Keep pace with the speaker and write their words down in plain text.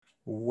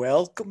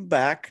Welcome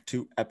back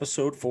to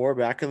episode 4,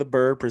 Back of the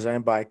Bird,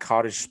 presented by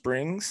Cottage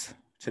Springs.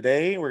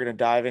 Today, we're going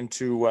to dive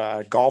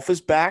into golf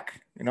is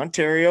back in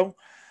Ontario.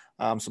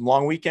 Some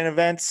long weekend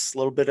events, a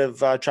little bit of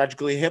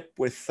Tragically Hip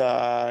with,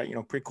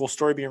 pretty cool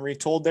story being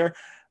retold there.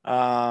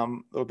 A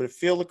little bit of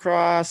field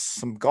lacrosse,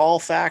 some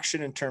golf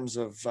action in terms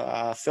of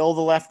Phil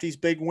the Lefty's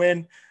big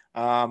win.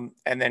 And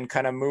then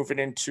kind of moving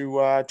into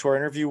to our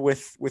interview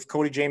with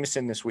Cody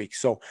Jamieson this week.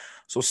 So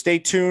stay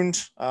tuned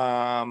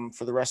for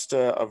the rest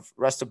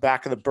of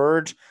Back of the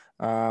Bird.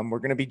 We're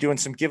going to be doing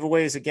some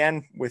giveaways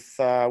again with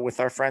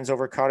our friends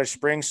over at Cottage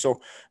Springs. So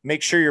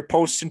make sure you're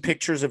posting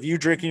pictures of you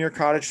drinking your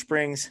Cottage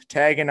Springs,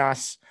 tagging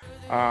us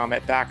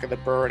at Back of the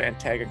Bird and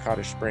tagging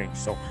Cottage Springs.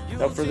 So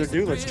without further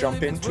ado, let's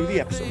jump into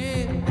the episode.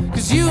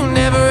 'Cause you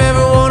never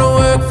ever want to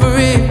work for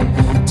it.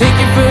 Take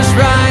your first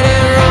ride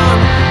and run,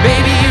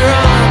 baby,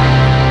 run.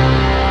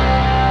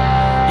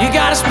 You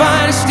got a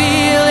spine of steel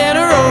and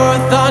a roar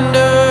of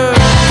thunder.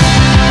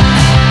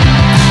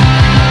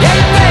 Yeah,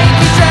 you make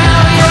me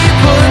drown, yeah, you're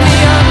pulling me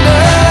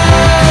under.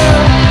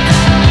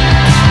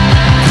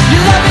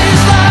 Your love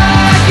is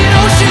like an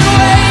ocean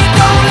wave.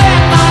 Don't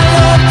let my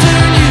love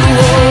turn you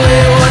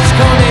away. What's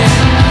coming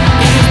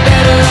is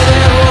better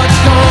than what's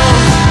gone.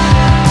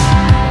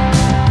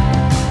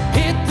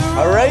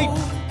 All right,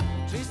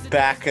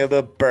 Back of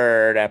the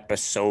Bird,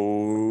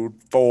 episode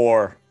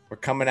 4. We're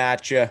coming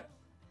at you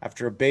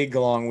after a big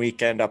long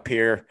weekend up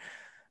here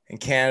in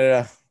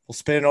Canada. We'll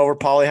spin it over.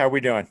 Paulie, how are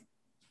we doing?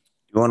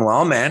 Doing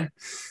well, man.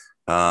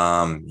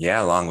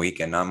 Long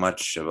weekend. Not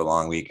much of a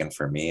long weekend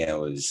for me. I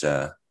was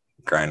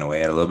grinding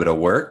away at a little bit of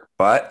work,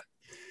 but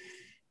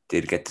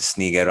did get to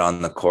sneak out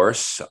on the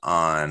course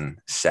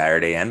on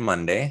Saturday and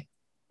Monday.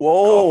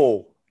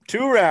 Whoa,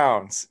 2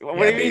 rounds. What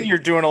do you mean baby. you're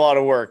doing a lot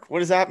of work? What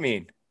does that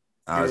mean?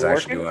 I was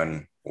actually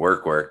doing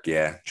work.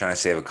 Yeah. Trying to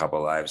save a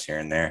couple lives here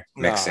and there.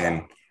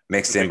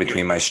 Mixed in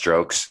between my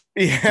strokes.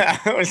 Yeah,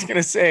 I was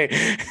gonna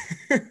say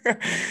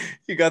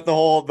you got the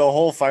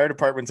whole fire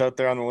department's out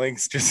there on the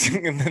links, just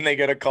and then they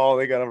get a call,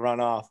 they gotta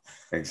run off.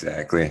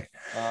 Exactly.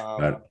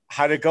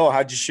 How'd it go?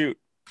 How'd you shoot?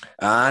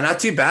 Not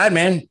too bad,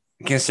 man.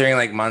 Considering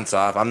like months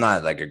off. I'm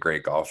not like a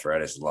great golfer. I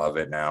just love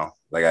it now.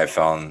 Like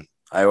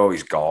I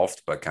always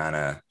golfed, but kind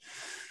of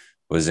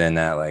was in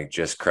that like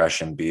just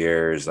crushing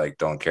beers, like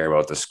don't care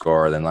about the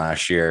score. Then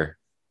last year,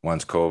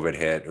 once COVID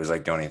hit, it was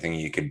like the only thing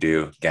you could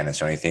do. Again, it's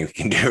the only thing we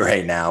can do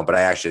right now. But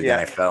I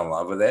fell in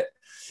love with it.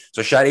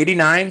 So shot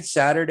 89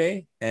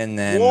 Saturday, and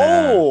then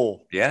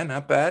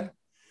not bad.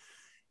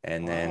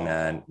 And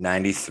then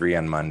 93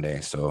 on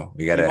Monday. So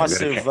we got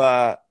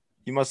to.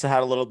 You must have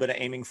had a little bit of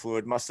aiming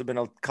fluid. Must have been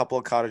a couple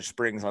of Cottage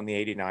Springs on the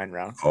 89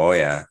 round. Oh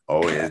yeah.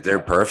 They're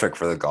perfect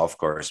for the golf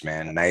course,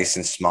 man. Nice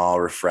and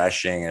small,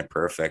 refreshing, and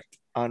perfect.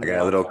 Unreal. I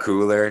got a little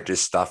cooler,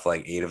 just stuff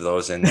like 8 of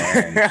those in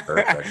there, and it's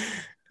perfect.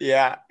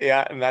 Yeah,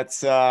 and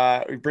that's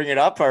we bring it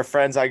up. Our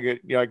friends, I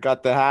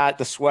got the hat,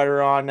 the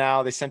sweater on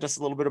now. They sent us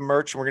a little bit of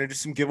merch, and we're gonna do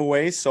some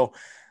giveaways. So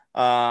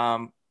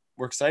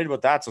we're excited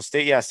about that. So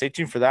stay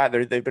tuned for that.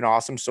 They've been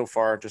awesome so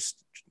far.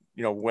 Just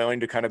willing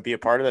to kind of be a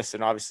part of this,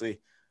 and obviously,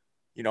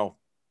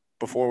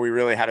 before we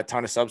really had a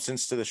ton of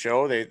substance to the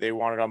show, they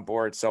wanted on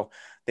board. So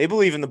they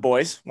believe in the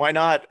boys. Why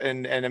not?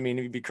 And I mean,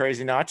 it'd be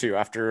crazy not to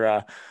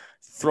after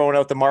throwing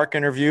out the Mark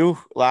interview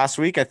last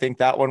week. I think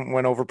that one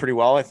went over pretty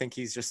well. I think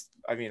he's just,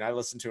 I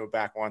listened to it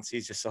back once.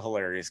 He's just a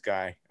hilarious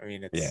guy. I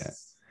mean,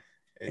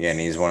 and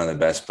he's one of the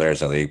best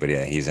players in the league, but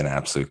yeah, he's an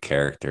absolute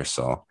character.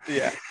 So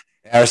yeah,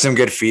 there was some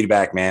good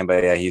feedback, man,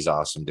 but yeah, he's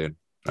awesome, dude.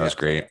 That was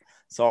great.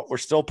 So we're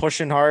still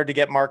pushing hard to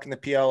get Mark in the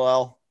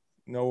PLL.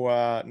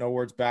 No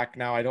words back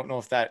now. I don't know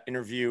if that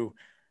interview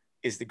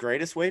is the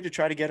greatest way to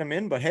try to get him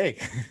in, but hey,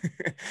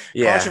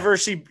 yeah.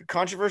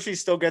 Controversy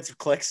still gets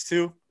clicks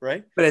too,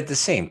 right? But at the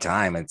same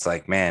time, it's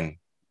like, man,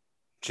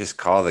 just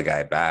call the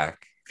guy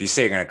back. If you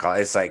say you're going to call,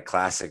 it's like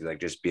classic, like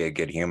just be a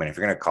good human. If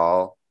you're going to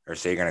call or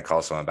say you're going to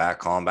call someone back,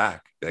 call him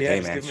back. Be like,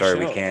 hey man, sorry,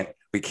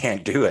 we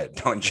can't do it.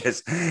 Don't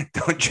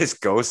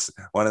just ghost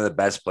one of the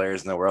best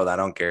players in the world. I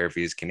don't care if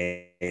he's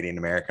Canadian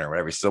American or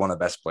whatever. He's still one of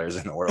the best players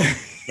in the world. You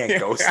can't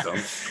ghost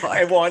him.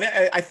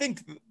 I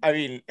think,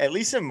 at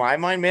least in my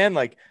mind, man,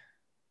 like,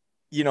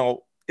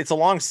 it's a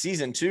long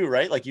season too,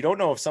 right? Like you don't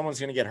know if someone's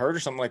going to get hurt or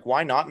something. Like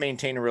why not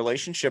maintain a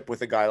relationship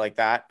with a guy like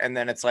that? And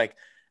then it's like,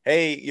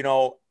 hey,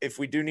 if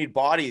we do need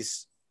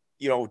bodies,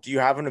 do you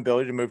have an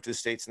ability to move to the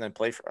States and then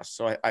play for us?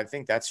 So I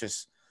think that's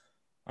just,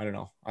 I don't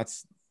know.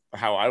 That's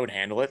how I would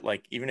handle it.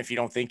 Like, even if you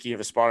don't think you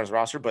have a spot on his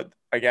roster, but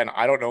again,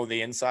 I don't know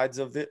the insides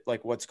of it,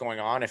 like what's going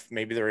on. If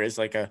maybe there is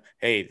like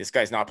hey, this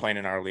guy's not playing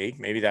in our league.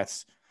 Maybe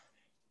that's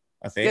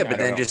a thing. Yeah, but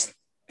then just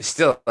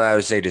still, I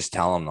would say just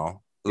tell him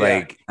though.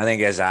 Like, I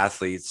think as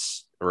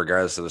athletes,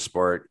 regardless of the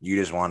sport, you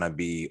just want to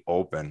be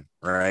open,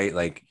 right?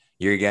 Like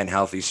you're getting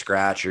healthy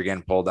scratch, you're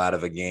getting pulled out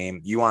of a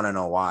game. You want to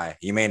know why.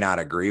 You may not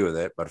agree with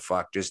it, but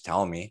just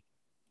tell me,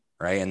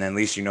 right? And then at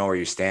least you know where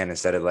you stand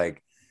instead of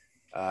like,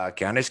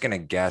 okay, I'm just going to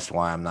guess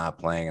why I'm not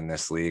playing in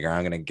this league, or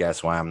I'm going to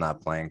guess why I'm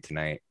not playing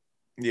tonight.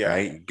 Yeah.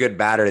 Right. Good,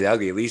 bad, or the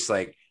ugly. At least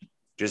like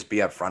just be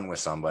upfront with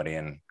somebody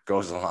and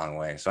goes a long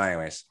way. So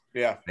anyways.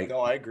 Yeah,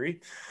 no, I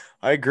agree.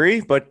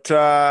 But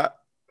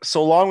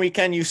so long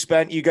weekend you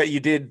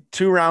did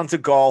 2 rounds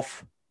of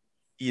golf.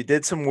 You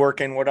did some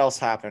working. What else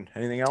happened?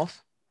 Anything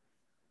else?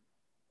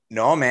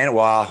 No, man.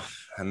 Well,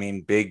 I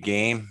mean, big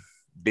game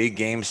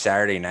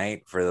Saturday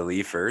night for the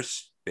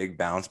Leafers, big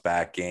bounce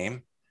back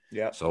game.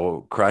 Yeah.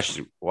 So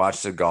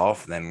watched the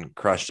golf, then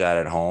crushed that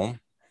at home.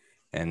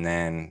 And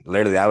then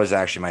literally that was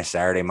actually my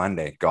Saturday,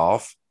 Monday,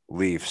 golf,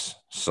 Leafs.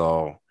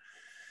 So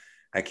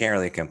I can't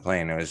really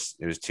complain. It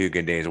was 2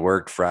 good days.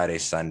 Worked Friday,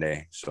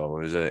 Sunday. So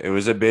it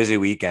was a busy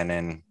weekend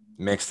and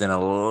mixed in a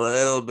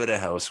little bit of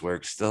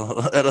housework. Still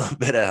a little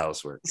bit of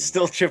housework.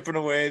 Still chipping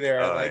away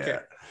there. I like yeah.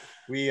 it.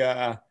 We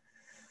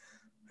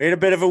had a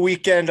bit of a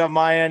weekend on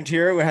my end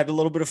here. We had a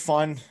little bit of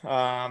fun.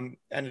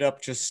 Ended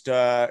up just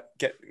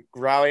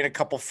rallying a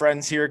couple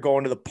friends here,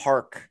 going to the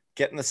park,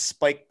 getting the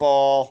spike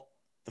ball,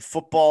 the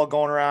football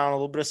going around, a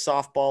little bit of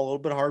softball, a little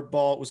bit of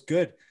hardball. It was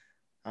good.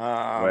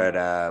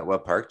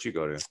 What park did you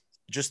go to?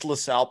 Just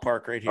LaSalle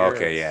Park right here.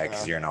 Okay, yeah,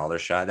 because you're an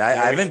Aldershot. I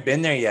haven't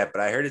been there yet,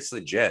 but I heard it's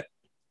legit.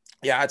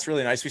 Yeah, it's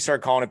really nice. We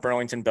started calling it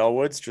Burlington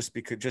Bellwoods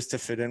just to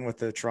fit in with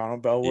the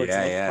Toronto Bellwoods.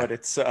 Yeah. But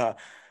it's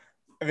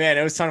man,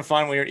 it was a ton of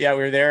fun. We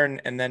were there,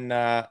 and then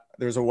there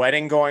was a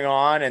wedding going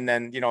on, and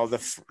then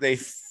they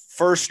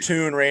first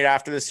tune right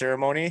after the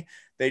ceremony,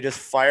 they just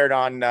fired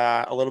on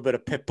a little bit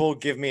of Pitbull,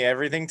 Give Me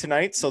Everything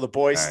Tonight. So the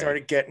boys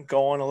started getting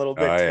going a little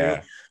bit too.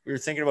 Yeah. We were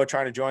thinking about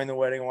trying to join the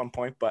wedding at one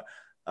point, but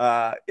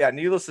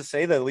needless to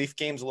say, the Leaf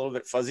game's a little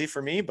bit fuzzy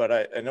for me, but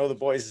I know the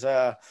boys.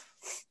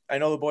 I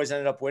know the boys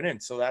ended up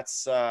winning, so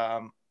that's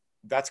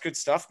good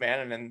stuff,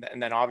 man.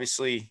 And then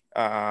obviously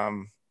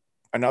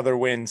another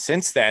win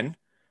since then.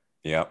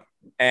 Yep.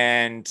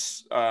 And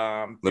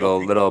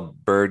little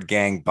bird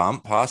gang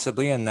bump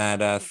possibly in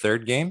that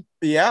third game.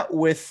 Yeah,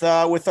 with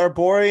our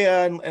boy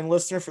and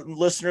listener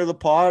of the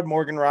pod,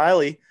 Morgan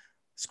Riley,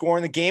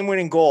 scoring the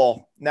game-winning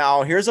goal.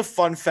 Now, here's a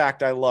fun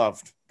fact I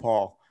loved,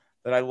 Paul,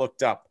 that I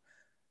looked up.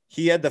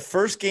 He had the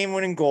first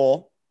game-winning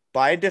goal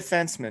by a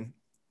defenseman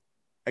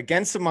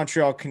against the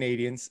Montreal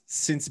Canadiens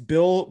since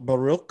Bill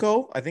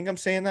Barilko. I think I'm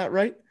saying that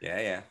right.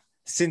 Yeah.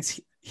 Since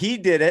he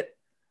did it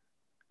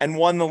and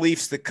won the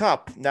Leafs the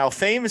cup. Now,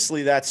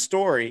 famously, that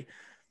story,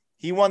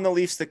 he won the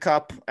Leafs the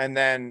cup, and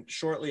then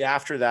shortly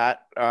after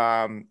that,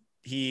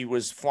 he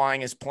was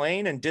flying his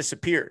plane and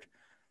disappeared.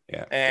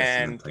 Yeah,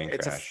 and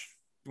it's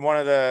one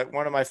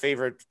of my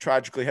favorite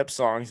Tragically Hip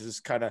songs. Is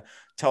kind of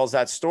tells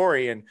that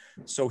story. And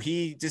so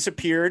he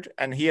disappeared,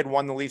 and he had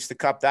won the Leafs the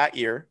cup that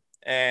year,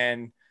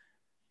 and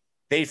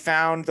they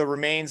found the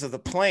remains of the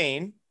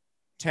plane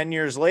 10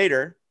 years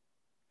later.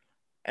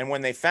 And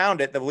when they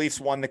found it, the Leafs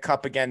won the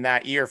cup again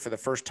that year for the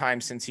first time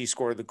since he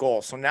scored the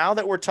goal. So now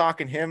that we're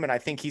talking him, and I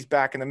think he's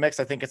back in the mix,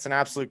 I think it's an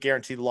absolute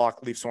guaranteed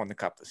lock. Leafs won the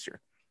cup this year.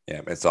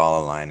 Yeah, it's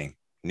all aligning.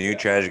 New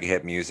Tragic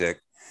Hip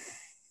music.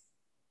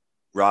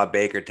 Rob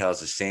Baker tells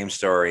the same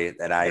story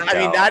that I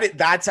tell.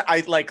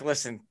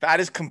 Listen, that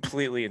is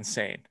completely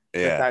insane.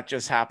 Yeah. That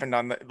just happened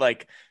on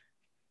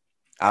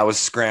I was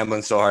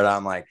scrambling so hard.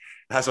 I'm like,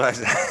 that's what I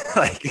was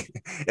like.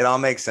 It all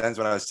makes sense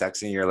when I was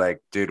texting. You're like,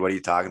 dude, what are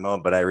you talking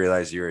about? But I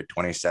realized you were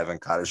 27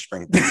 Cottage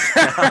Springs.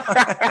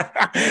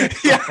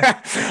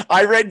 Yeah,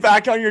 I read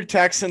back on your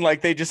text and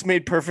they just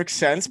made perfect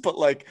sense. But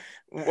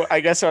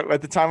I guess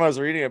at the time I was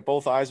reading it,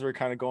 both eyes were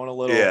kind of going a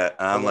little. Yeah,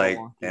 I'm like,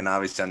 and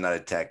obviously I'm not a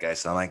tech guy,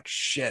 so I'm like,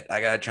 shit, I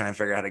gotta try and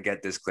figure out how to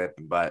get this clip.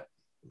 But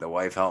the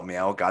wife helped me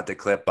out, got the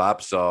clip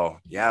up. So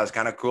yeah, it was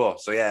kind of cool.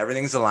 So yeah,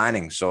 everything's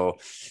aligning. So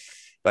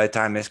by the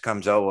time this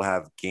comes out, we'll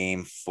have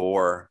game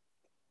 4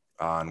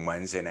 on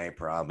Wednesday night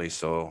probably.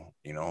 So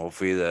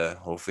hopefully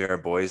our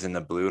boys in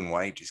the blue and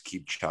white just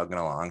keep chugging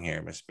along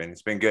here. It's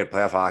been good.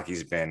 Playoff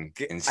hockey's been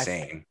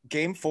insane.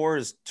 Game 4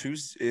 is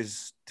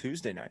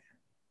Tuesday night.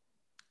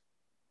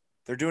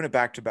 They're doing it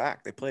back to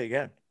back. They play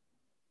again.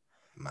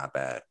 My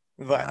bad.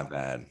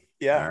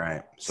 Yeah. All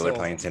right. So they're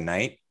playing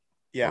tonight.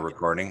 Yeah. We're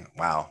recording.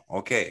 Wow.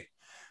 Okay.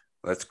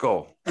 Let's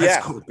go.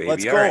 Let's go, baby.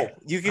 Let's go. Right.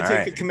 You can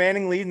take a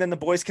commanding lead, and then the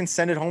boys can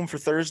send it home for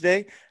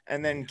Thursday,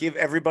 and then give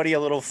everybody a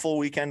little full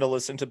weekend to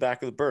listen to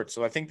Back of the Bird.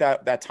 So I think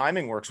that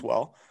timing works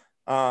well.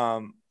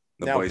 Now,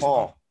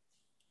 Paul,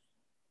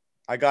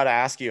 I got to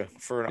ask you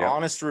for an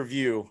honest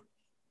review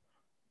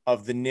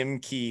of the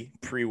Nimkey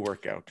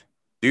pre-workout.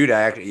 Dude,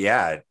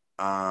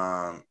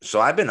 so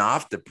I've been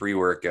off the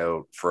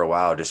pre-workout for a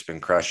while, just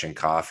been crushing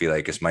coffee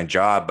like it's my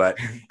job, but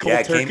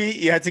cold turkey.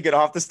 You had to get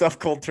off the stuff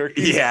cold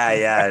turkey.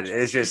 Yeah.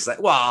 It's just it's like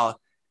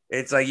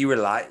it's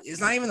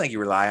not even like you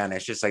rely on it.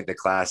 It's just like the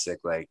classic,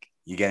 like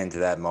you get into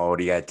that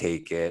mode, you got to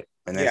take it.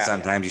 And then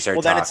sometimes you start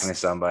talking to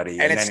somebody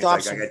and it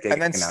stops. It's like, I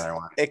gotta take another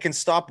one. It can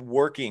stop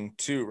working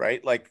too,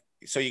 right?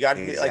 So you got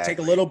to take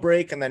a little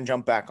break and then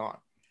jump back on.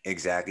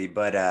 Exactly.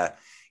 But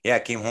I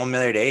came home the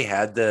other day,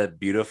 had the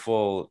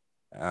beautiful,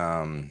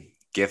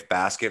 gift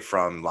basket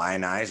from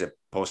Lion Eyes. I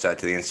posted that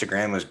to the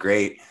Instagram. It was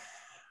great.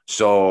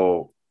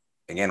 So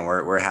again,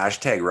 we're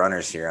hashtag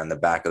runners here on the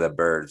Back of the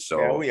Bird.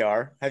 So yeah, we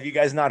are. Have you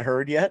guys not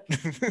heard yet?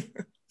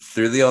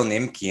 threw the old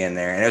Nimki in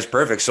there, and it was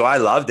perfect. So I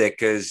loved it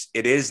because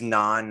it is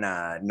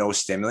no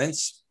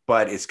stimulants,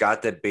 but it's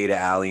got the beta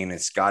alanine.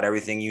 It's got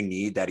everything you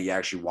need that you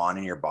actually want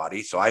in your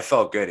body. So I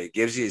felt good.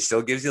 It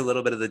still gives you a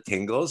little bit of the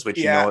tingles, which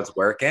it's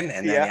working.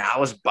 And then I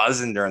was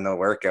buzzing during the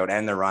workout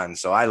and the run.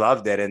 So I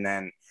loved it. And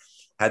then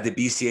had the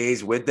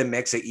BCAs with the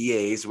mix of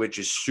EAs, which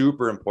is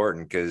super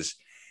important because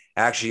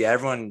actually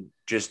everyone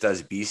just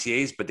does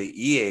BCAs, but the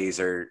EAs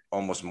are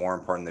almost more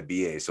important than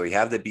BAs. So you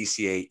have the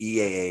BCA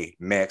EAA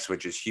mix,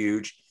 which is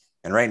huge.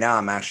 And right now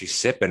I'm actually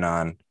sipping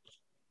on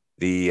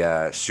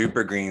the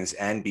Super Greens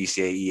and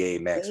BCA EA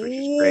mix, which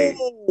is great.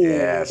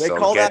 Yeah. They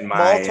call that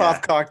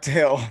Molotov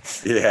cocktail.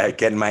 Yeah.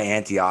 Getting my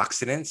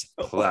antioxidants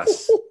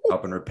plus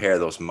helping repair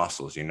those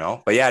muscles,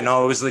 But yeah,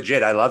 no, it was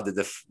legit. I loved it.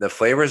 The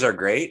flavors are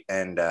great.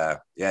 And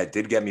it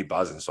did get me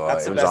buzzing. So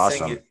it was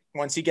awesome.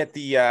 Once you get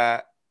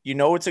the,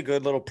 it's a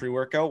good little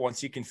pre-workout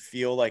once you can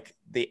feel like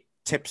the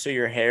tips of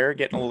your hair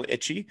getting a little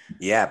itchy.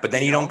 Yeah, but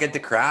then you don't get the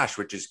crash,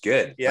 which is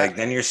good. Yeah. Like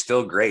then you're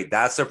still great.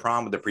 That's the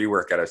problem with the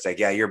pre-workout. It's like,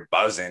 yeah, you're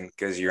buzzing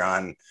because you're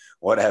on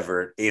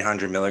whatever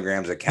 800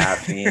 milligrams of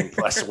caffeine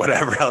plus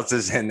whatever else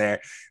is in there.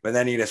 But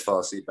then you just fall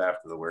asleep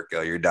after the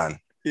workout. You're done.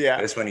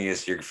 Yeah. This when you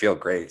feel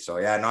great. So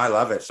yeah, no, I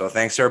love it. So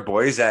thanks to our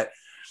boys at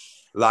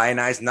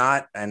Lionize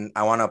Not, and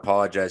I want to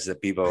apologize to the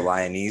people of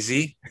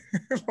Lioneasy.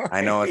 I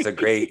know it's a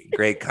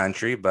great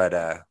country,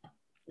 but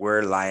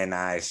we're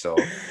Lionize. So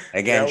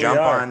again,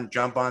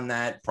 jump on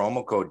that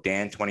promo code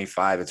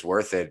Dan25. It's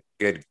worth it.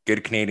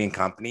 Good Canadian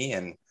company,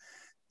 and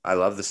I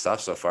love the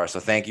stuff so far. So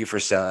thank you for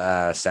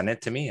sending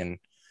it to me, and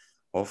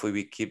hopefully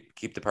we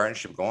keep the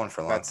partnership going for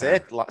a long time. That's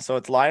it. So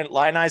it's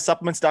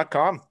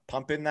lionizesupplements.com.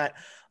 Pump in that,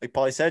 like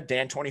Paulie said,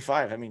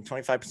 Dan25. I mean,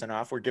 25%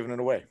 off. We're giving it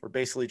away. We're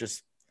basically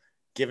just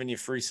giving you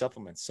free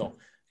supplements. So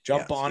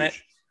jump on it.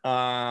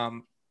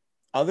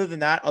 Other than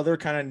that, other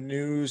kind of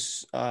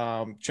news,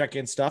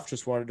 check-in stuff,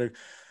 just wanted to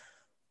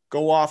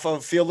go off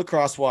of field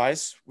lacrosse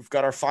wise. We've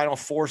got our Final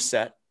Four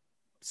set.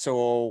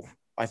 So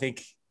I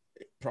think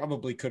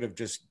probably could have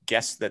just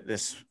guessed that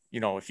this,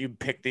 if you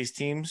picked these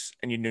teams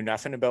and you knew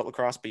nothing about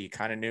lacrosse, but you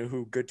kind of knew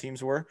who good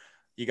teams were,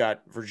 you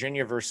got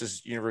Virginia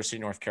versus University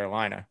of North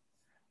Carolina,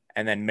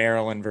 and then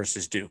Maryland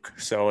versus Duke.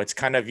 So it's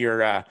kind of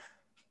your,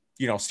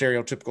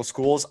 stereotypical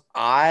schools.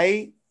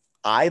 I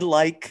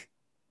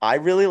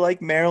really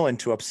like Maryland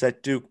to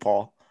upset Duke,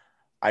 Paul.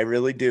 I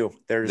really do.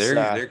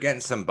 They're getting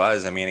some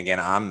buzz. I mean,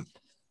 again, I'm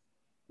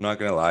not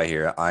gonna lie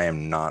here. I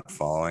am not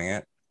following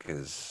it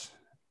because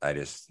I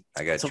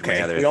got too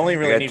many other. We only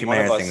really need too one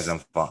many of things us. I'm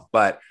following.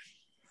 But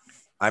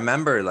I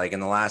remember, like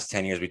in the last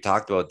 10 years, we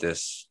talked about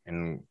this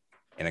in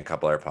a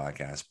couple of our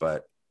podcasts.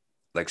 But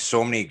like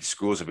so many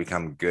schools have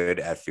become good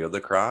at field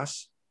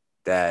lacrosse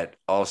that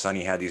all of a sudden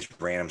you had these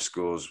random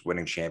schools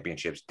winning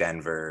championships,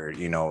 Denver,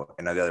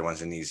 and the other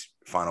ones in these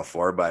Final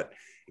Four. But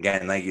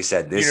again, like you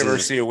said, this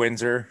University of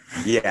Windsor.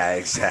 Yeah,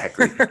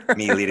 exactly.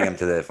 Me leading them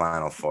to the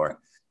Final Four.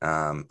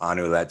 On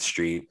Ouellette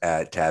Street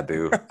at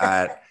Taboo.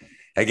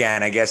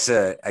 Again, I guess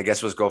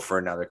let's go for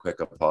another quick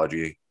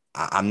apology.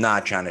 I'm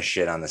not trying to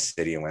shit on the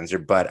city of Windsor,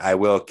 but I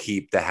will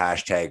keep the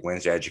hashtag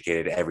Windsor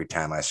Educated every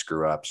time I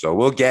screw up. So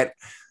we'll get,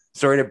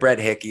 sorry to Brett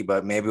Hickey,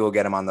 but maybe we'll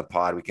get him on the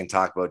pod. We can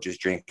talk about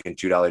just drinking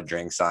 $2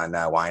 drinks on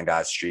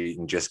Wyandotte Street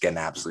and just getting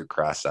absolute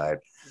cross-eyed.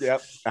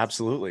 Yep,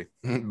 absolutely.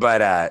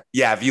 But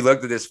if you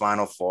looked at this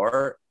Final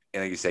Four,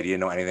 and like you said, you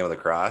didn't know anything about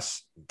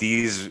lacrosse,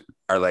 these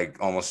are like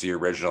almost the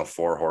original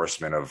four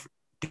horsemen of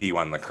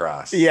D1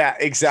 lacrosse. Yeah,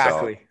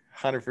 exactly.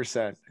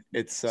 100%.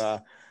 It's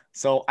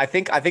so I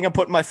think I'm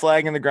putting my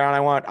flag in the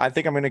ground. I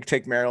think I'm going to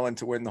take Maryland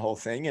to win the whole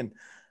thing. And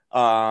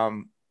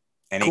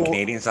any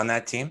Canadians on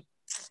that team?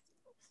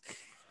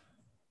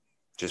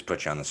 Just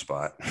put you on the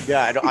spot.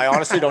 Yeah, I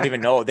honestly don't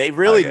even know. They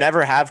really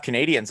never have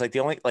Canadians. Like the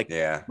only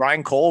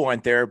Ryan Cole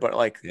went there, but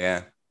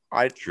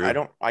I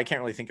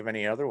can't really think of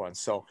any other ones.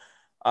 So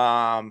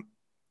I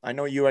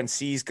know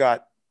UNC's got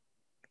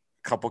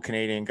a couple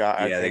Canadian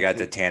guys. Yeah, they got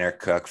the Tanner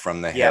Cook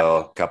from the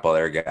Hill, a couple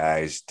other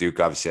guys. Duke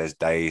obviously has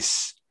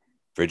Dice.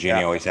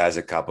 Virginia always has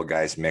a couple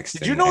guys mixed.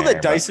 Did you know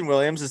that Dyson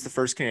Williams is the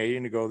first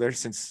Canadian to go there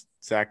since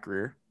Zach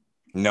Greer?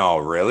 No,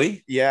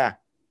 really? Yeah.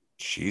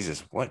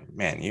 Jesus, what,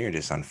 man, you're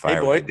just on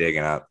fire with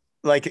digging up.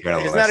 Like,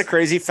 isn't that a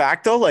crazy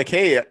fact though? Like,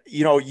 hey,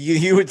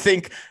 you would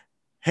think,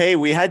 hey,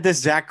 we had this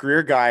Zach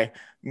Greer guy.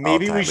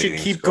 Maybe we should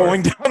keep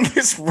going down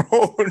this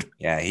road.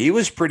 Yeah, he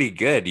was pretty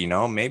good.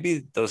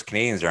 Maybe those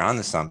Canadians are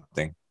onto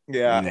something.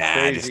 Yeah.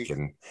 Nah, just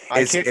kidding.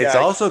 It's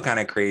also kind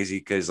of crazy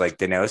because like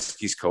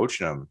Danowski's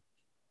coaching them.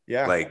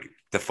 Yeah. Like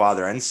the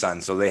father and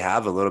son. So they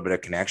have a little bit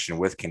of connection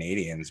with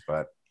Canadians,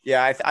 but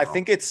yeah, I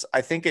think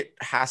it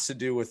has to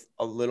do with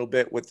a little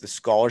bit with the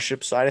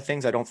scholarship side of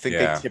things. I don't think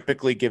they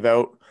typically give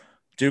out.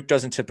 Duke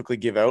doesn't typically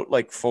give out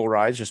like full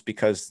rides just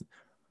because,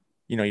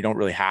 you don't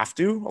really have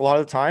to a lot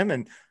of the time.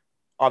 And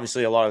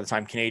obviously a lot of the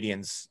time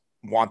Canadians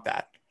want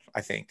that,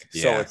 I think.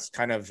 So it's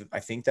kind of, I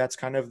think that's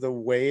kind of the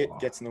way it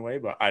gets in the way,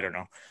 but I don't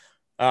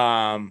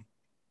know.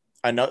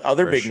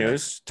 Another big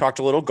news, talked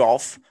a little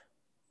golf.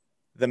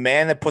 The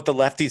man that put the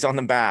lefties on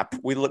the map,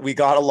 we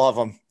got to love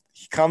him.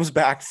 He comes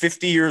back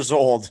 50 years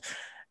old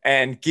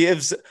and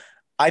gives.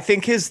 I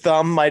think his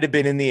thumb might have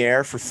been in the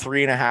air for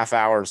 3.5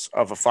 hours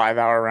of a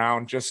 5-hour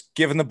round, just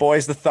giving the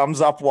boys the thumbs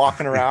up,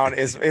 walking around.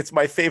 It's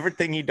my favorite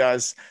thing he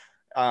does.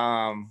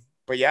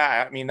 But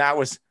yeah, I mean,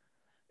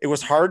 it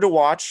was hard to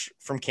watch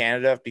from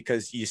Canada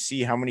because you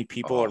see how many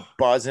people are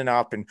buzzing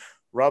up and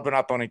rubbing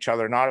up on each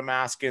other, not a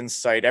mask in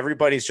sight.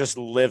 Everybody's just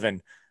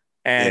living.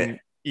 And,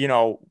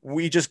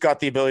 we just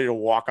got the ability to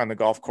walk on the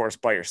golf course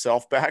by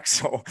yourself back.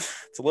 So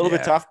it's a little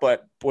bit tough,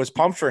 but was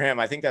pumped for him.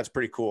 I think that's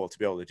pretty cool to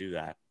be able to do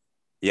that.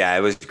 Yeah,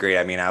 it was great.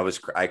 I mean,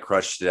 I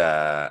crushed,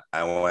 I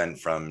went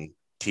from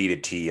tee to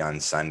tee on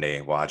Sunday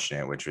watching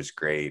it, which was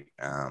great.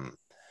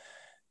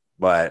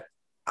 But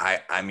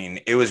I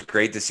mean, it was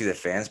great to see the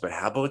fans, but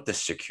how about the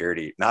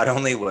security? Not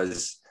only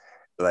was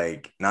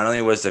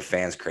the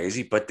fans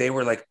crazy, but they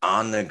were like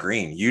on the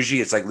green. Usually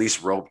it's like at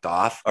least roped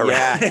off around.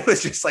 Yeah. It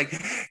was just like,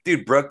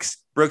 dude, Brooks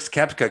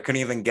Koepka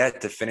couldn't even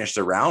get to finish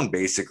the round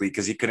basically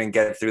because he couldn't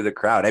get through the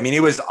crowd. I mean,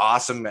 it was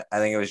awesome. I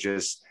think it was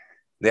just,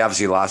 they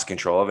obviously lost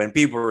control of it, and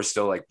people were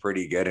still like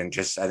pretty good and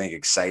just, I think,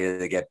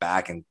 excited to get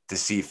back and to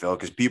see Phil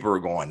because people were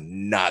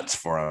going nuts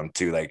for him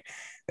too. Like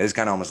it was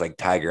kind of almost like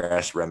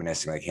Tiger-esque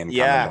reminiscing, like him coming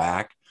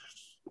back.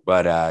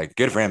 But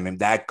good for him. And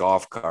that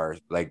golf car,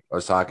 like I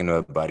was talking to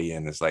a buddy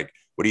and it's like,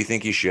 what do you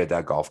think he should at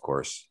that golf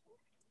course?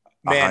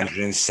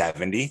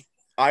 170?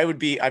 I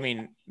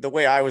mean, the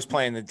way I was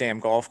playing the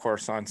damn golf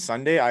course on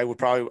Sunday,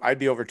 I'd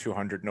be over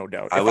 200, no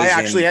doubt.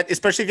 Especially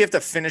if you have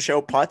to finish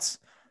out putts.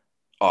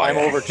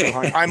 Over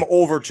 200. I'm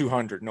over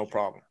 200. No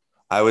problem.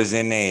 I was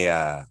in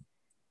a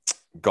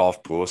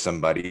golf pool with some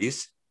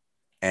buddies,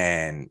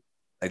 and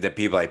like the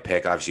people I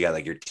pick, obviously you got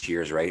like your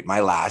tiers, right?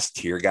 My last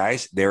tier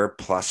guys, they were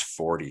plus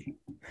 40.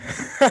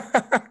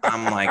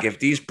 I'm like, if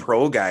these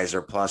pro guys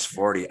are plus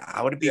 40,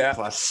 I would be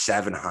plus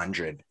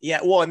 700. Yeah.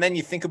 Well, and then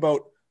you think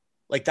about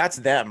like, that's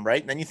them, right?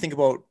 And then you think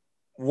about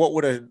what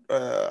would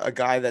a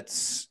guy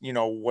that's,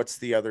 what's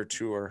the other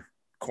tour?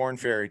 Corn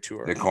Ferry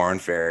Tour. The Corn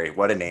Ferry.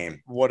 What a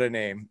name. What are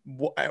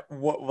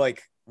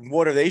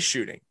they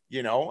shooting?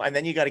 And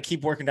then you got to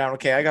keep working down.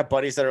 Okay, I got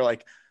buddies that are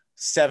like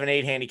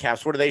 7-8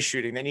 handicaps. What are they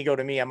shooting? Then you go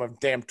to me. I'm a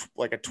damn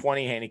like a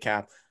 20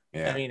 handicap.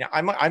 Yeah. I mean,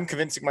 I'm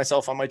convincing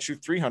myself I might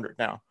shoot 300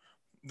 now.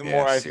 The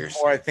more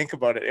I think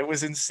about it, it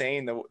was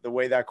insane the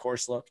way that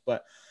course looked.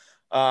 But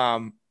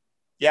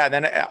yeah,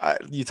 then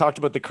you talked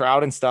about the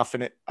crowd and stuff,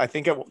 and I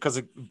think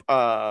because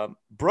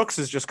Brooks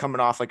is just coming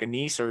off like a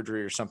knee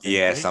surgery or something.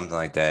 Yeah, right? Something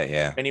like that.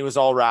 Yeah, and he was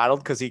all rattled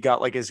because he got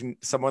like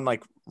someone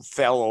like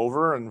fell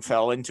over and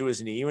fell into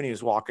his knee when he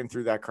was walking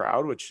through that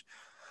crowd, which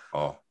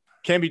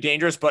can be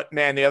dangerous. But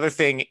man, the other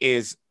thing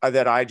is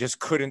that I just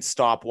couldn't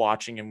stop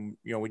watching him.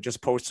 We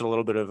just posted a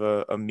little bit of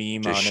a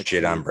meme just on it.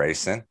 Shit on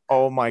Bryson.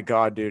 Oh my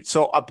god, dude!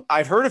 So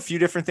I've heard a few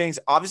different things.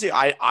 Obviously,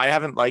 I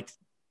haven't liked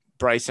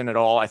Bryson at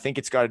all. I think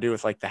it's got to do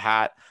with like the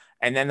hat,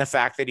 and then the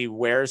fact that he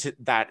wears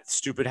that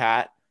stupid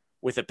hat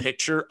with a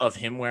picture of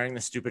him wearing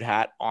the stupid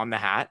hat on the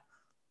hat.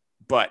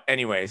 But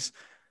anyways,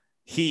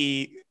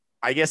 he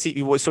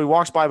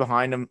walks by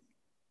behind him.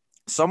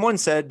 Someone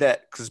said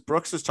that because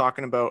Brooks was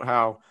talking about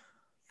how,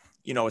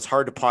 it's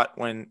hard to putt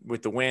when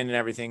with the wind and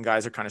everything,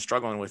 guys are kind of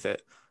struggling with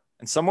it.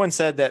 And someone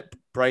said that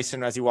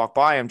Bryson, as he walked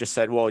by him, just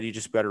said, well, you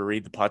just better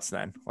read the putts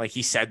then. Like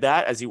he said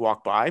that as he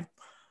walked by.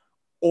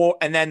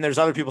 And then there's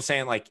other people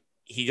saying like,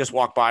 he just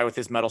walked by with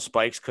his metal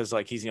spikes because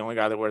like he's the only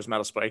guy that wears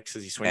metal spikes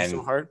because he swings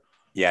so hard.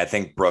 Yeah, I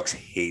think Brooks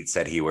hates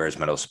that he wears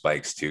metal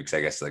spikes too because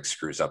I guess it like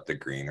screws up the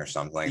green or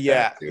something like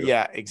that. Too.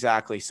 Yeah,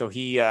 exactly. So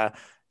he had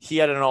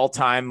an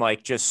all-time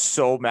like just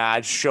so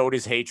mad, showed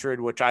his hatred,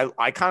 which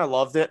I kind of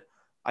loved it.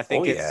 I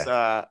think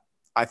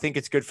I think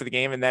it's good for the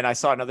game. And then I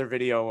saw another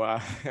video.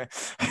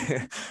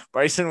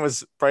 Bryson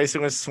was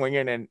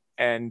swinging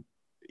and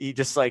he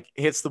just like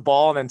hits the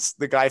ball and then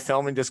the guy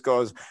filming just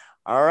goes,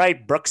 all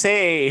right,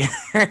 Brooksy.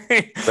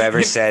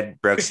 Whoever said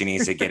Brooksy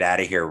needs to get out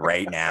of here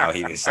right now,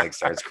 he just like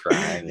starts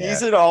crying. Yeah.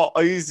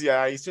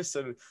 He's just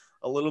a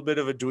little bit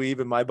of a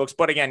dweeb in my books.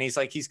 But again, he's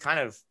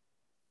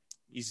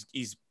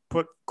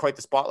put quite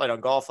the spotlight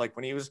on golf. Like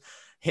when he was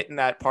hitting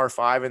that par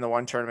 5 in the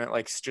one tournament,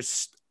 like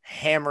just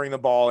hammering the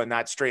ball in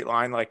that straight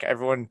line, like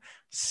everyone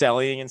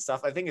selling and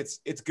stuff. I think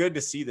it's good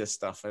to see this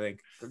stuff. I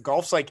think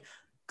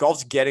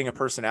golf's getting a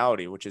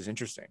personality, which is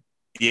interesting.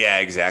 Yeah,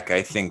 exactly.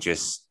 I think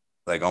just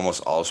like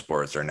almost all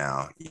sports are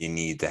now, you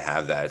need to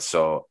have that.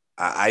 So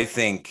I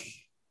think,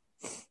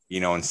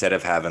 instead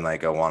of having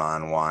like a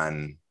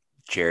one-on-one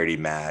charity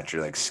match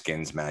or like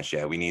skins match,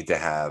 we need to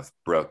have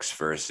Brooks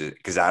versus,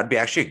 because that would be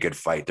actually a good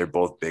fight. They're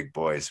both big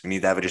boys. We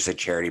need to have just a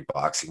charity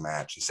boxing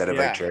match instead of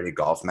like charity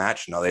golf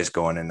match. No, they just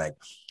go in and like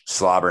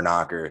slobber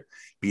knocker,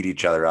 beat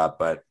each other up.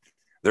 But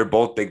they're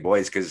both big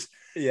boys because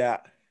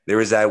there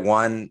was that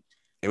one,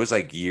 it was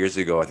like years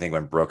ago, I think,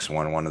 when Brooks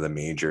won one of the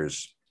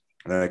majors.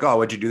 And they're like, oh,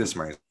 what'd you do this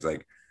morning? It's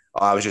like,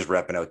 oh, I was just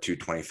repping out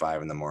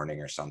 225 in the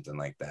morning or something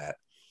like that.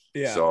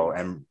 Yeah. So,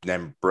 and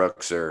then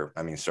Bryson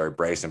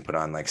put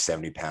on like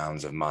 70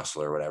 pounds of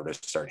muscle or whatever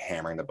to start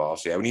hammering the ball.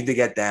 So yeah, we need to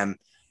get them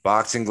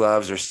boxing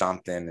gloves or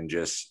something and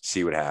just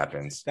see what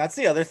happens. That's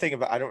the other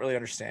thing I don't really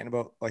understand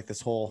about like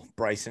this whole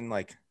Bryson,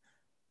 like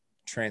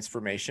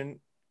transformation.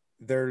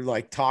 They're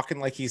like talking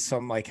like he's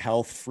some like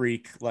health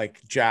freak, like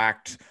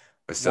jacked,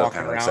 But still walking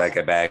kind of looks around. like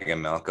a bag of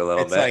milk a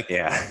little It's bit. like,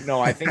 Yeah. no,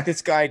 I think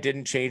this guy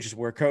didn't change his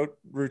workout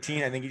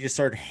routine. I think he just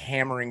started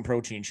hammering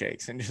protein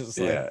shakes and just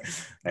like Yeah.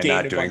 And gained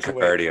not a doing bunch of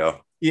weight. cardio.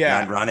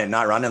 Yeah.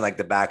 Not running like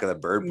the back of the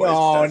bird boys.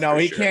 No, That's no, for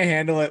he sure. can't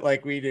handle it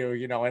like we do,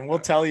 you know, and we'll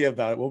tell you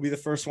about it. We'll be the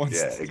first ones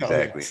Yeah, to tell you.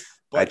 exactly.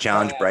 But I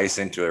challenge Bryce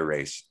into a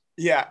race.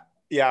 Yeah.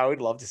 Yeah, I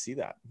would love to see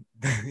that.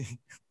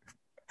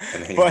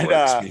 And he But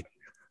works me.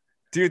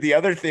 dude, the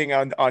other thing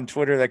on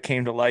Twitter that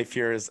came to life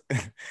here is,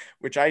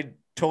 which I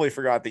totally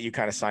forgot that you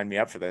kind of signed me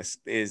up for this,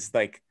 is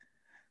like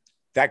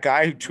that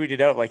guy who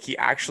tweeted out like he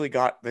actually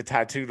got the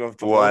tattoo of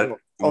the logo.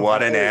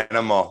 What an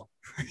animal.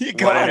 He What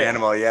got an it.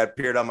 animal. Yeah, it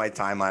appeared on my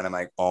timeline. I'm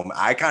like, oh,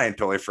 I kind of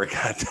totally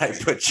forgot that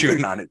I put you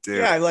in on it too.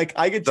 Yeah, like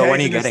I get So tagged when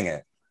are you in this, getting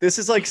it? this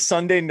is like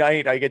Sunday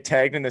night. I get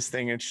tagged in this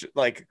thing, and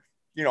like,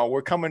 you know,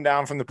 we're coming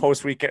down from the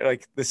post weekend.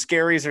 Like the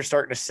scaries are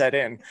starting to set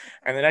in,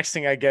 and the next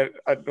thing I get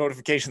a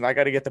notification, I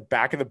got to get the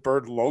back of the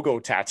bird logo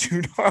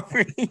tattooed on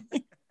me.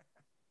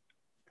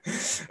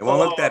 It won't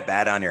look that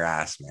bad on your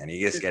ass, man.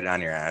 You just get it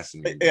on your ass.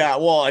 And Yeah,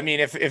 well, I mean,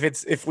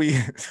 if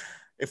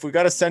we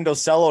got to send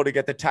Ocello to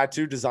get the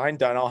tattoo design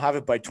done, I'll have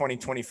it by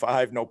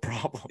 2025, no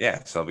problem.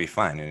 yeah, so it'll be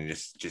fine. And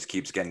it just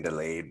keeps getting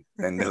delayed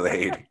and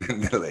delayed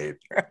and delayed.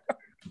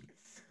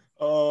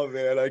 Oh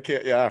man, I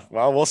can't. Yeah,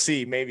 well, we'll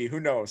see. Maybe, who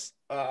knows?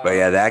 But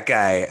yeah, that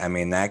guy. I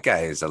mean, that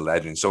guy is a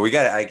legend. So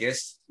I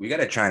guess we got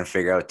to try and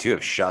figure out too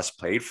if Shuss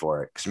paid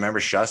for it. Because remember,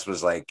 Shuss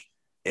was like,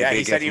 yeah,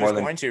 he said he was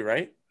going to,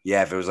 right?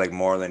 Yeah, if it was like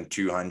more than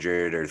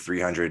 200 or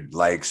 300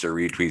 likes or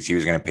retweets, he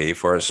was going to pay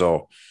for it.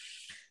 So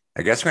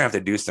I guess we're going to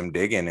have to do some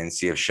digging and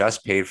see if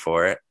Shuss paid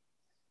for it.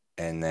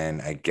 And then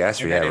I guess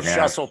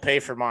Shuss will pay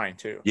for mine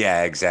too.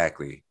 Yeah,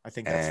 exactly. I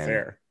think that's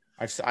fair.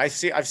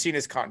 I've seen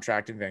his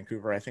contract in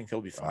Vancouver. I think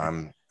he'll be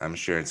fine. I'm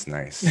sure it's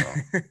nice. So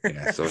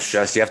yeah, so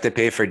Shuss, you have to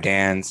pay for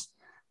Dan's,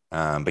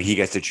 but he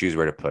gets to choose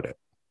where to put it.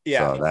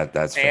 Yeah, so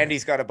that's fair. And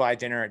he's got to buy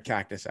dinner at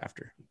Cactus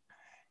after.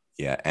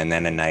 Yeah, and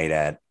then a night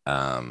at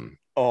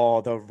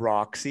the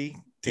Roxy.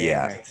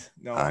 Damn it.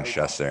 No, on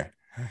Shusser.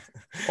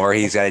 Or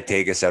he's got to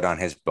take us out on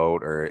his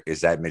boat, or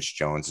is that Mitch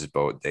Jones's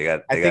boat?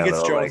 I think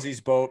it's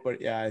Jonesy's boat, but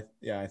yeah,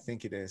 I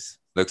think it is.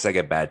 Looks like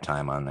a bad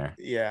time on there.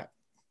 Yeah,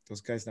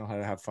 those guys know how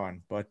to have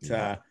fun. But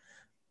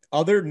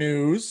other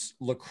news,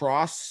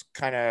 lacrosse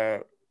kind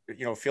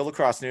of, field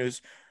lacrosse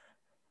news.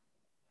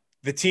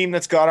 The team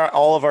that's got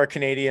all of our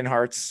Canadian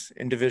hearts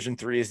in Division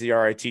 3 is the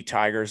RIT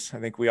Tigers. I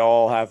think we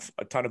all have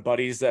a ton of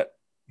buddies that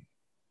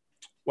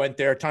went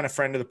there, a ton of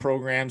friends of the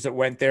programs that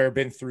went there,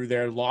 been through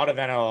there, a lot of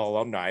NLL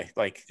alumni,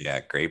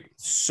 great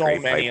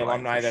many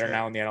alumni that are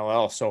now in the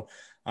NLL. So,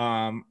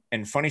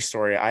 and funny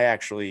story, I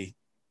actually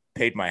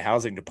paid my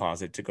housing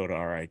deposit to go to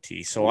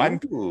RIT. So I'm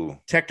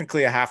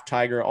technically a half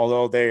Tiger,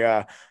 although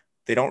they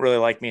don't really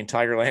like me in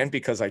Tigerland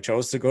because I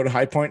chose to go to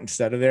High Point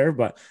instead of there.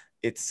 But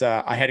it's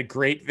I had a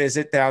great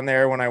visit down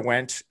there when I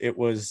went. It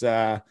was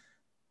an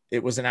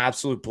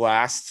absolute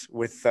blast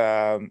with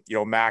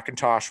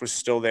McIntosh was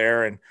still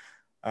there, and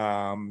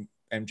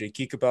MJ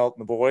Kikabelt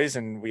and the boys,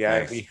 and we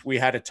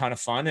had a ton of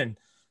fun, and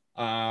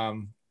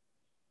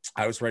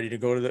I was ready to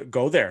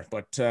go there,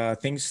 but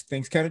things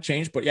kind of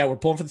changed. But yeah, we're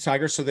pulling for the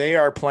Tigers, so they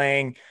are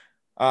playing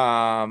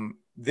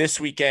this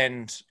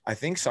weekend, I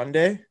think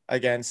Sunday,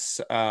 against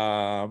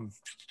I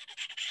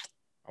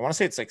want to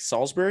say it's like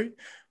Salisbury,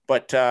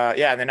 but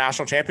in the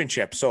national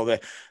championship. So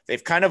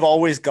they've kind of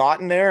always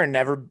gotten there and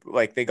never,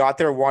 like, they got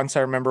there once. I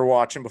remember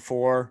watching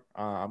before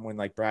when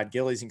like Brad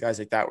Gillies and guys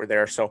like that were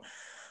there. So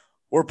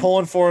we're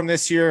pulling for them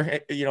this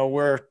year.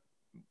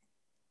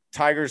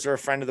 Tigers are a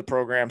friend of the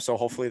program, so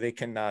hopefully they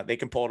can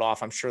pull it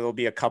off. I'm sure there'll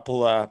be a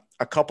couple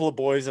of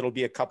boys that'll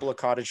be a couple of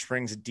Cottage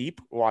Springs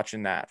deep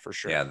watching that for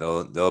sure. Yeah,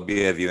 there'll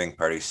be a viewing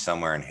party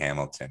somewhere in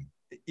Hamilton.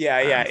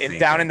 Yeah,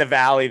 down in the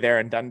valley there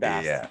in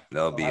Dundas. Yeah,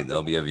 there'll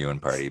be a viewing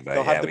party, but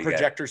they'll have the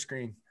projector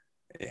screen.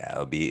 Yeah,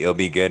 it'll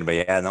be good, but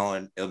yeah,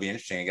 no, it'll be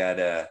interesting.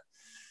 I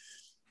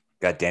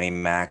got Danny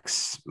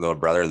Mac's little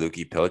brother,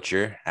 Lukey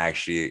Pilcher.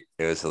 Actually,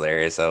 it was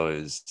hilarious. I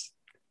was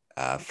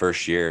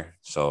first year,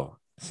 so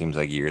seems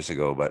like years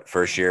ago, but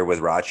first year with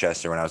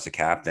Rochester when I was the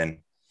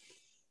captain.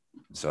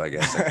 So I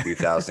guess like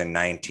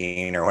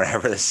 2019 or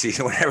whenever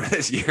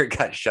this year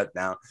got shut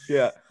down.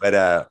 Yeah.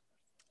 But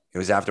it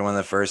was after one of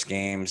the first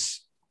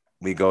games.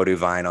 We go to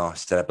Vinyl,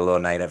 set up a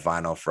little night at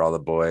Vinyl for all the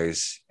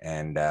boys.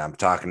 And I'm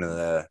talking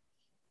to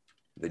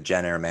the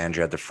general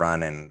manager at the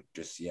front, and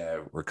just,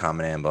 we're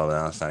coming in, blah, blah,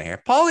 blah. It's not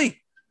here. Paulie.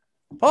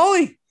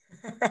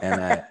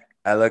 And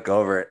I look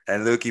over,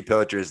 and Lukey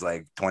Pilcher is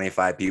like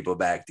 25 people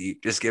back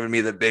deep, just giving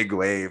me the big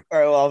wave.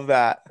 I love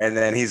that. And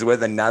then he's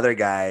with another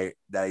guy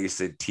that I used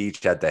to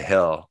teach at the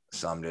Hill.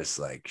 So I'm just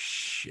like,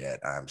 shit,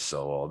 I'm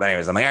so old. But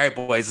anyways, I'm like, all right,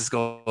 boys, let's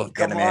go.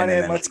 Come on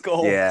in, let's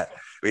go. Yeah,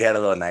 we had a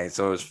little night,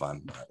 so it was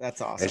fun. That's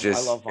awesome. It's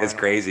just, it's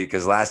crazy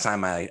because last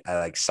time I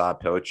like saw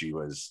Pilchy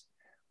was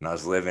when I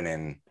was living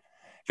in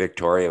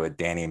Victoria with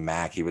Danny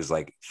Mac. He was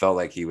like, felt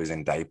like he was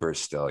in diapers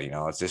still.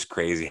 It's just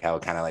crazy how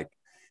it kind of like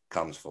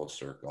comes full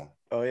circle.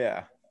 Oh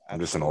yeah, I'm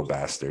just an old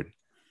bastard.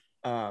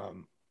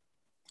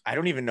 I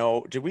don't even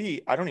know.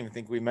 I don't even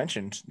think we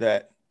mentioned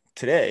that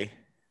today,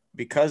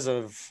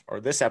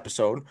 this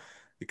episode,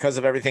 because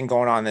of everything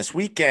going on this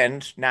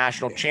weekend,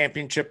 national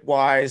championship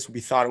wise, we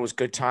thought it was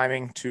good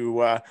timing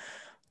to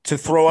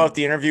throw out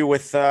the interview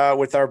with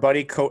our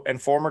buddy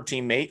and former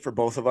teammate for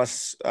both of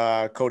us,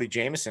 Cody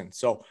Jamieson.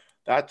 So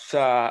that's,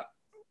 I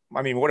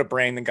mean, what a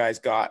brain the guy's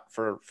got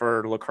for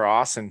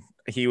lacrosse. And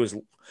I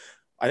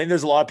think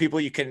there's a lot of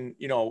people you can,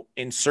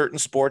 in certain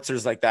sports,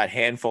 there's like that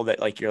handful that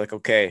like, you're like,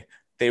 okay,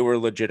 they were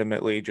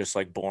legitimately just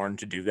like born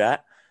to do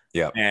that.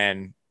 Yeah.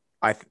 And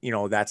I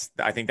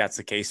think that's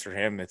the case for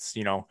him. It's,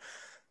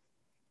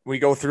 we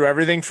go through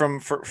everything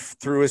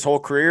through his whole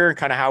career and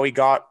kind of how he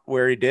got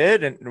where he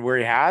did and where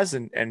he has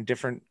and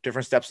different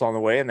steps along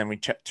the way. And then we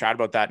chat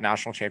about that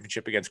national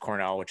championship against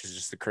Cornell, which is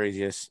just the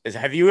craziest.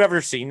 Have you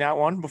ever seen that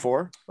one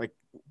before? Like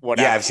what?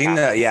 Yeah, I've seen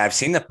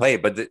the play,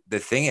 but the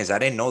thing is, I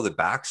didn't know the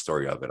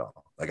backstory of it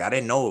all. Like I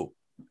didn't know.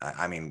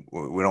 I mean,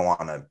 we don't want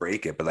to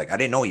break it, but like I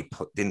didn't know he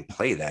didn't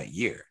play that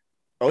year.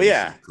 Oh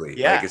basically.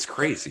 Yeah. Like it's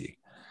crazy.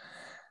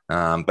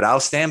 But I'll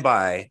stand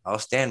by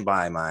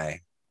my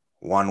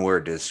one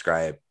word to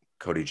describe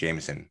Cody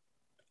Jamieson: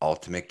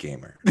 ultimate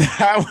gamer.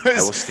 I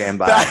will stand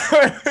by.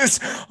 That was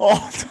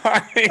all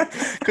time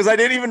because I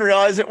didn't even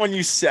realize it when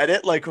you said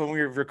it, like when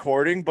we were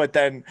recording. But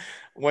then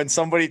when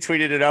somebody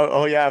tweeted it out,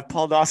 oh yeah, if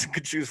Paul Dawson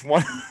could choose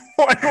one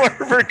word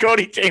for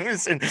Cody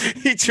Jamieson,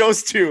 he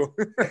chose two.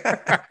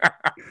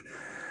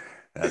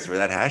 That's where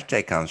that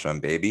hashtag comes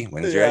from, baby.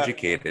 Windsor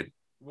educated.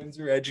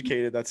 Windsor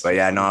educated. That's. But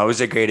yeah, no, it was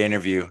a great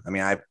interview. I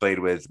mean,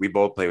 we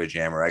both played with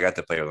Jammer. I got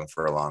to play with him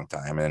for a long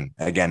time, and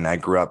again, I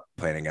grew up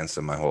playing against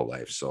him my whole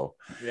life. So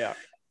yeah,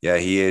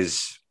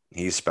 he's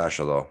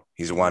special though.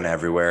 He's won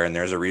everywhere, and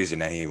there's a reason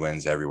that he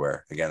wins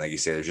everywhere. Again, like you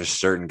say, there's just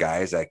certain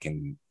guys that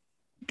can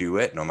do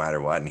it no matter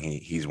what, and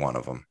he's one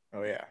of them.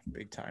 Oh yeah,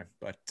 big time.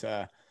 But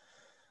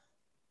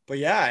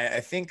yeah, I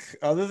think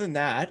other than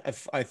that,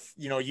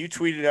 you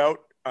tweeted out.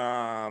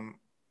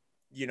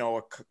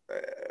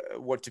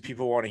 What do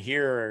people want to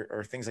hear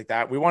or things like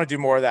that? We want to do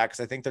more of that because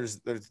I think there's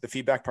the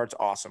feedback part's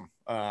awesome.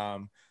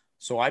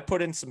 So I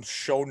put in some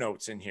show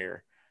notes in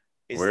here.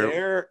 Is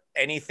there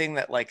anything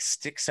that like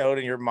sticks out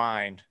in your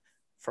mind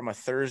from a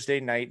Thursday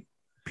night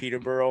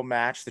Peterborough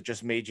match that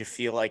just made you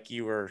feel like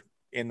you were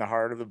in the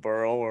heart of the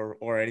borough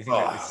or anything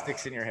that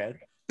sticks in your head?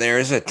 There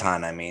is a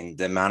ton. I mean,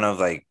 the amount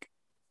of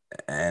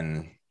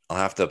and I'll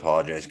have to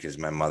apologize because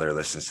my mother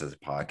listens to the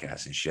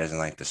podcast and she doesn't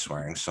like the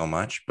swearing so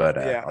much, but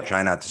I'll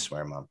try not to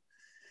swear, Mom.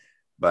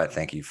 But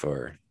thank you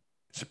for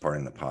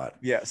supporting the pod.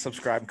 Yeah.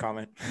 Subscribe,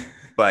 comment.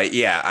 But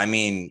yeah, I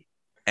mean,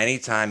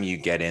 anytime you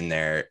get in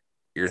there,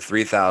 you're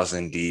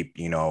 3,000 deep,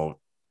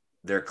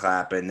 they're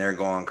clapping, they're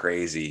going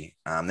crazy.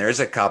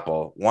 There's a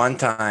couple. One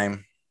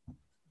time,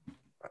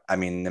 I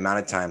mean, the amount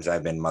of times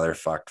I've been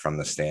motherfucked from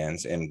the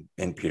stands in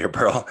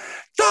Peterborough,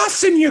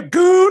 Dawson, you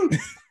goon.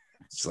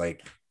 It's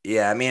like,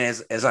 yeah, I mean,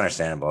 it's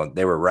understandable.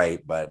 They were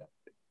right, but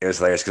it was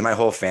hilarious because my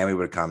whole family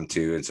would come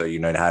too. And so,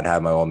 I'd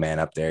have my old man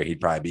up there.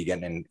 He'd probably be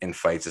getting in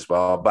fights as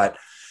well. But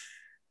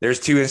there's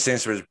two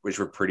instances which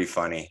were pretty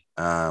funny.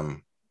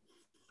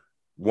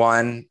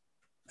 One,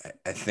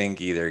 I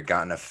think either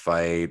got in a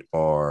fight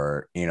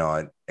or,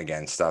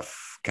 again,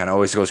 stuff kind of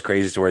always goes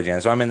crazy towards the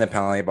end. So I'm in the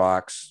penalty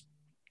box.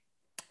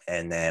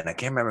 And then I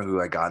can't remember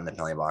who I got in the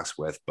penalty box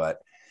with, but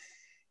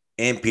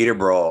in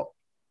Peterborough,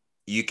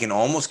 you can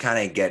almost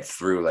kind of get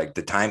through, like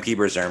the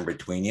timekeepers are in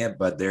between you,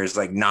 but there's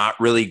like not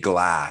really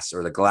glass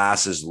or the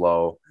glass is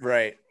low.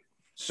 Right.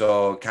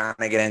 So kind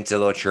of get into a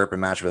little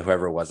chirping match with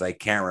whoever it was. I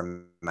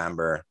can't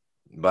remember,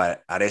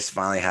 but I just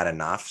finally had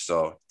enough.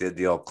 So did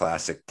the old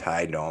classic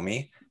Ty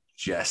Domi,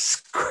 just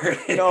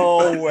squirted.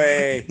 No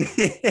way.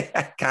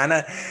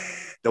 Yeah,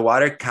 the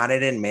water kind of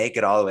didn't make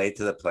it all the way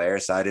to the player.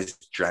 So I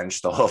just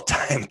drenched the whole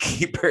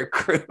timekeeper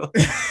crew.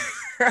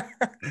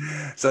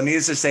 So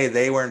needless to say,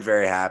 they weren't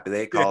very happy.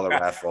 They call the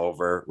ref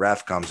over.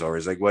 Ref comes over.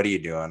 He's like, what are you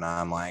doing?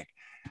 I'm like,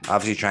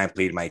 obviously trying to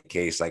plead my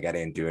case. Like I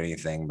didn't do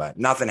anything, but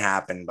nothing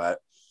happened. But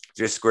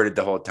just squirted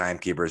the whole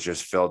timekeepers,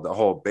 just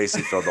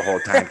basically filled the whole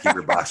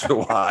timekeeper box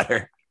with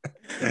water.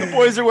 The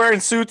boys are wearing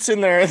suits in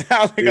there.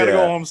 Now they got to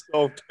go home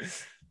soaked.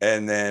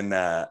 And then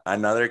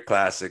another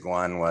classic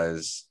one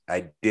was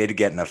I did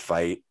get in a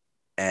fight,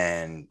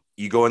 and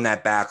you go in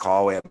that back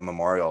hallway at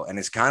Memorial and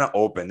it's kind of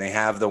open. They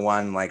have the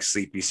one like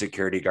sleepy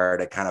security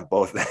guard at kind of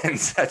both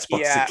ends that's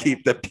supposed to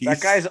keep the peace.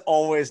 That guy's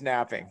always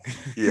napping.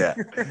 Yeah.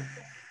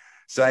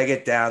 So I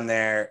get down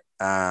there.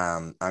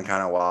 I'm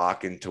kind of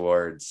walking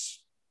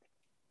towards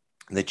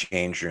the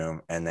change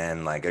room, and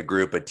then like a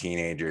group of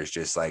teenagers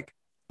just like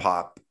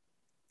pop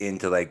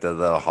into like the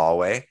little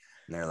hallway,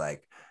 and they're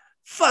like,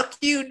 fuck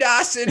you,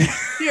 Dawson.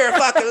 You're a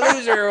fucking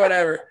loser or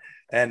whatever.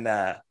 And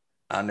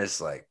I'm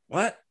just like,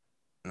 what?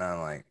 And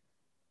I'm like,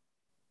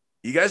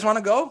 you guys want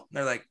to go? And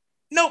they're like,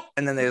 nope.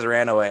 And then they just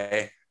ran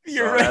away.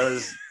 You're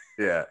right.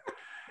 They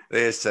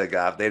just took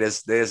off. They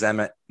just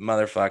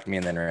motherfucked me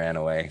and then ran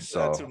away. So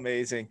that's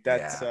amazing.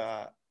 That's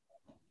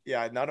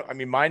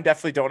mine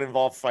definitely don't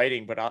involve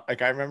fighting, but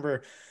I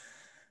remember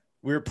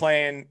we were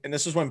playing, and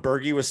this was when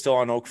Bergie was still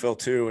on Oakville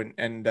too.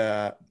 And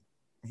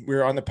we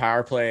were on the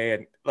power play,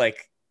 and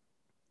like,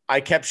 I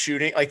kept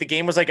shooting, like the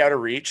game was like out of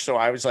reach. So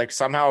I was like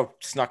somehow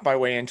snuck my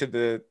way into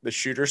the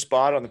shooter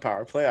spot on the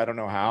power play. I don't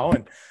know how.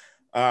 And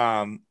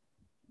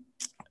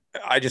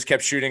I just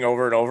kept shooting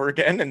over and over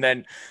again. And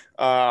then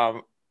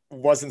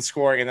wasn't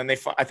scoring. And then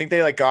I think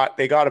they got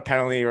a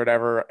penalty or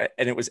whatever.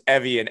 And it was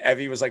Evie, and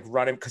Evie was like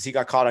running because he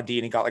got caught on D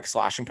and he got like a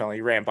slashing penalty.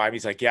 He ran by me.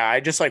 He's like, yeah, I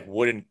just like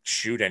wouldn't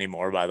shoot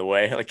anymore, by the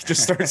way. Like,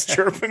 just starts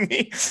chirping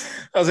me.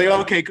 I was like,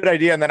 okay, good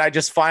idea. And then I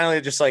just finally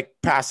just like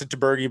passed it to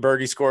Bergie.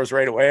 Bergie scores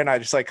right away. And I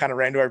just like kind of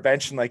ran to our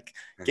bench and like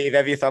gave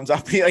Evie a thumbs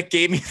up. He like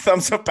gave me a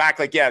thumbs up back.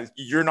 Like, yeah,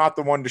 you're not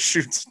the one to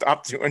shoot.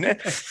 Stop doing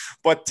it.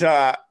 But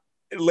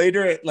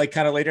later in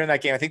that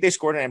game, I think they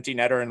scored an empty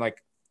netter, and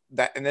like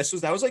that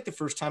was like the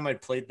first time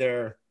I'd played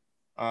there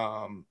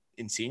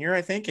in senior,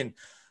 I think, and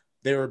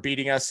they were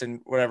beating us and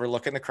whatever.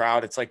 Look in the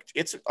crowd,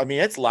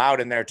 it's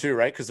loud in there too,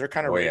 right? Because they're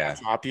kind of ready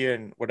to top you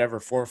and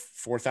whatever,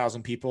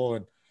 4,000 people.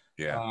 And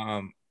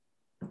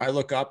I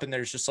look up and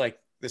there's just like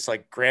this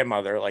like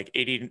grandmother, like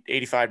 80,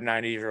 85,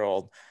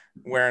 90-year-old,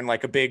 wearing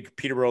like a big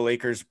Peterborough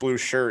Lakers blue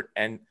shirt,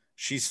 and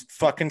she's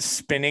fucking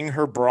spinning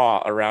her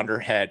bra around her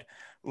head,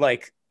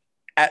 like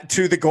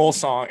to the goal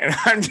song. And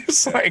I'm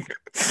just like,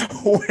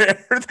 where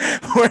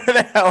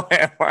the hell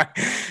am I?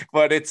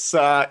 But it's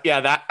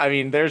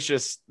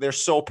they're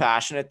so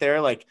passionate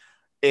there. Like,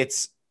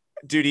 it's,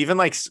 dude, even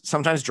like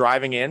sometimes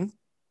driving in,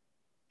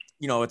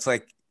 it's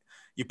like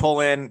you pull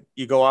in,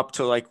 you go up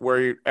to like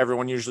where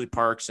everyone usually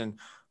parks, and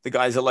the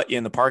guys that let you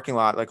in the parking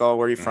lot, like, oh,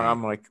 where are you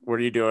from? Like, what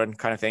are you doing?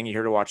 Kind of thing. You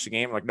here to watch the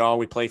game? Like, no,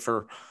 we play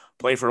for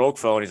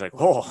Oakville. And he's like,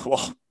 oh,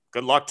 well,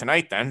 good luck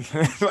tonight then.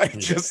 Like,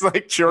 just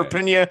like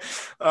chirping you.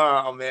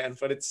 Oh man.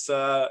 But it's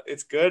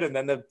good. And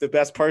then the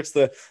best part's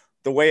the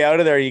way out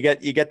of there, you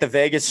get the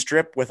Vegas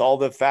Strip with all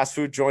the fast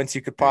food joints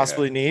you could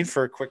possibly need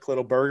for a quick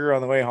little burger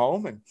on the way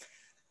home,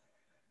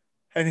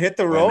 and hit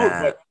the road.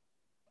 But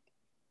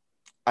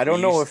I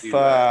don't know if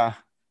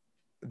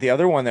the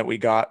other one that we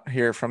got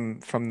here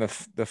from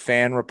the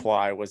fan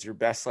reply was your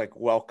best like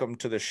welcome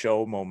to the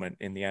show moment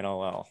in the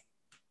NLL.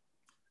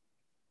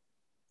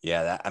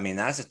 Yeah,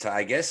 that's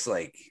I guess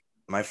like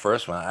my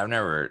first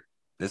one.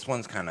 This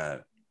one's kind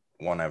of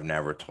one I've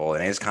never told,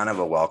 and it's kind of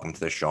a welcome to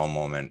the show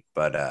moment.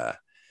 But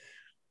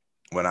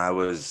when I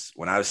was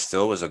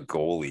still a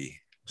goalie,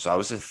 so I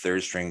was a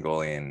third string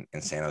goalie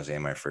in San Jose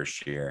my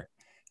first year,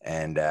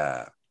 and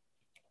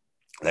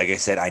like I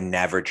said, I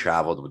never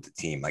traveled with the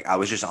team. Like, I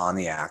was just on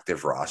the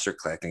active roster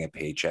collecting a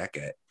paycheck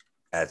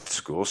at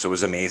school. So it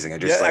was amazing.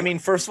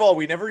 First of all,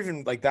 we never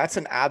even like, that's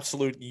an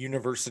absolute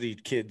university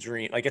kid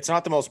dream. Like, it's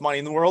not the most money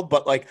in the world,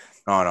 but like,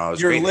 no,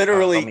 you're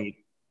literally,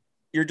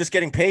 you're just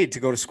getting paid to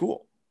go to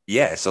school.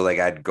 Yeah. So like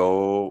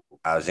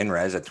I was in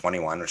res at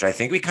 21, which I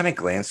think we kind of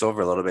glanced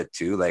over a little bit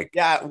too. Like,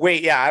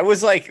 I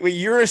was like,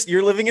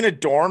 you're living in a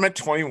dorm at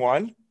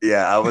 21.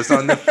 Yeah, I was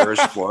on the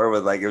first floor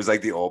with like, it was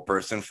like the old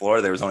person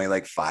floor. There was only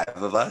like 5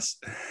 of us.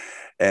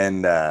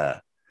 And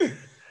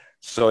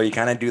so you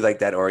kind of do like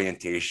that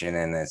orientation,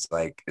 and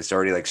it's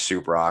already like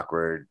super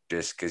awkward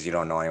just because you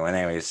don't know anyone.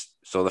 Anyways,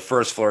 so the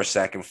first floor,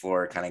 second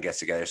floor kind of gets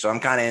together. So I'm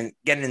kind of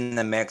getting in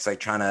the mix, like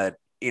trying to,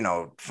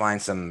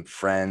 find some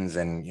friends,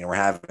 and, we're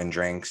having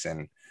drinks,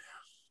 and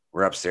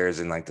we're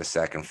upstairs in like the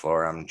second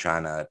floor. I'm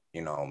trying to,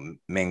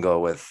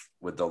 mingle with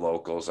the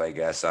locals, I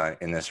guess,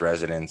 in this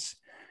residence.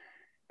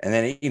 And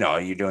then,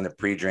 you're doing the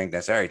pre-drink.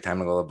 That's all right. Time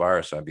to go to the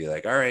bar. So I'd be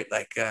like, all right,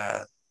 like,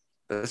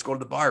 let's go to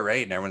the bar,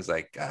 right? And everyone's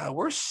like,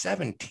 we're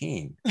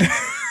 17.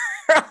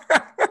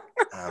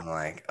 I'm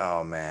like,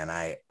 oh man,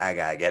 I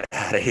gotta get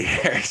out of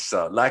here.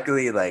 So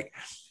luckily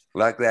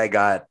I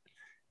got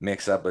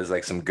mixed up as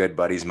like some good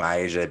buddies my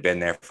age that had been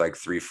there for like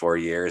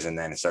 3-4 years, and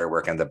then started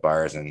working at the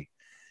bars.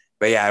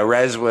 But yeah,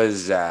 res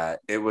was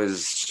it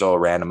was so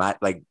random.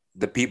 Like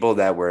the people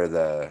that were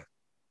the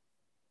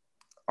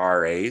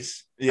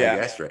RAs, I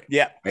guess, right?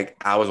 Yeah. Like,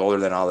 I was older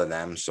than all of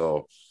them.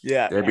 So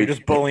yeah, they're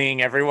just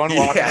bullying everyone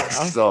walking around.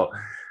 So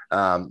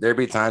there'd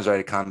be times where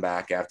I'd come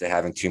back after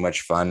having too much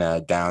fun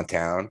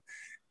downtown,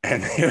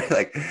 and they were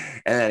like,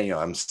 and then,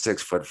 I'm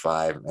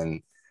 6'5",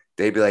 and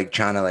they'd be like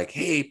trying to like,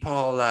 hey,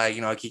 Paul, can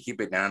you keep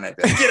it down? I'd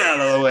be like, get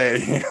out of the way,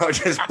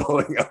 just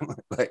bullying them.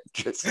 Like,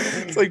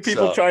 it's like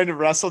people trying to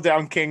wrestle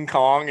down King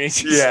Kong.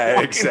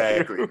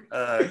 Exactly.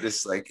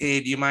 Just like,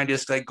 hey, do you mind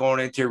just like going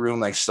into your room,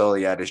 like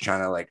slowly? Just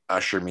trying to like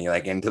usher me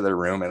like into the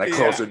room and like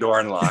close the door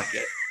and lock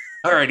it.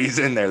 All right, he's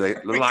in there.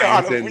 Like, the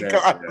lion's in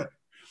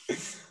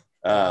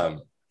there.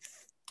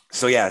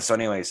 So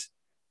anyways,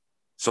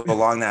 so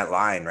along that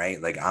line,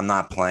 right? Like, I'm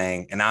not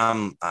playing, and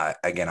I'm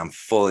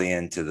fully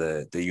into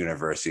the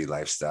university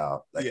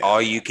lifestyle. Like,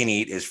 all you can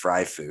eat is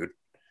fried food.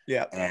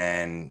 Yeah.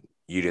 And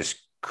you just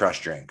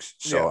crush drinks.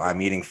 So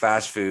I'm eating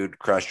fast food,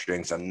 crush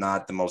drinks. I'm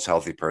not the most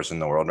healthy person in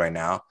the world right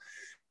now.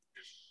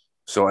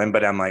 So,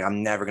 but I'm like,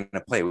 I'm never going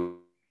to play.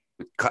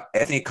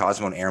 Anthony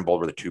Cosmo and Aaron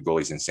Bold were the 2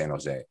 goalies in San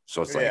Jose.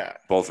 So it's like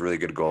both really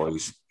good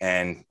goalies.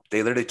 And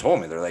they literally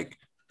told me, they're like,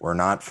 we're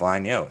not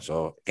flying you.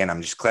 So again,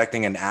 I'm just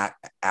collecting an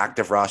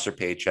active roster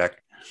paycheck.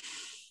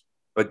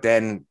 But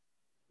then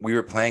we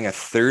were playing a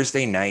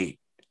Thursday night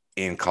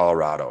in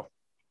Colorado,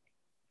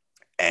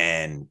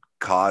 and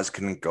Cause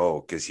couldn't go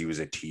because he was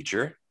a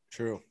teacher.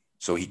 True.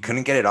 So he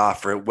couldn't get it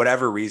off for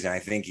whatever reason. I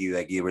think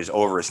he was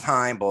over his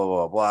time, blah,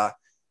 blah, blah.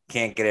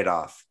 Can't get it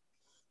off.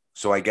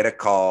 So I get a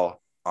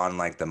call on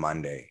like the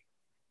Monday,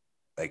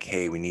 like,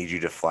 hey, we need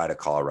you to fly to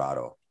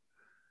Colorado.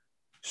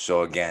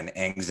 So again,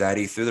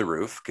 anxiety through the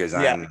roof because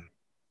I'm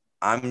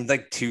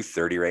like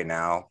 230 right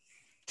now,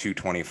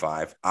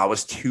 225. I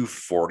was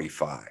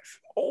 245.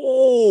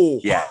 Oh,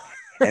 yeah.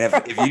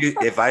 And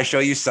if I show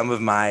you some of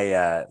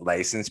my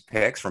license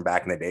pics from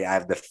back in the day, I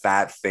have the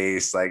fat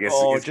face, like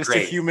it's just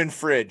great. A human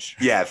fridge.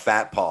 Yeah,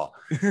 fat Paul.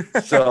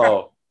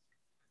 So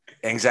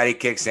anxiety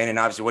kicks in, and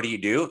obviously, what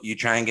do? You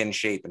try and get in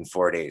shape in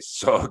 4 days.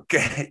 So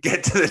get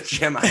to the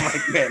gym. I'm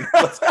like, man.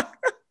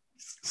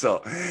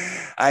 So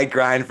I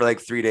grind for like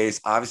 3 days.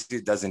 Obviously,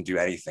 it doesn't do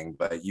anything,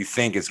 but you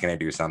think it's going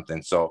to do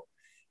something. So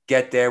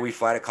get there. We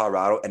fly to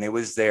Colorado, and it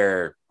was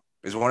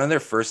one of their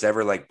first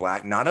ever like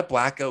not a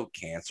blackout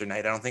cancer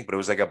night, I don't think, but it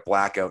was like a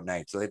blackout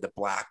night. So they had the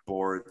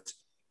blackboards,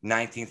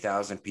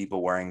 19,000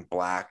 people wearing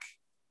black.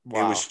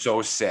 Wow. It was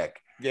so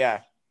sick.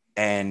 Yeah.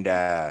 And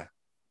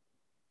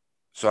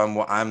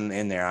so I'm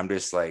in there. I'm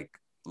just like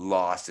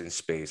lost in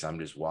space. I'm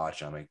just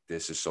watching. I'm like,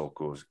 this is so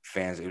cool.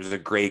 Fans, it was a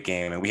great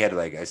game. And we had,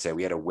 like I said,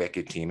 we had a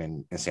wicked team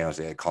in San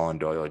Jose. Had Colin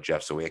Doyle,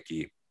 Jeff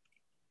Sawicki,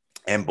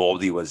 and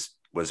Boldy was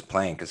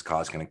playing because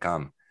Cause going to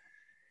come.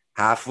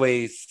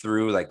 Halfway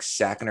through, like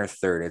second or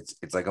third,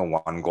 it's like a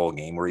 1-goal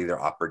game. We're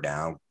either up or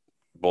down.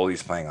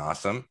 Boldy's playing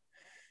awesome.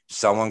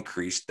 Someone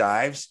crease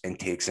dives and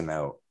takes him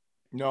out.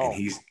 No.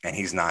 And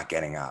he's not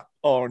getting up.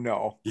 Oh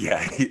no.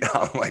 Yeah.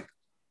 I'm like,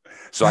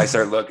 so I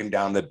start looking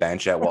down the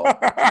bench at Walt.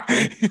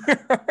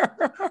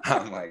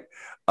 I'm like,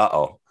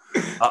 uh-oh.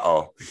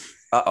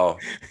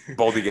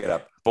 Boldy, get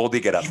up.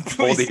 Boldy, get up.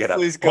 Boldy, get up.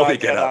 Boldy,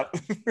 get up.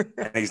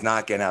 And he's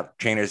not getting up.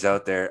 Trainer's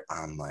out there.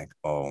 I'm like,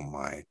 oh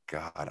my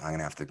God, I'm going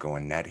to have to go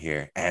in net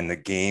here. And the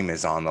game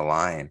is on the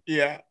line.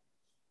 Yeah.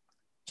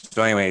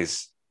 So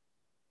anyways,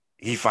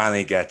 he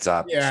finally gets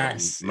up.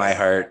 Yes. So my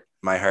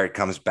heart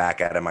comes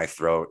back out of my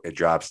throat. It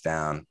drops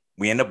down.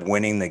 We end up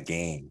winning the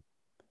game.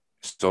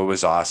 So it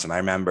was awesome. I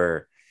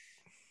remember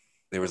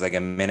there was like a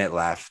minute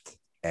left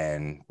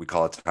and we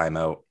call it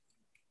timeout.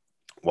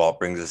 Walt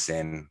brings us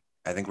in.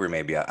 I think we're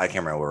maybe, I can't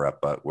remember where we're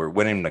up, but we're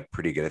winning like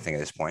pretty good, I think, at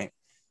this point.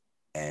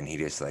 And he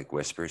just like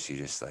whispers, he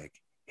just like,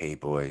 hey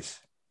boys,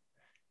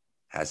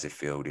 how's it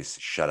feel? We just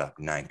shut up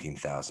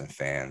 19,000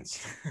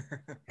 fans.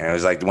 And it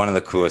was like one of the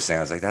coolest things.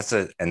 I was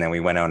like, and then we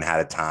went out and had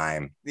a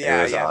time.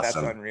 Yeah, it was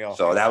awesome. That's unreal.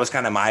 So that was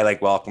kind of my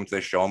like welcome to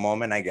the show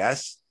moment, I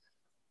guess.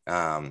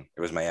 It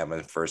was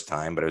my first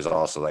time, but it was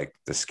also like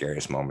the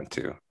scariest moment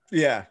too.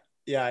 Yeah.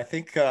 I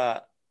think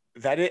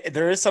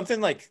there is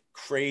something like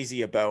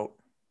crazy about,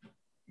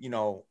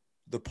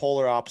 the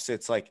polar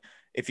opposites. Like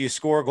if you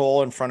score a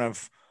goal in front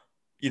of,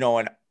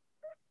 and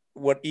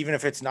even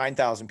if it's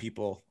 9,000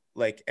 people,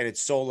 like, and it's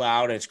so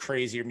loud and it's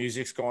crazy, your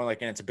music's going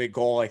like, and it's a big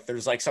goal. Like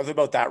there's like something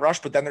about that rush,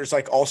 but then there's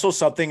like also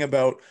something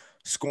about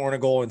scoring a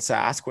goal in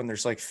Sask when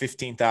there's like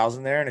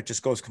 15,000 there and it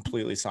just goes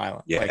completely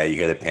silent. Yeah. Like, you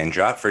hear the pin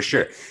drop for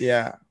sure.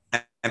 Yeah.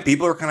 And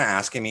people are kind of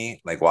asking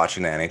me, like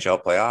watching the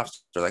NHL playoffs,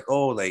 they're like,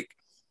 oh, like,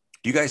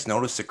 do you guys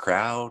notice the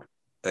crowd?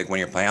 Like when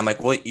you're playing? I'm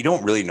like, well, you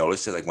don't really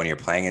notice it like when you're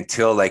playing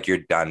until like you're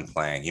done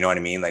playing. You know what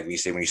I mean? Like when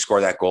you score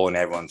that goal and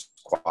everyone's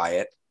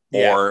quiet,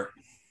 or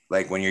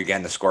like when you're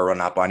getting the score run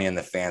up on you and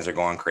the fans are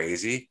going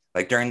crazy,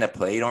 like during the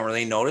play, you don't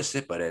really notice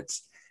it, but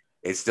it's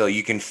still,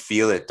 you can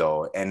feel it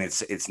though. And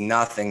it's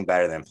nothing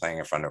better than playing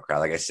in front of a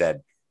crowd. Like I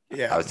said,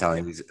 I was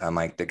telling you, I'm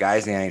like, the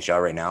guys in the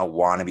NHL right now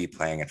want to be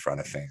playing in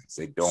front of fans.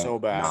 They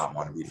don't not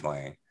want to be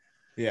playing.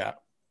 Yeah.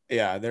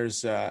 Yeah.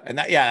 There's and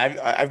that,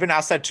 I've been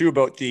asked that too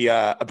about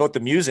the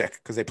music,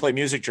 because they play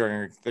music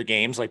during the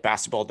games like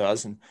basketball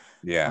does. And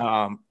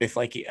if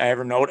like I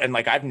ever note, and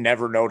like I've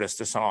never noticed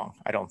a song,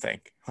 I don't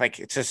think, like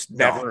it's just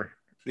never,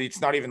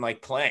 it's not even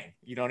like playing.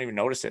 You don't even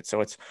notice it.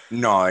 So it's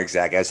no,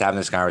 exactly. I was having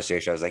this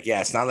conversation. I was like,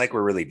 yeah, it's not like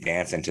we're really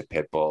dancing to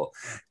Pitbull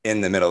in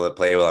the middle of the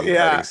play while I'm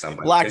hurting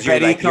somebody. Black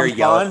Betty, you're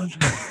yelling.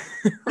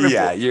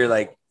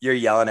 You're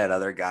yelling at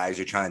other guys.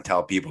 You're trying to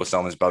tell people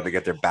someone's about to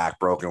get their back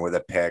broken with a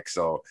pick.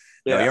 So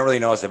you don't really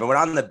notice it. But we're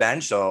on the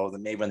bench, so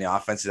maybe when the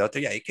offense is out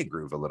there, you can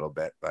groove a little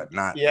bit, but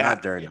not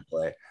during the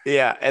play.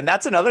 Yeah, and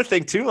that's another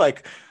thing too.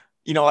 Like,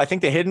 I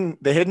think the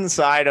hidden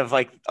side of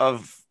the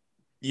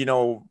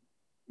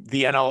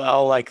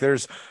NLL, like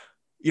there's,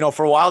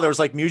 for a while there was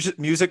like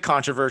music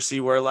controversy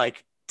where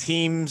like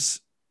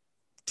teams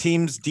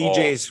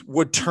DJs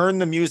would turn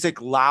the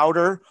music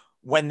louder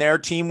when their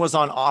team was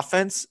on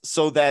offense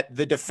so that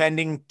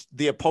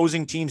the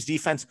opposing team's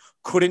defense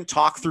couldn't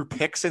talk through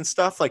picks and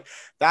stuff. Like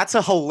that's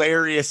a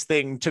hilarious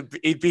thing to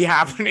be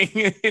happening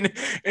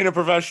in a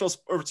professional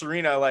sports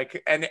arena.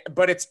 Like,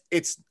 but it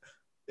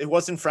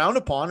wasn't frowned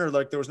upon, or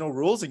like there was no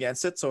rules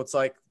against it. So it's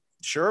like,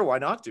 sure, why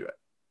not do it?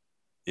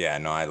 Yeah,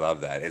 no, I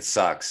love that. It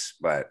sucks,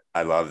 but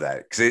I love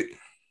that because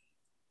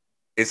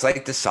it's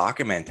like the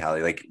soccer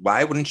mentality. Like,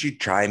 why wouldn't you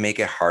try and make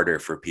it harder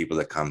for people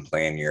to come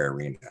play in your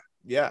arena?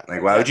 Yeah.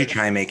 Like, why would you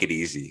try and make it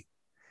easy?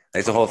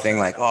 Like the whole thing,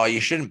 like, oh, you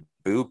shouldn't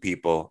boo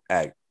people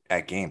at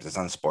games. It's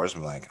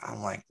unsportsmanlike.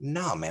 I'm like,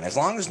 no, man. As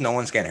long as no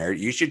one's getting hurt,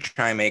 you should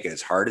try and make it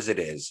as hard as it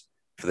is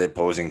for the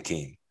opposing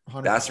team.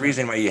 100%. That's the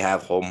reason why you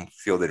have home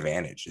field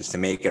advantage, is to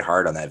make it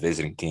hard on that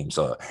visiting team.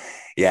 So,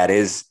 yeah, it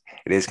is.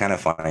 It is kind of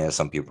funny that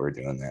some people are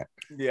doing that.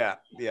 Yeah,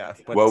 yeah.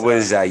 But, what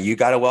was you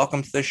got a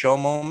welcome to the show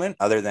moment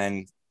other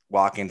than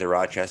walking to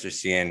Rochester,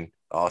 seeing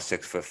all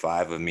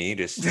 6'5" of me,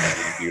 just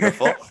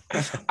beautiful?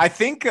 I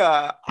think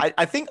I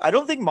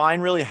don't think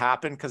mine really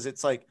happened because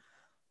it's like,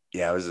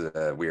 yeah, it was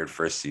a weird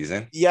first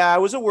season. Yeah,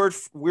 it was a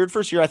weird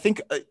first year. I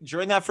think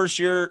during that first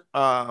year,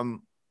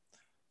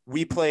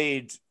 we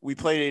played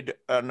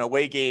an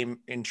away game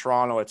in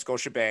Toronto at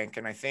Scotiabank,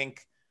 and I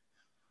think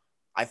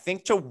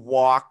to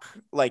walk,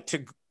 like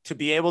to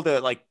be able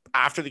to, like,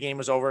 after the game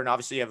was over, and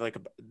obviously you have like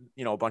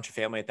a bunch of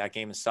family at that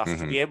game and stuff,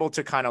 to be able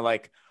to kind of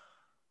like,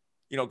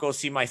 go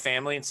see my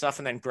family and stuff,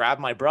 and then grab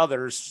my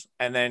brothers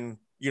and then,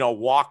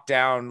 walk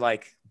down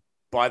like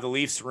by the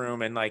Leafs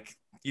room and like,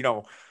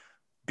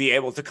 be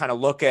able to kind of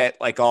look at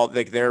like all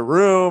like their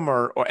room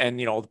or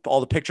all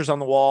the pictures on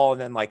the wall, and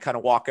then like kind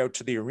of walk out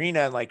to the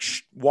arena and like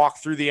walk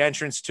through the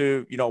entrance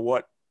to,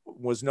 what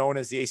was known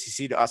as the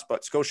ACC to us,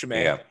 but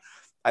Scotiabank. Yeah.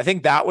 I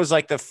think that was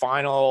like the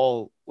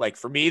final, like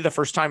for me, the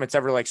first time it's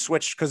ever like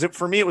switched. Cause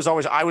for me, it was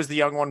always, I was the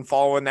young one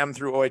following them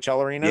through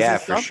OHL arenas. Yeah,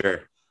 for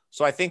sure.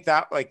 So I think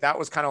that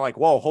was kind of like,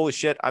 whoa, holy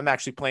shit. I'm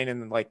actually playing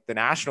in like the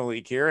National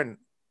League here, and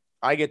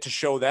I get to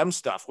show them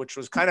stuff, which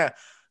was kind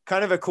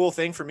of a cool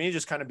thing for me,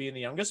 just kind of being the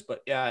youngest.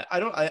 But yeah,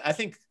 I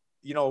think,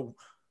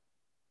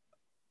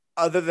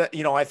 other than,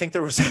 I think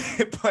there was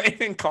playing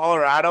in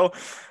Colorado,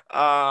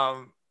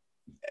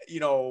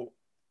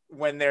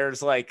 when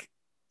there's like,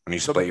 when you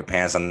split your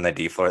pants on the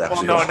D floor, that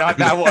was no, not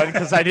that one,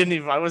 because I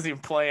wasn't even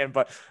playing.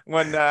 But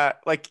when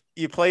like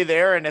you play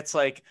there and it's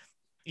like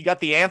you got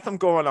the anthem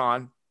going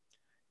on,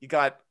 you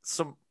got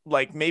some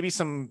like maybe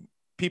some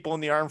people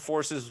in the armed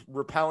forces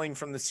rappelling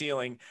from the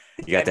ceiling.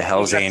 You got the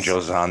Hells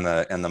Angels on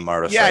the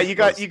motorcycles. Yeah,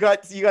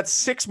 you got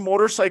 6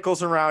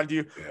 motorcycles around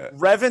you,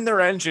 revving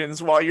their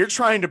engines while you're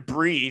trying to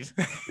breathe,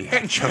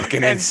 and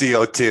choking in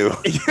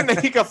CO2. And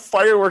then you got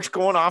fireworks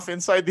going off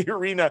inside the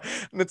arena,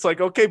 and it's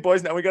like, okay,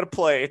 boys, now we got to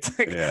play. It's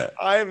like,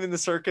 I am in the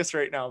circus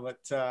right now,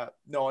 but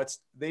no,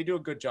 they do a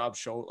good job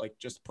like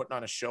just putting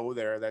on a show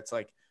there. That's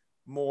like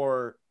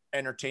more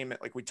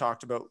entertainment. Like we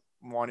talked about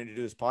wanting to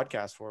do this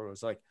podcast for, it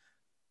was like,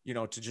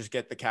 to just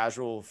get the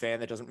casual fan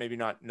that doesn't maybe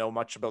not know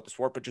much about the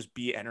sport, but just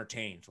be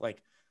entertained.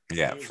 Like,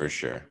 yeah, for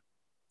sure.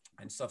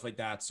 And stuff like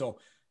that. So,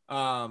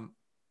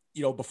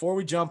 before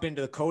we jump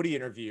into the Cody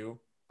interview,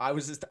 I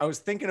was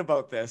thinking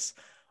about this.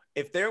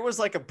 If there was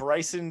like a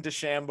Bryson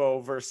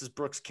DeChambeau versus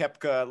Brooks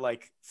Koepka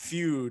like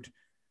feud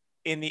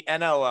in the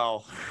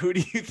NLL, who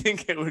do you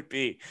think it would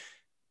be?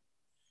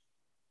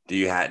 Do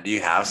you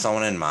have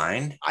someone in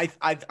mind? I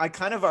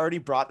kind of already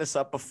brought this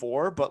up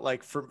before, but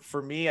like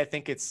for me, I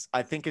think it's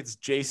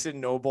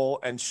Jason Noble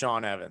and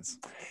Sean Evans.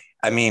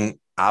 I mean,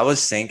 I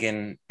was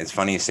thinking, it's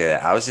funny you say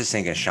that. I was just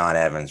thinking Sean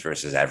Evans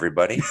versus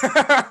everybody.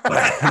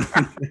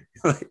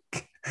 but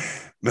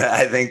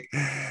I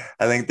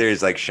think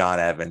there's like Sean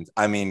Evans.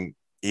 I mean,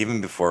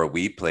 even before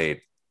we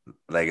played,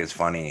 like, it's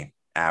funny.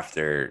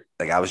 After,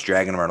 like, I was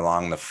dragging him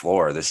along the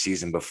floor the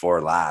season before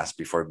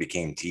we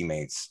became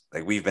teammates.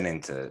 Like, we've been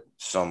into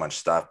so much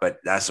stuff, but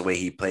that's the way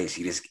he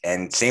plays.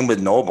 And same with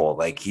Noble,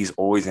 like, he's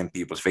always in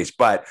people's face,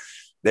 but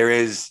there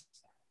is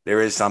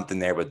something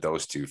there with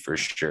those two for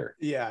sure.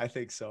 Yeah, I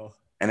think so.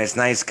 And it's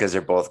nice because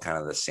they're both kind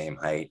of the same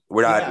height.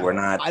 We're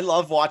not. I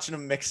love watching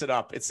them mix it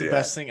up. It's the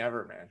best thing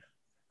ever,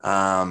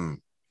 man.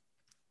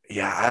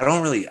 Yeah, I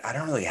don't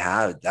really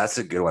have. That's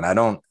a good one.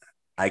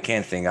 I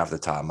can't think off the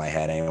top of my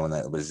head anyone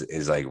that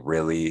is like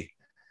really,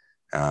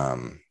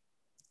 that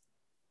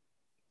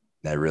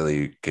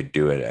really could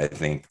do it. I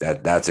think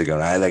that's a good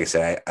one. Like I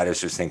said, I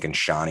just was thinking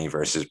Shawnee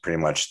versus pretty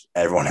much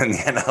everyone in the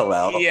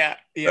NLL. Yeah,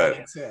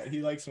 that's it.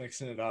 He likes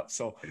mixing it up.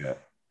 So,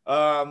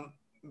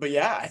 but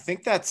yeah, I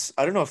think I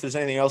don't know if there's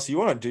anything else you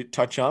want to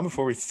touch on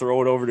before we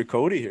throw it over to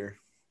Cody here.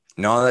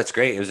 No, that's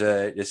great.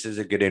 This is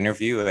a good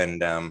interview,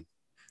 and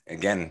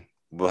again,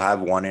 we'll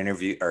have one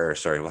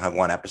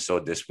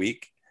episode this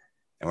week.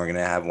 And we're going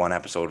to have one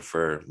episode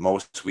for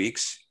most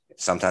weeks.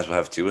 Sometimes we'll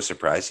have 2, a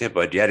surprise here.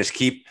 But yeah, just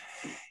keep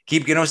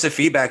giving us the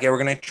feedback. Yeah,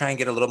 we're going to try and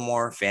get a little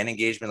more fan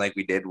engagement like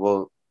we did.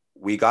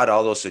 We got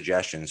all those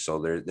suggestions.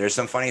 So there's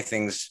some funny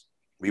things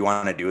we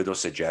want to do with those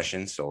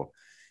suggestions. So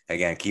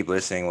again, keep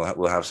listening.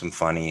 We'll have some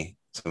funny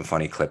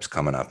clips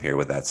coming up here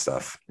with that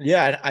stuff.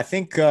 Yeah, I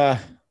think,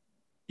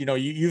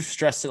 you've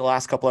stressed it the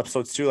last couple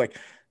episodes too. Like,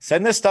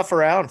 send this stuff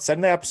around.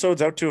 Send the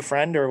episodes out to a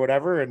friend or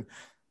whatever. And,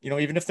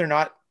 even if they're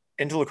not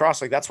into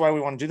lacrosse, like, that's why we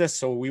want to do this.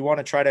 So we want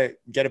to try to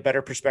get a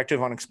better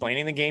perspective on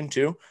explaining the game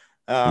too.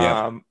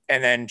 And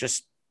then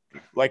just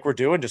like we're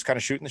doing, just kind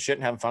of shooting the shit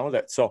and having fun with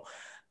it. So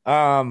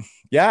I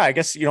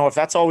guess, if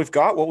that's all we've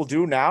got, what we'll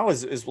do now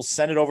is we'll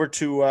send it over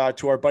to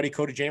our buddy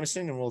Cody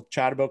Jamieson, and we'll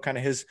chat about kind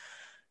of his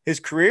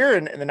career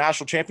and the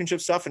national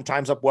championship stuff, and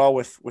times up well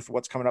with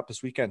what's coming up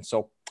this weekend.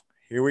 So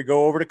here we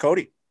go over to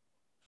Cody.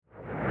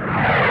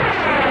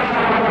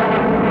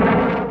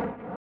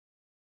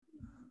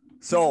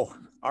 So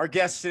our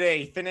guest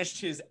today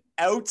finished his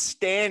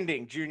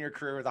outstanding junior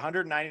career with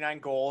 199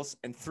 goals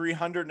and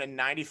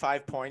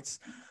 395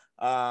 points,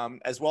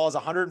 as well as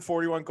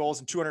 141 goals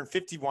and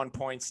 251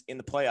 points in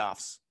the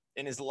playoffs.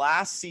 In his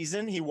last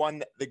season, he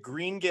won the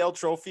Green Gale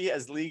Trophy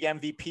as league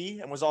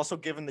MVP and was also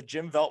given the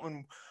Jim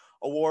Veltman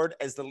Award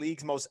as the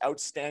league's most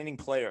outstanding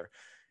player.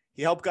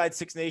 He helped guide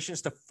Six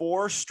Nations to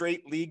 4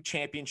 straight league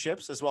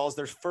championships, as well as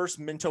their first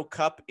Minto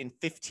Cup in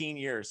 15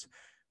 years.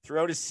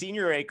 Throughout his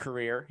senior A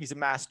career, he's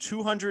amassed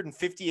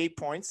 258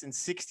 points in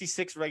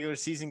 66 regular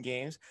season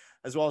games,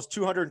 as well as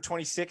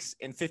 226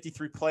 in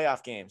 53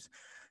 playoff games.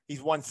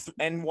 He's won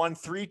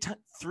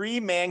three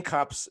Man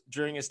Cups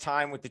during his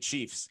time with the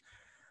Chiefs.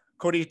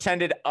 Cody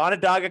attended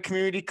Onondaga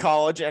Community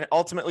College and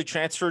ultimately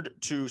transferred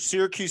to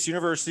Syracuse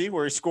University,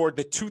 where he scored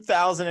the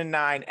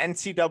 2009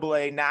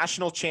 NCAA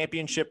National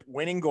Championship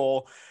winning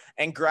goal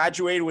and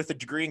graduated with a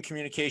degree in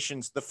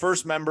communications, the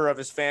first member of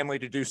his family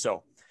to do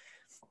so.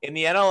 In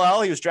the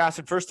NLL, he was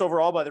drafted first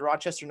overall by the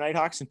Rochester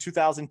Knighthawks in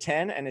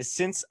 2010 and has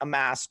since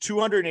amassed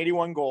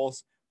 281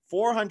 goals,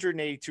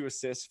 482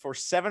 assists for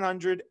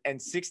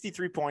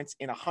 763 points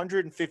in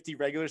 150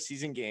 regular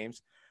season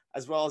games,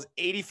 as well as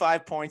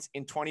 85 points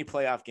in 20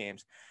 playoff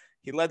games.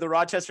 He led the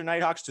Rochester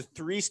Knighthawks to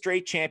 3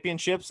 straight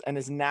championships and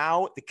is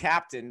now the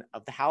captain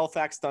of the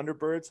Halifax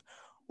Thunderbirds.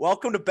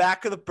 Welcome to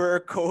Back of the Burr,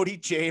 Cody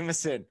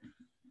Jamieson.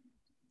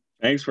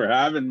 Thanks for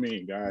having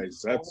me,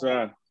 guys. That's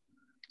a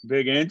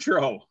big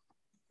intro.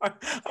 I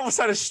almost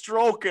had a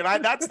stroke, and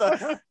that's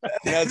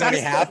only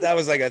half. That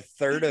was like a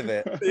third of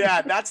it.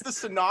 Yeah, that's the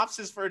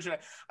synopsis version.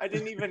 I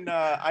didn't even.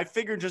 I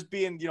figured just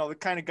being, the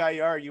kind of guy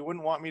you are, you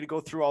wouldn't want me to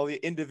go through all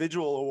the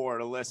individual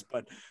award list.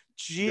 But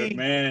gee, good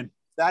man,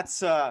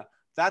 that's a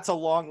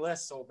long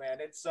list. So man,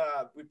 it's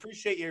we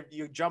appreciate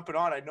you jumping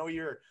on. I know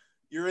you're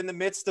in the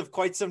midst of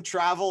quite some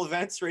travel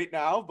events right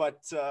now,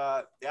 but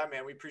yeah,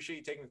 man, we appreciate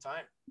you taking the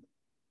time.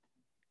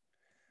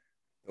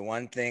 The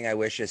one thing I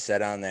wish I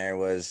said on there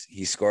was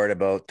he scored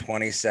about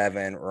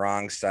 27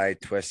 wrong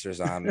side twisters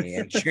on me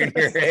in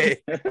junior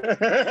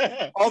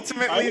A.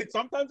 Ultimately,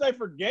 sometimes I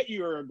forget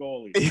you were a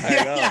goalie.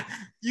 Yeah,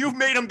 you've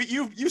made him.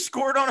 You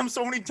scored on him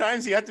so many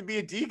times. He had to be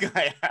a D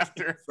guy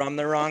after. From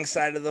the wrong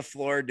side of the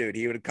floor, dude.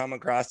 He would come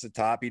across the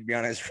top. He'd be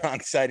on his wrong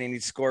side, and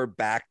he'd score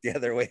back the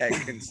other way. I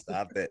couldn't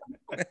stop it.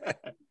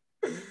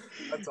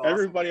 That's awesome.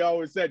 Everybody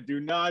always said, "Do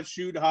not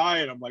shoot high,"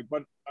 and I'm like,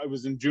 "But I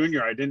was in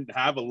junior. I didn't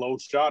have a low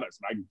shot.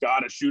 I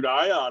gotta shoot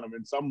high on him."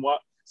 And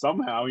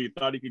somehow he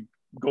thought he could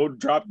go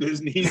drop to his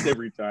knees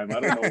every time.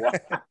 I don't know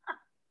why.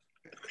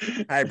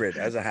 Hybrid.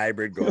 I was a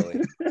hybrid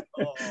goalie.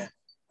 Oh,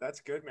 that's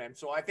good, man.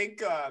 So I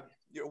think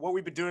what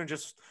we've been doing,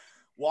 just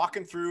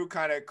walking through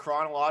kind of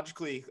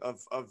chronologically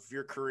of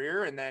your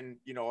career, and then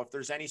if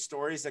there's any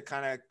stories that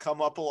kind of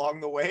come up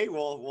along the way,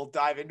 we'll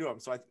dive into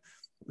them. So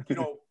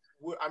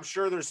I'm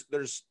sure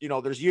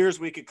there's years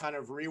we could kind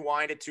of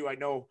rewind it to. I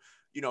know,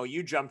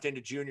 you jumped into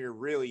junior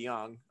really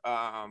young.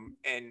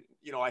 And,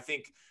 I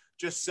think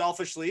just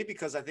selfishly,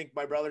 because I think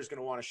my brother's going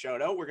to want to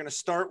shout out, we're going to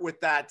start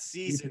with that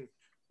season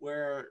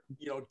where,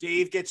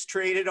 Dave gets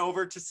traded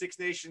over to Six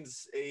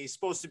Nations. He's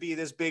supposed to be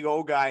this big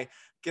O guy,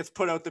 gets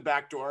put out the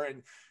back door.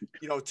 And,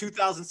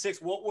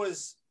 2006, what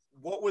was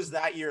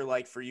that year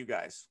like for you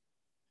guys?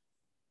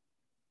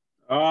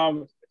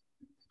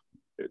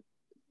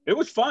 It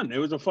was fun. It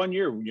was a fun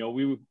year.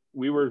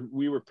 We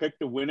were picked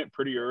to win it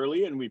pretty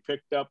early, and we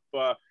picked up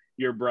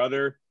your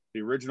brother,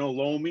 the original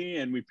Lomi,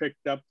 and we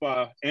picked up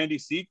Andy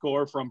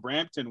Secor from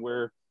Brampton,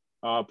 where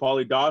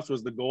Paulie Doss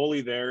was the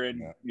goalie there,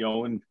 and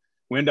and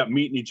we ended up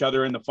meeting each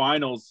other in the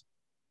finals.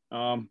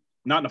 Not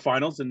in the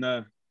finals, in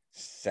the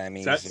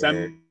semis,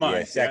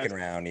 second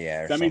round,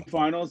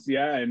 semifinals,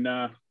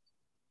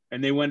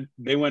 and they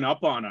went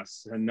up on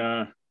us,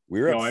 and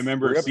we were. I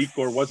remember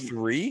Secor wasn't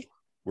 3.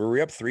 Were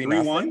we up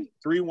 3-1?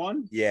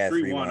 3-1? Yeah,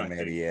 3-1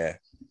 maybe, yeah.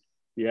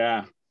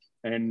 Yeah.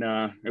 And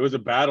it was a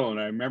battle. And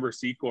I remember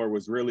Secor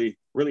was really,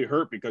 really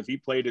hurt because he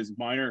played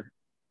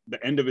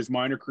the end of his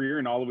minor career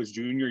and all of his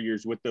junior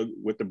years with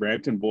the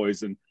Brampton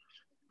boys, and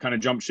kind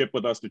of jumped ship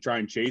with us to try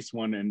and chase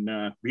one,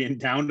 and being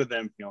down to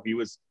them, he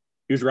was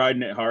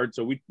riding it hard.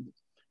 So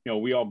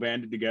we all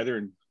banded together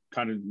and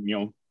kind of,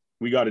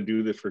 we got to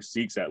do this for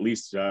Seeks, at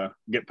least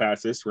get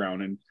past this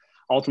round. And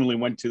ultimately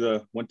went to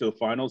the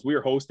finals. We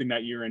were hosting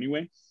that year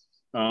anyway.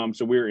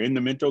 So we were in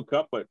the Minto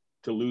Cup, but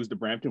to lose to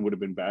Brampton would have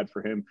been bad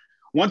for him.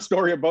 One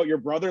story about your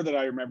brother that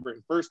I remember,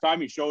 the first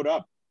time he showed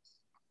up.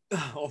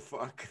 Oh,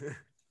 fuck.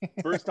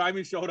 First time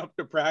he showed up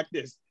to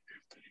practice.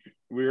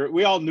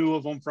 We all knew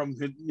of him from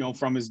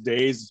his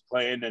days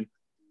playing, and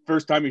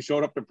first time he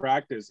showed up to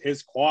practice,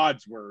 his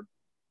quads were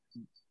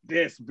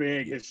this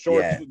big. His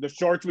shorts, the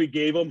shorts we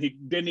gave him, he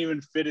didn't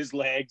even fit his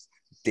legs.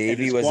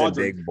 Davey was a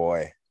big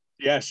boy.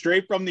 Yeah,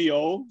 straight from the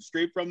O,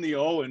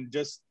 and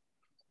just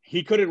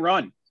he couldn't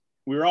run.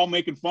 we were all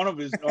making fun of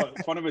his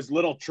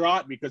little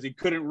trot because he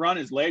couldn't run.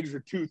 His legs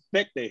were too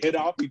thick. They hit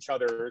off each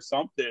other or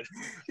something.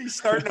 He's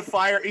starting to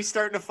fire. He's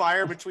starting to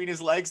fire between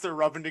his legs. They're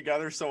rubbing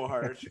together so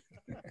hard.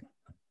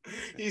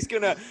 I'm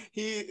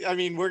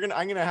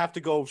gonna have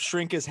to go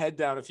shrink his head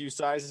down a few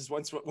sizes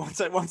once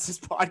this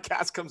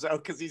podcast comes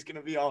out, because he's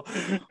gonna be all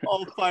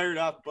fired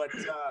up. But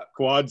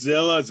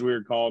Quadzillas, we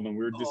were calling them.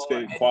 We were just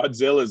saying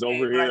Quadzillas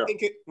over here. I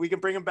think we can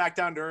bring him back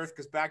down to earth,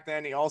 because back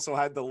then he also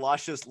had the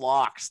luscious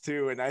locks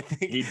too, and I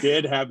think he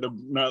did have the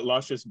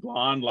luscious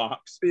blonde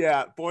locks.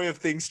 Yeah, boy, have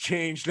things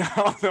changed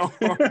now though.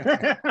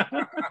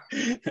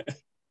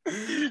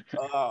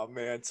 Oh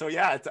man, so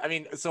yeah,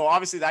 so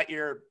obviously that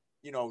year,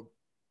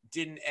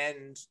 didn't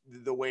end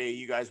the way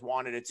you guys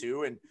wanted it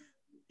to, and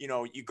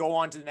you go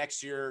on to the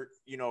next year,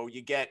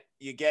 you get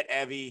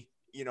Evie,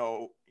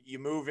 you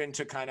move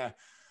into kind of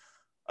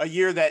a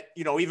year that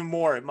even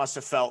more, it must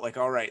have felt like,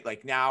 all right,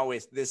 like now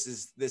this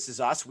is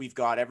us, we've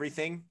got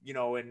everything,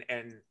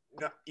 and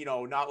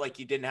not like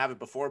you didn't have it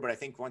before, but I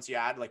think once you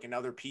add like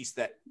another piece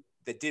that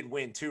did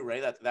win too,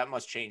 right, that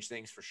must change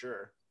things for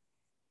sure.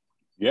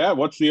 Yeah,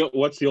 what's the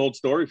old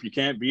story? If you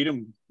can't beat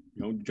them,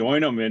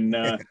 join them, and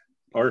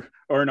or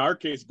in our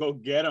case, go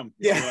get them.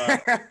 Yeah.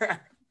 So,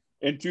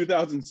 in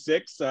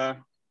 2006,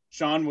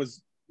 Sean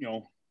was,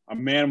 a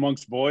man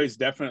amongst boys,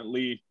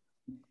 definitely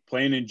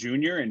playing in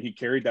junior, and he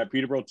carried that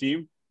Peterborough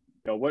team.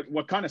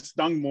 What kind of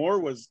stung more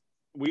was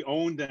we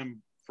owned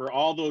them for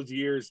all those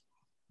years.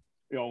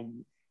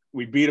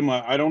 We beat them.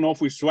 I don't know if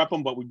we swept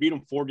them, but we beat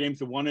them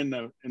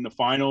 4-1 in the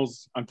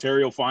finals,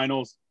 Ontario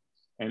finals,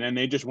 and then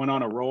they just went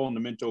on a roll in the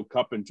Minto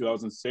Cup in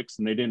 2006,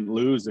 and they didn't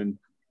lose. And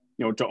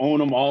to own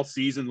them all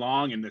season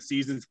long and the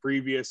seasons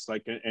previous,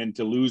 and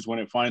to lose when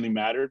it finally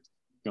mattered,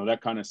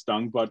 that kind of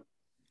stung. But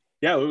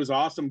yeah, it was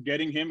awesome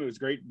getting him. It was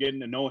great getting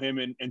to know him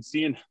and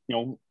seeing,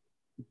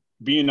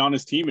 being on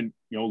his team and,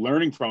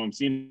 learning from him,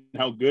 seeing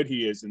how good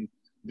he is. And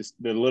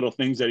the little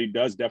things that he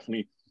does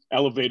definitely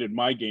elevated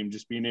my game,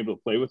 just being able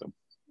to play with him.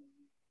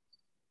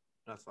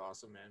 That's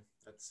awesome, man.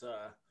 That's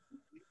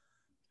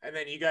and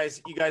then you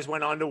guys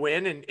went on to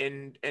win,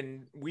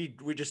 and we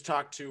just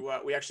talked to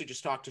we actually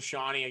just talked to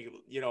Shawnee,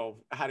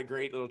 had a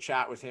great little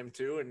chat with him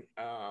too. And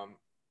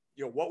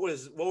what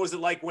was it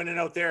like winning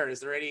out there? Is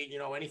there any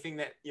anything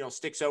that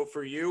sticks out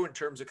for you in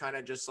terms of kind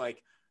of just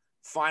like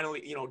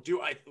finally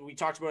we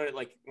talked about it,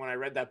 like when I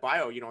read that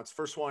bio, it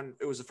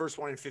was the first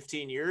one in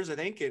 15 years, I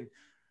think. And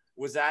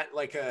was that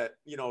like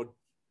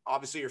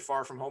obviously you're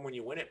far from home when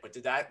you win it, but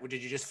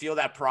did you just feel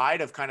that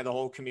pride of kind of the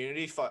whole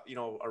community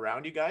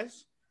around you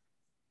guys?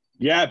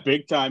 Yeah,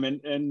 big time. And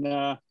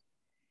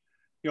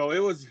it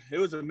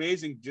was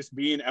amazing just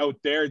being out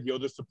there,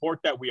 the support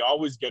that we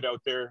always get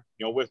out there,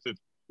 with the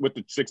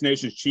Six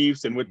Nations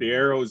Chiefs and with the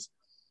Arrows,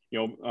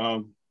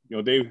 all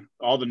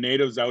the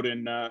natives out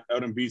in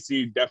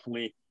BC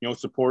definitely,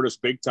 support us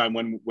big time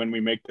when we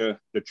make the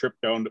trip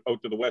out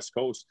to the West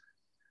Coast.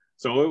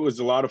 So it was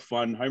a lot of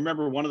fun. I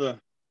remember one of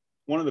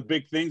the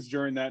big things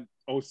during that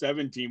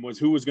 07 team was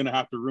who was going to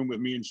have to room with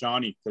me and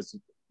Shawnee, because,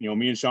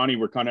 me and Shawnee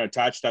were kind of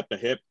attached at the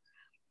hip.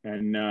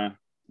 And,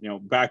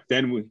 back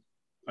then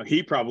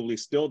he probably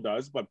still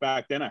does, but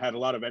back then I had a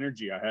lot of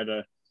energy. I had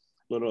a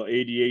little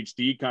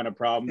ADHD kind of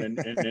problem, and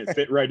it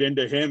fit right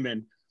into him.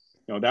 And,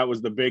 that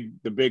was the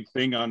big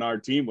thing on our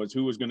team, was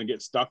who was going to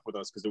get stuck with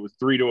us, because it was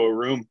 3 to a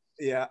room.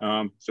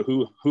 Yeah. So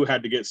who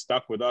had to get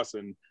stuck with us?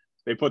 And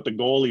they put the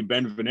goalie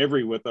Ben Van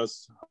Ivry with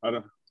us. I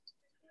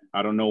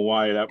don't know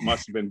why. That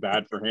must have been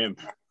bad for him.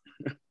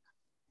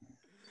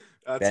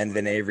 Ben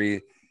Van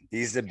Ivry,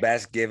 he's the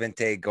best give and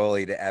take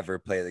goalie to ever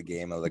play the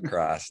game of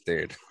lacrosse,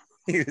 dude.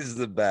 He was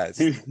the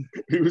best.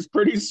 He was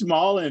pretty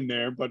small in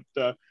there, but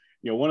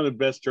one of the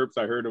best chirps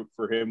I heard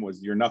for him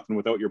was, "You're nothing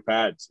without your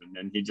pads." And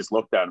then he just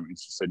looked at him and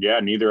just said, "Yeah,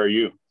 neither are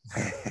you."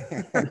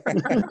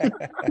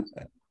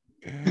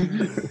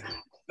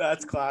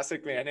 That's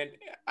classic, man. And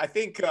I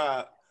think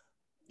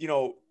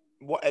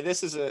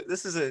this is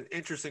an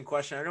interesting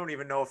question. I don't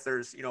even know if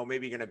there's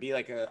maybe going to be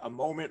like a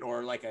moment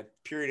or like a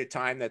period of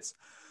time that's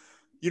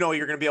you're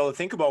going to be able to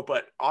think about,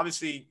 but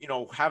obviously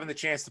having the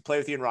chance to play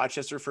with you in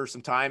Rochester for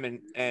some time,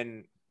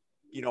 and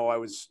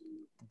I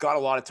got a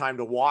lot of time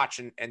to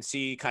watch and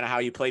see kind of how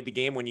you played the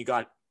game when you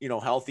got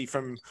healthy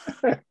from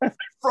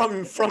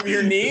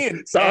your knee.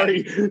 And,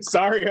 sorry,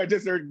 I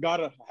just had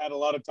a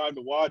lot of time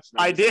to watch.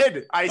 I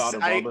did. I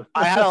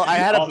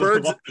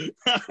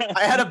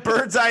had a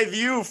bird's eye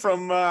view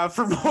from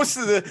for most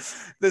of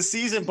the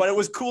season, but it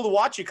was cool to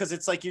watch you, because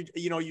it's like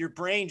your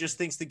brain just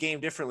thinks the game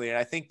differently. And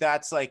I think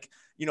that's like,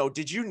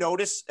 did you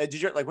notice,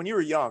 like when you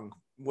were young,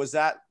 was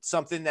that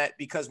something that,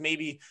 because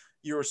maybe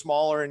you were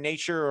smaller in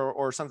nature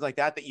or something like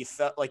that you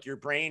felt like your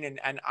brain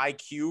and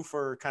IQ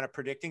for kind of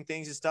predicting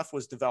things and stuff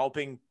was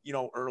developing,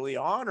 early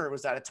on, or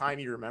was that a time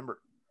you remember?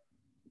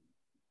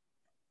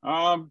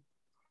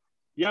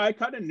 Yeah, I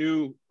kind of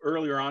knew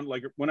earlier on,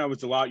 like when I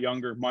was a lot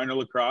younger, minor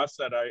lacrosse,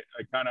 that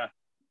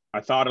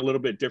I thought a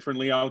little bit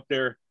differently out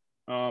there.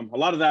 A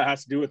lot of that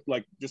has to do with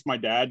like just my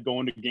dad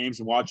going to games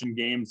and watching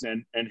games,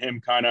 and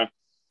him kind of,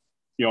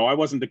 I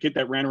wasn't the kid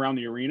that ran around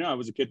the arena. I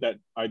was a kid that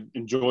I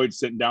enjoyed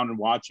sitting down and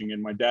watching.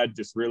 And my dad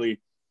just really,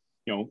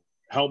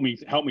 helped me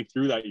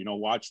through that.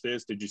 Watch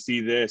this. Did you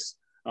see this?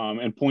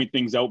 And point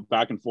things out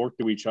back and forth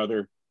to each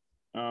other.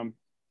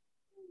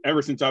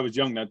 Ever since I was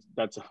young,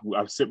 that's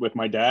I sit with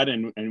my dad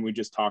and we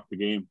just talk the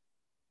game.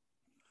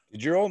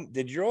 Did your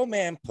old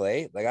man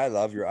play? Like, I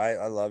love your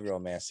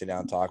old man sit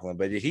down talking with him,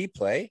 but did he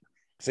play?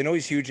 Because I know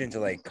he's huge into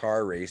like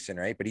car racing,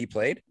 right? But he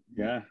played.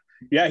 Yeah,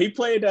 he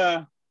played.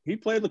 He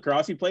played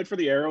lacrosse. He played for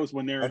the Arrows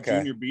when they're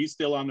junior B,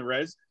 still on the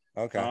res.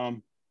 Okay.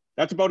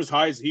 That's about as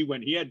high as he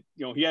went. He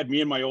had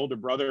me and my older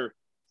brother.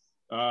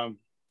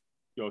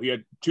 He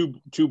had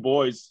two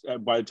boys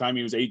by the time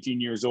he was 18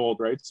 years old,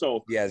 right?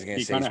 So yeah, I was gonna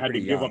he say kind of had to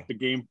give young. up the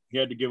game. He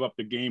had to give up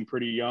the game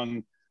pretty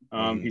young.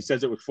 He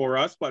says it was for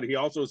us, but he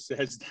also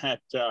says that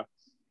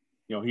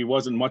he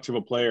wasn't much of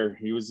a player.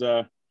 He was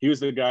the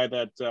guy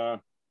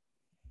that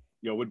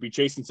would be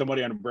chasing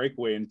somebody on a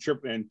breakaway and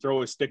trip and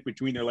throw a stick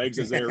between their legs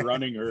as they were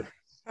running. Or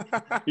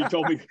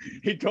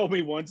he told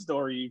me one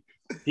story.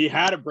 He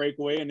had a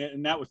breakaway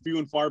and that was few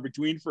and far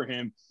between for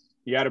him.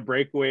 He had a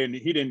breakaway and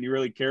he didn't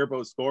really care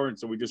about scoring,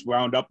 so we just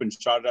wound up and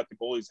shot it at the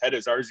goalie's head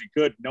as hard as he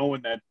could,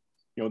 knowing that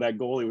that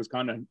goalie was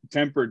kind of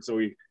tempered. So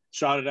he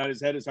shot it at his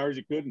head as hard as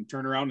he could and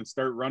turned around and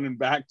start running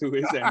back to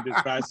his end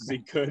as fast as he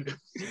could.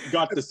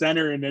 Got the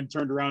center and then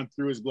turned around and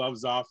threw his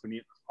gloves off, and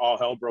all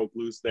hell broke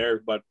loose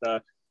there. But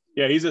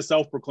he's a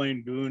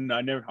self-proclaimed goon.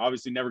 I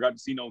obviously never got to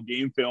see no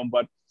game film,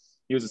 but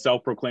he was a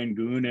self-proclaimed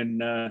goon and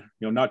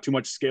not too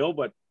much skill,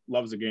 but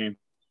loves the game.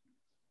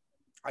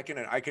 I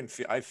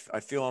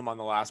feel him on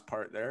the last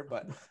part there,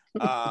 but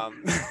I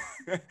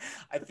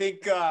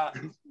think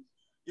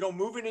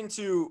moving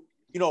into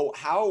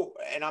how,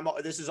 and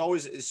this is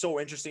always so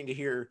interesting to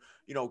hear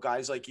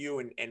guys like you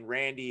and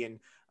Randy and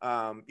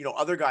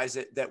other guys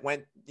that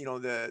went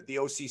the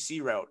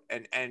OCC route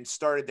and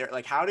started there.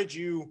 Like, how did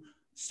you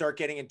start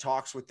getting in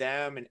talks with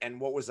them, and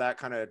what was that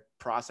kind of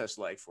process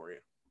like for you?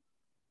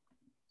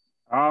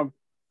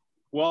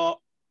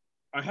 Well,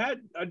 I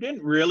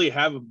didn't really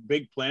have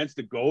big plans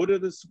to go to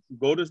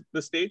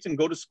the States and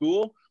go to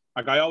school.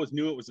 Like, I always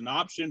knew it was an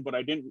option, but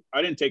I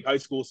didn't take high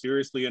school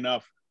seriously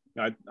enough.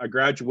 I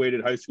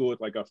graduated high school with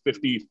like a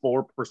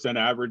 54%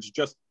 average,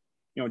 just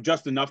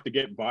enough to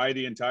get by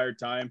the entire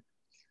time.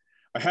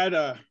 I had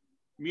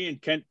me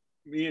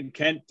and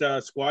Kent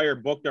Squire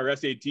booked our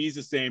SATs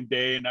the same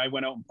day, and I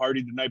went out and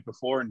partied the night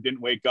before and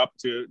didn't wake up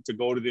to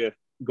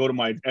go to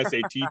my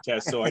SAT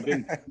test. So I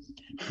didn't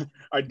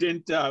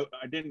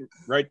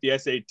write the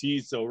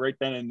SATs. So right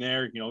then and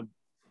there,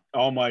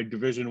 all my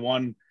Division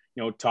I,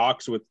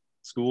 talks with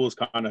schools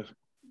kind of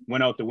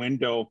went out the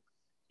window.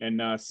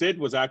 And Sid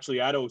was actually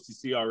at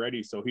OCC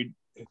already. So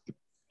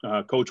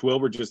Coach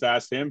Wilbur just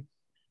asked him,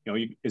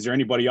 is there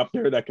anybody up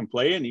there that can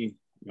play? And he,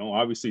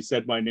 obviously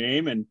said my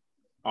name, and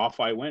off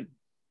I went.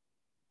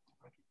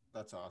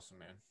 That's awesome,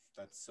 man.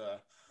 That's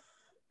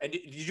and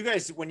did you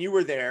guys, when you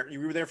were there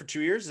for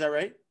 2 years? Is that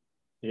right?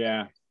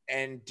 Yeah.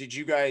 And did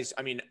you guys,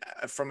 I mean,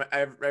 from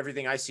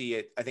everything I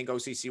see, I think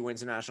OCC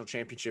wins a national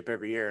championship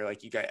every year.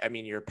 Like, you guys, I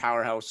mean, you're a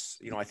powerhouse.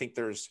 I think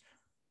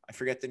I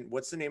forget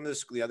what's the name of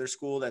the other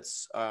school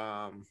that's,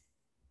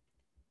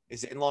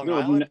 is it in Long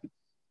Island?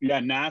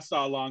 Yeah.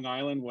 Nassau, Long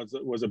Island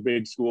was a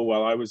big school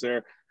while I was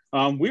there.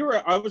 I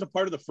was a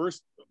part of the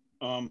first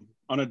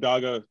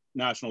Onondaga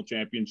national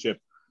championship.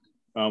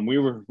 We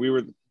were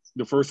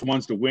the first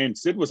ones to win.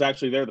 Sid was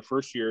actually there the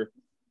first year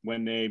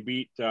when they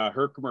beat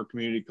Herkimer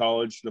Community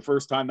College. That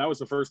was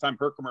the first time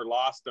Herkimer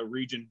lost a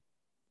Region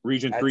 3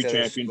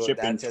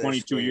 championship in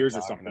 22 years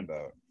or something.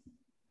 About.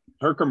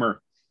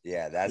 Herkimer.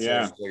 Yeah, that's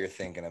what you're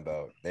thinking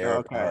about. They're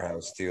a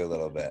powerhouse too, a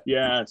little bit.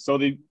 Yeah. So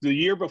the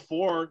year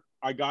before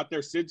I got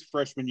there, Sid's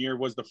freshman year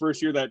was the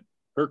first year that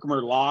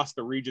Herkimer lost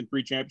the Region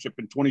 3 championship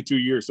in 22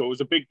 years. So it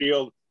was a big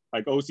deal.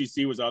 Like,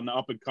 OCC was on the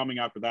up and coming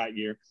after that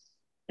year.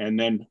 And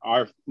then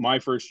my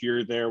first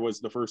year there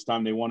was the first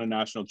time they won a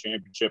national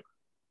championship.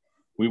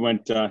 We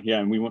went,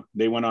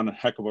 they went on a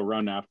heck of a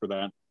run after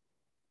that.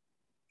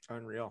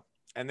 Unreal.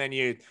 And then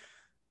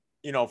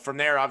from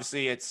there,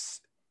 obviously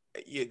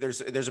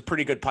there's a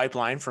pretty good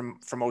pipeline from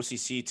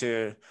OCC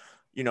to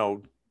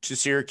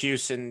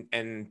Syracuse and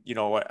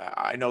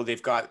I know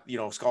they've got,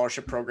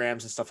 scholarship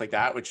programs and stuff like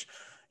that, which,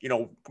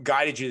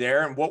 guided you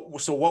there. And what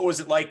was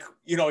it like,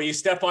 you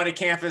step on a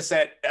campus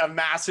at a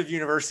massive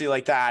university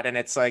like that, and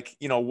it's like,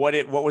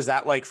 what was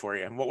that like for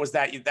you? And what was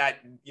that,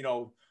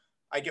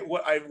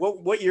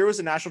 what year was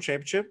the national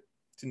championship?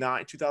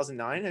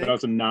 2009?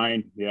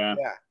 2009. Yeah.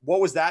 Yeah. What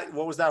was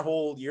that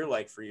whole year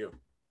like for you?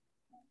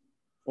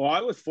 Well,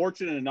 I was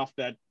fortunate enough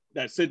that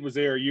Sid was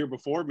there a year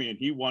before me, and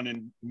he won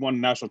the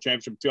national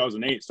championship in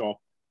 2008. So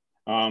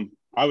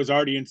I was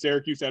already in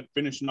Syracuse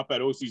finishing up at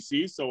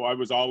OCC. So I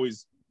was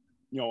always,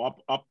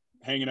 up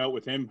hanging out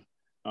with him.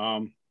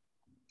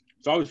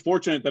 So I was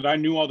fortunate that I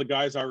knew all the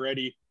guys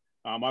already.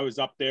 I was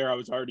up there. I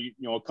was already,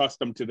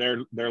 accustomed to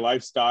their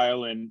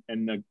lifestyle and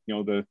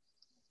the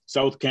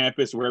South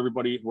Campus where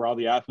all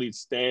the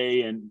athletes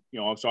stay. And,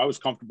 so I was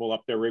comfortable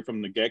up there right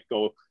from the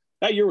get-go.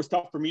 That year was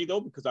tough for me though,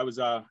 because I was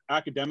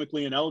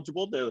academically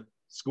ineligible. The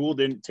school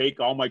didn't take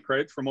all my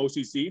credits from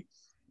OCC,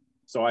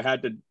 so I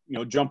had to,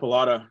 jump a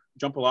lot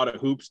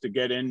of hoops to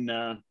get in,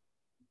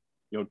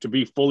 to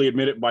be fully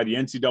admitted by the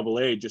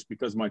NCAA, just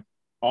because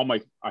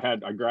I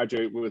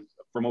graduated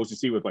from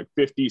OCC with like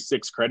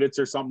 56 credits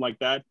or something like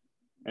that,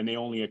 and they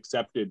only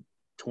accepted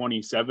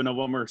 27 of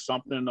them or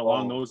something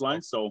along those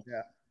lines. So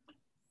yeah,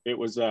 it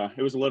was a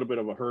little bit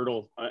of a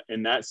hurdle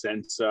in that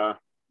sense.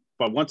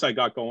 But once I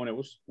got going, it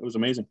was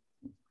amazing.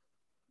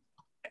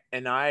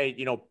 And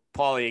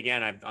Paulie,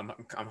 again,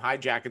 I'm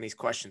hijacking these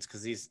questions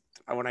because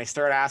when I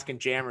start asking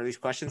Jammer these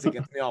questions, it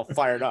gets me all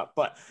fired up.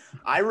 But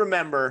I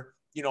remember,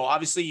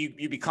 obviously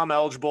you become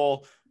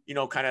eligible,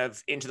 kind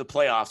of into the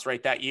playoffs,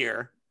 right, that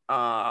year.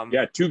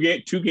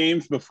 Two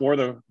games before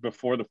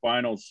the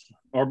finals,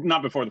 or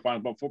not before the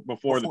finals, but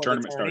before the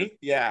tournament started.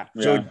 Yeah.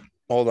 So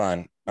hold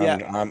on.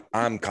 Yeah.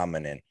 I'm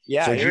coming in.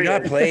 Yeah. So did you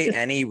not play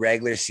any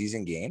regular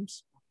season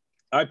games?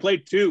 I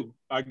played 2.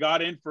 I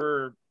got in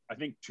for, I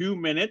think, 2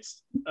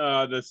 minutes,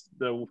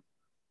 the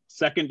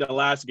second to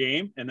last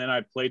game, and then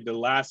I played the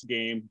last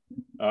game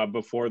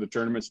before the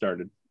tournament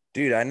started.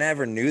 Dude, I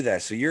never knew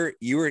that. So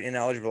you were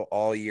ineligible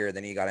all year,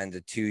 then you got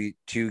into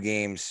two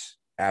games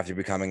after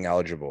becoming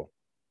eligible.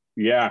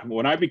 Yeah,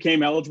 when I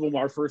became eligible,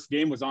 our first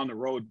game was on the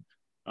road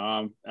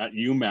at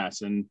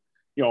UMass, and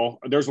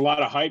there's a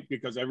lot of hype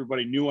because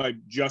everybody knew I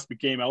just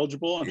became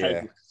eligible, and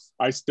Yeah.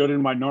 I stood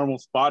in my normal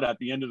spot at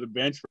the end of the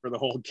bench for the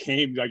whole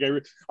game. Like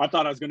I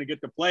thought I was going to get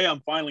to play.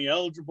 I'm finally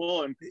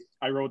eligible, and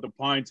I rode the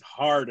Pines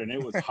hard, and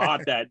it was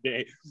hot that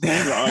day.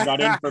 I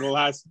got in for the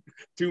last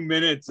 2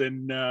 minutes,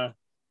 and I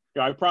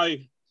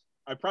probably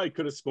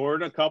could have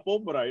scored a couple,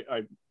 but I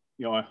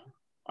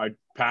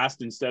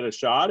passed instead of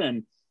shot,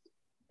 and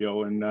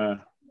the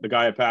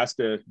guy I passed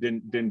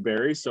didn't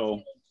bury,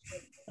 so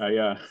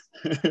I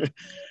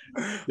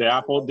the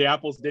apples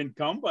didn't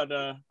come, but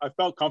I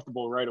felt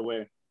comfortable right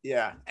away.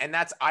 Yeah. And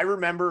I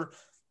remember,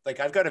 like,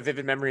 I've got a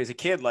vivid memory as a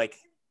kid, like,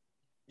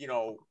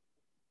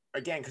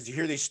 again, because you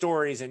hear these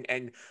stories and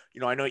I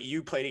know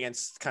you played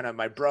against kind of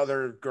my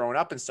brother growing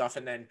up and stuff.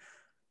 And then,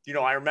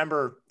 I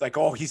remember like,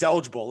 oh, he's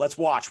eligible. Let's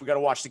watch. We got to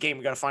watch the game.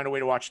 We got to find a way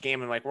to watch the game.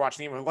 And like, we're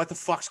watching the game. What the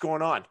fuck's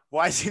going on?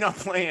 Why is he not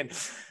playing?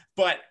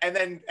 And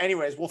then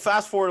anyways, we'll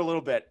fast forward a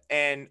little bit.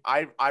 And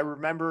I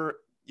remember,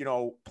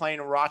 playing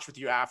in Roch with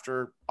you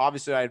after,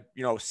 obviously I'd,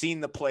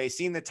 seen the play,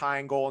 seen the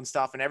tying goal and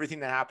stuff and everything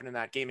that happened in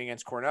that game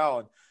against Cornell,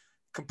 and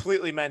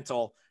completely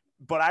mental.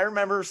 But I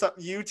remember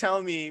you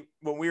telling me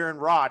when we were in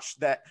Roch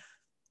that,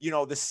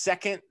 the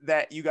second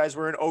that you guys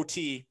were in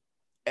OT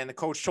and the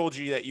coach told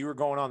you that you were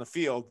going on the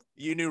field,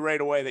 you knew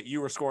right away that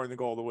you were scoring the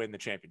goal to win the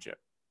championship.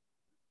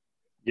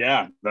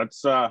 Yeah,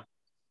 that's, I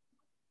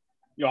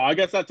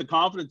guess that's a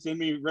confidence in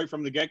me right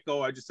from the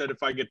get-go. I just said,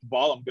 if I get the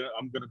ball,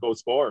 I'm gonna go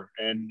score.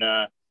 And,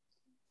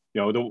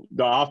 the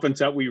offense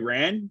that we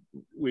would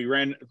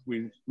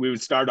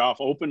start off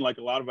open like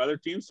a lot of other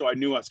teams. So I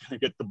knew I was going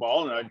to get the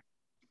ball, and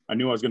I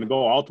knew I was going to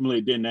go. Ultimately,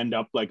 it didn't end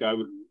up like I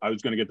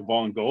was going to get the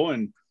ball and go.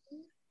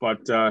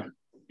 But I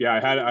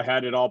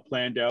had it all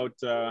planned out,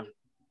 a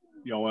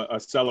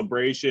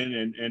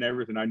celebration and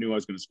everything. I knew I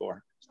was going to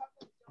score.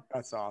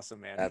 That's awesome,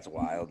 man. That's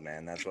wild,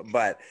 man.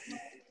 But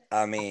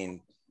I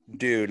mean,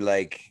 dude,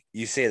 like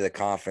you say the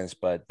confidence,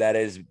 but that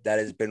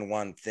has been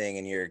one thing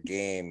in your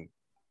game.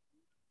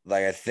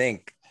 Like, I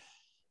think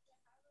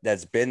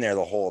that's been there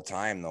the whole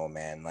time though,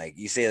 man. Like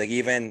you say, like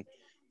even,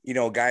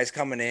 guys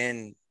coming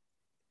in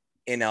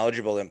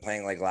ineligible and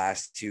playing like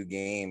last 2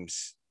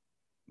 games,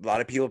 a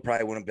lot of people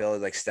probably wouldn't be able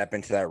to like step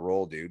into that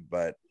role, dude.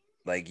 But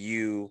like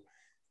you,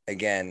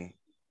 again,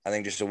 I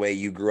think just the way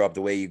you grew up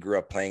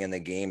playing in the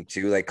game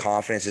too, like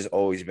confidence has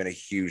always been a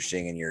huge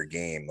thing in your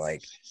game.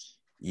 Like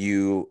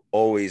you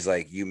always,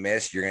 like, you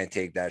miss, you're going to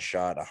take that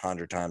shot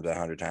 100 times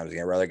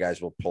again, where other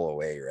guys will pull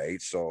away.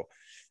 Right. So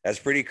that's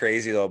pretty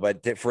crazy though.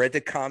 But for it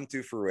to come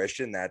to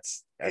fruition,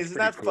 that's isn't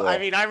that cool. I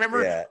mean, I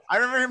remember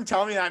him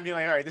telling me that and being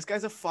like, all right, this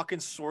guy's a fucking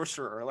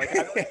sorcerer. Like,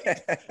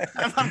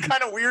 I'm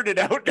kind of weirded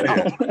out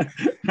now.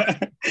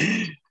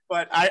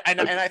 But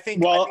I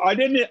think,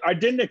 I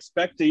didn't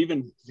expect to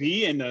even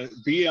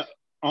be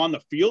on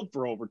the field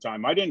for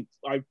overtime. I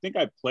think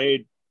I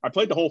played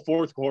the whole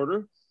fourth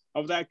quarter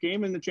of that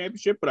game in the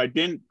championship, but I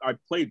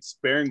played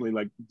sparingly,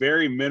 like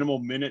very minimal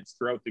minutes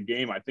throughout the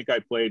game. I think I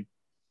played,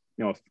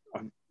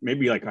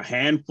 maybe like a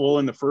handful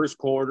in the first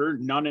quarter,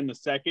 none in the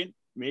second,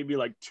 maybe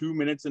like 2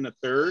 minutes in the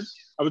third.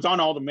 I was on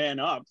all the man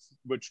ups,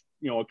 which,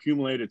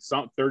 accumulated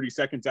some 30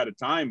 seconds at a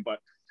time, but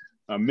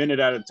a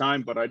minute at a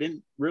time, but I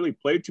didn't really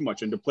play too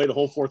much. And to play the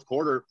whole fourth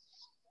quarter,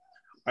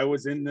 I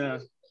was in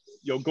the,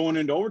 going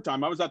into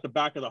overtime. I was at the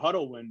back of the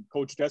huddle when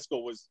Coach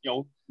Desco was,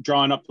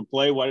 drawing up the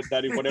play,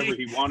 whatever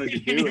he wanted to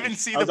do. Didn't even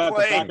see I was the at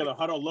play. the back of the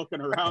huddle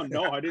looking around.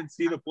 No, I didn't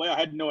see the play. I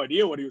had no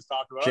idea what he was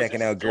talking about.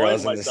 Checking out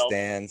girls in the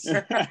stands.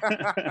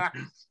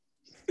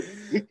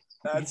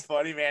 That's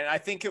funny, man. I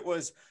think it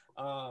was,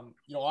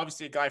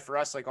 obviously a guy for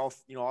us, like all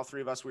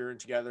 3 of us, we were in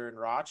together in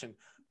Roch, and,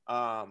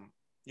 a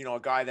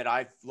guy that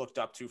I've looked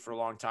up to for a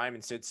long time,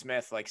 and Sid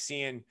Smith, like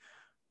seeing,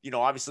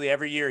 obviously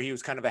every year he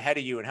was kind of ahead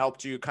of you and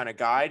helped you kind of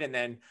guide. And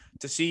then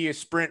to see you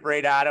sprint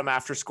right at him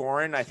after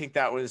scoring, I think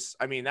that must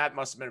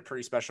have been a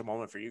pretty special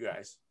moment for you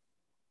guys.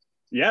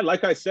 Yeah,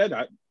 like I said,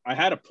 I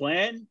had a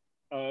plan.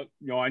 I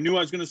knew I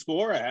was going to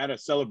score. I had a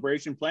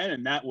celebration plan,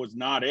 and that was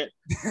not it.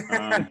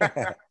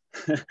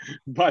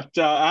 But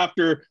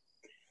after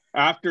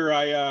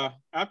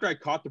I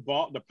caught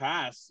the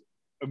pass,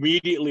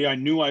 immediately I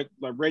knew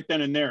right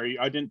then and there.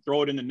 I didn't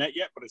throw it in the net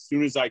yet, but as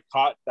soon as I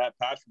caught that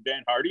pass from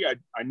Dan Hardy,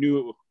 I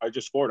knew I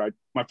just scored.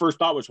 My first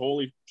thought was,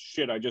 holy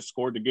shit, I just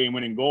scored the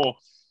game-winning goal.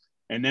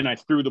 And then I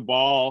threw the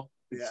ball,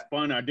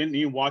 spun. I didn't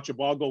even watch a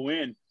ball go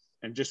in,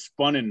 and just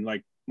spun. And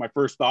like my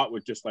first thought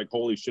was just like,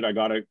 holy shit, I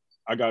gotta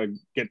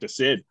get to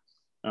Sid.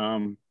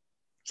 So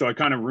I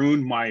kind of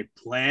ruined my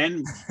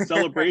planned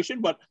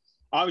celebration, but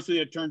obviously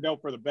it turned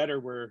out for the better.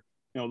 Where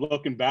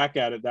looking back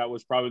at it, that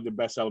was probably the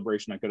best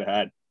celebration I could have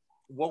had.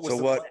 What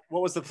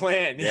was the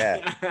plan?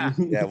 Yeah.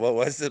 Yeah. What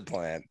was the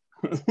plan?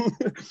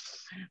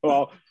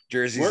 Well,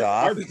 jerseys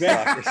off.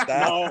 Soccer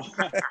style.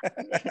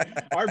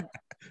 No,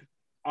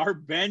 our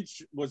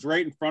bench was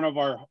right in front of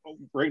our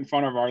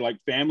like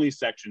family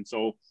section.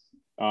 So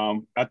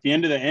at the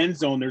end of the end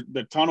zone, there's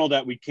the tunnel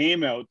that we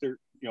came out there.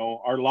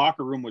 Our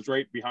locker room was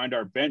right behind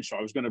our bench. So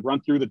I was going to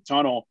run through the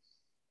tunnel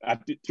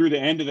through the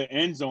end of the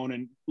end zone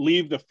and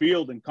leave the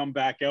field and come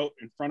back out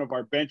in front of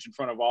our bench, in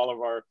front of all of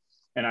our.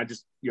 And I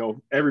just,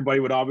 everybody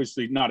would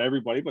obviously, not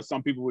everybody, but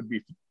some people would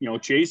be,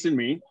 chasing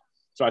me.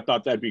 So I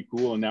thought that'd be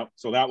cool. And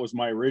that was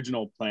my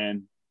original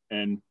plan.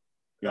 And,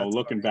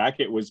 looking back,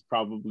 it was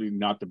probably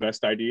not the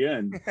best idea.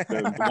 And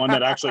the one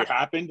that actually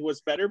happened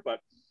was better, but.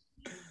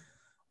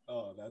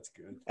 Oh, that's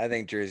good. I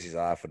think jerseys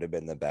off would have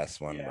been the best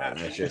one, but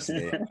it's just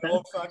me.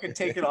 Don't fucking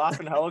take it off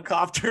and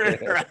helicopter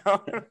it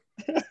around.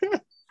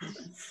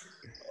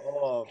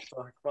 Oh,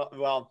 fuck.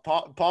 Well,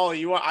 Paul,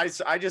 you want?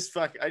 I just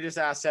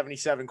asked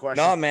 77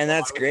 questions. No, man,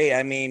 that's great.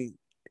 I mean,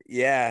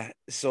 yeah.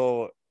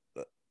 So,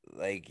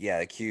 like, yeah,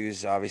 the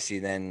Qs obviously.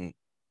 Then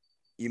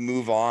you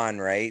move on,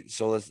 right?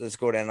 So let's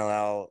go to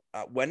NLL.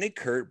 When did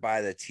Kurt buy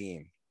the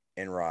team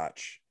in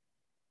Roch?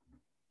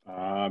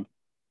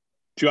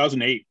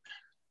 2008.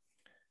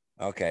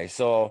 Okay,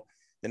 so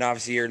then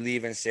obviously you're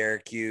leaving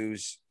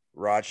Syracuse,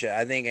 Rochester,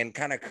 I think, and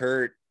kind of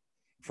Kurt,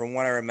 from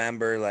what I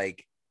remember,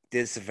 like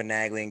did some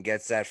finagling,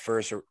 gets that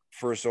first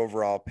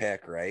overall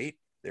pick, right?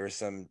 There were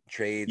some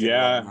trades.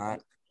 Yeah, and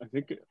whatnot. I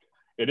think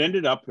it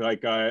ended up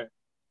like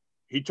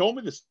he told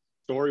me the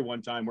story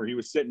one time where he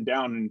was sitting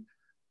down,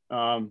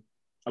 and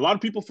a lot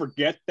of people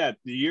forget that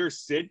the year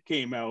Sid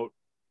came out,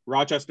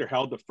 Rochester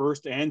held the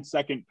first and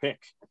second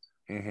pick.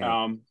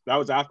 Mm-hmm. That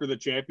was after the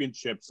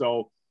championship,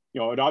 so.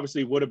 It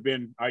obviously would have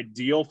been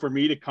ideal for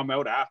me to come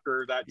out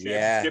after that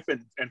championship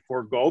and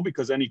forego,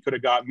 because then he could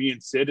have got me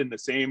and Sid in the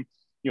same,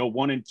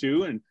 1 and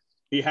 2. And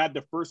he had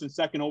the first and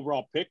second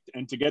overall pick,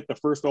 and to get the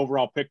first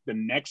overall pick the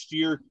next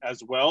year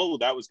as well,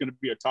 that was going to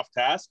be a tough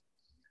task.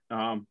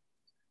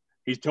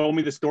 He told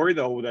me the story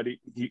though, that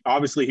he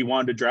obviously he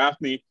wanted to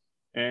draft me,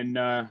 and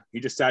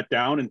he just sat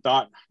down and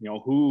thought,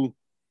 who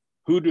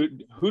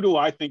do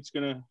I think is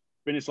going to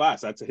finish last?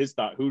 That's his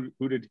thought.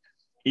 Who did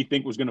he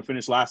think was going to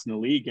finish last in the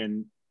league?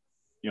 And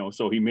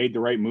so he made the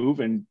right move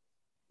and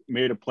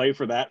made a play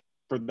for that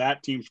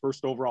team's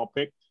first overall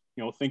pick,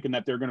 thinking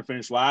that they're going to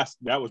finish last.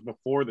 That was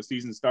before the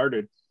season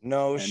started.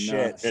 No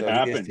shit. So it he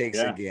happened. just takes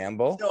a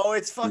gamble. No,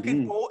 it's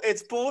fucking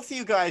it's both of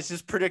you guys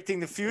just predicting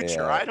the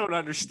future. Yeah. I don't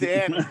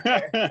understand.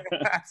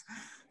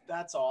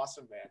 That's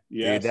awesome, man.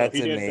 Yeah, dude, that's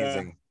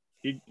amazing.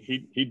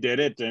 He did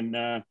it, and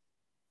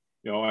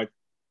I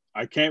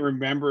can't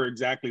remember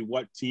exactly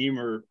what team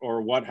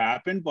or what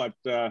happened, but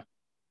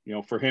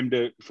for him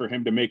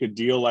to make a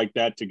deal like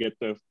that, to get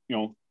the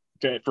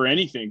for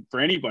anybody,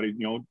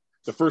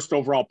 the first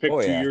overall pick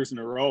 2 years in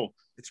a row.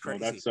 It's crazy.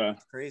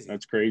 That's crazy.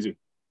 That's crazy.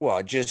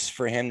 Well, just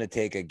for him to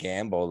take a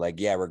gamble, like,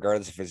 yeah,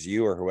 regardless if it's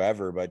you or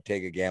whoever, but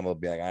take a gamble,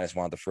 be like, I just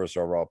want the first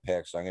overall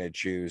pick, so I'm going to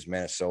choose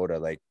Minnesota.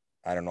 Like,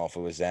 I don't know if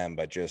it was them,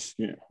 but just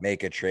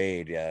make a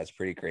trade. Yeah, that's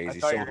pretty crazy. I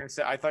thought you were going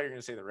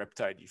to say the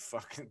Riptide, you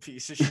fucking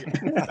piece of shit.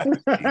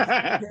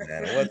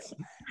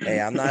 Hey,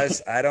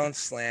 I don't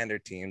slander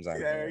teams.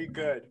 Very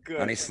good. I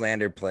only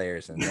slander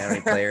players, and the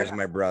only player is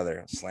my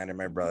brother. I'll slander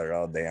my brother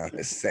all day on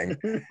this thing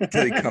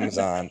until he comes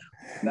on.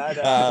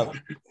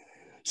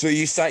 So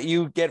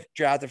you get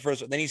drafted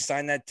first, then you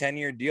sign that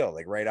 10-year deal,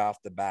 like right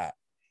off the bat.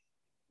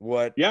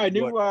 What? Yeah, I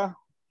knew.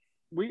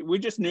 We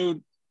just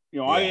knew.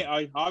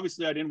 I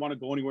obviously I didn't want to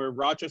go anywhere.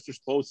 Rochester's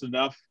close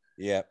enough.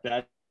 Yeah.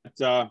 That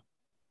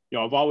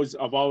I've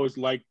always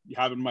liked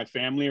having my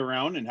family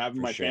around and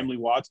having my family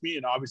watch me,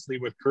 and obviously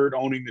with Kurt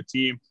owning the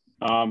team,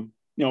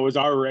 it was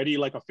already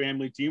like a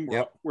family team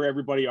where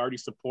everybody already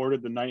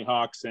supported the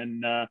Nighthawks,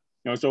 and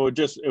so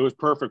it was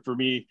perfect for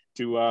me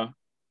to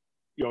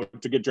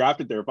get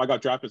drafted there. If I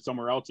got drafted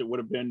somewhere else, it would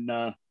have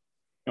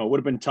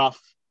been tough,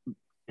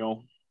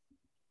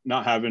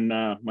 not having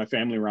my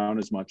family around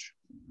as much.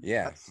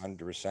 Yeah,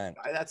 100%.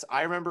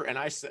 I remember, and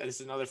this is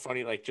another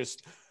funny, like,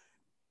 just,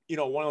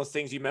 one of those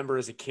things you remember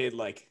as a kid,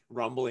 like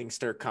rumblings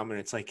start coming.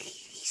 It's like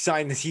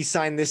he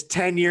signed this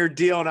 10-year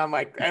deal. And I'm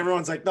like,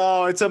 everyone's like,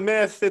 no, it's a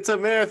myth. It's a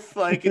myth.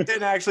 Like it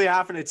didn't actually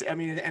happen.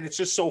 And it's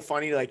just so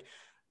funny. Like,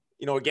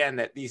 again,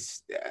 that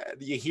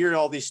you hear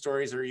all these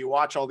stories or you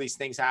watch all these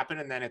things happen.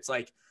 And then it's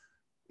like,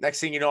 next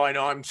thing you know,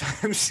 I'm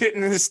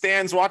sitting in the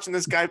stands watching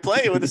this guy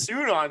play with a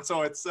suit on.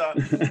 So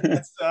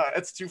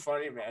it's too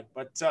funny, man.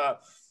 But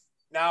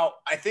now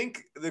I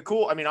think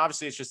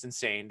obviously it's just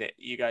insane that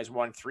you guys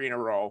won 3 in a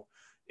row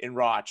in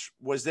Roch.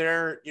 Was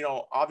there,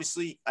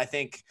 obviously I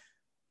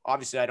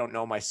don't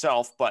know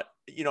myself, but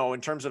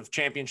in terms of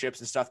championships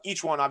and stuff,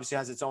 each one obviously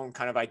has its own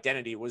kind of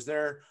identity. Was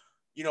there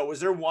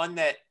one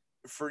that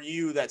for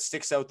you that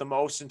sticks out the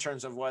most in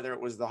terms of whether it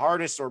was the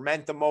hardest or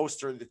meant the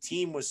most, or the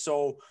team was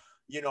so,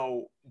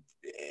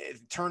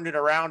 it turned it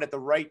around at the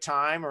right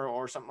time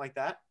or something like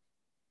that?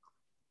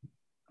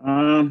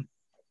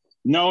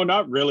 No,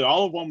 not really.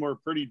 All of them were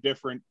pretty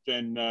different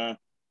and,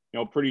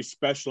 pretty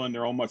special in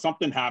their own way.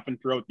 Something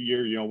happened throughout the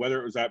year, whether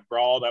it was that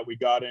brawl that we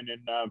got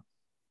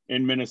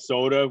in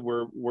Minnesota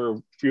where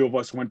a few of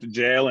us went to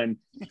jail and,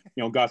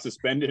 got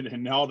suspended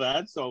and all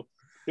that. So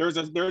there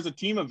was a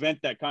team event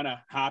that kind of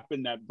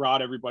happened that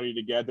brought everybody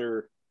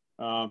together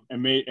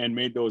and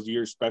made those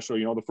years special.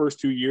 The first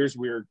 2 years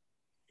we were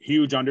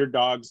huge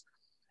underdogs,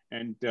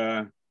 and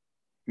the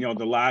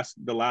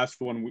last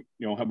one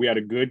we had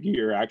a good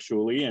year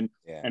actually, and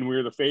we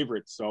were the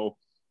favorites. So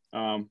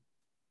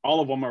all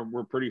of them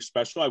were pretty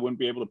special. I wouldn't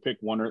be able to pick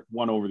one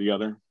over the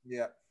other.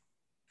 Yeah,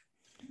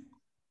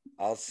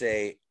 I'll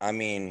say,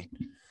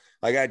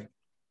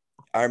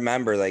 I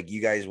remember like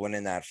you guys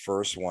winning that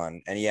first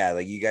one, and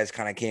like you guys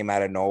kind of came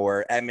out of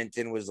nowhere.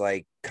 Edmonton was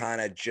like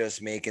kind of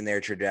just making their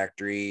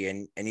trajectory,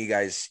 and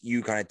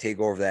you kind of take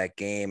over that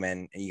game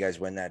and you guys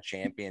win that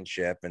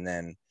championship. And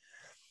then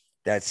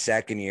that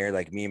second year,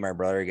 like me and my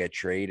brother get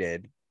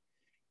traded,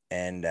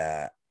 and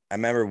I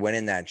remember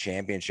winning that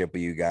championship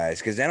with you guys,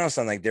 because then all of a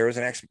sudden, like there was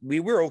we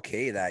were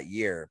okay that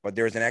year, but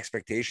there was an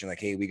expectation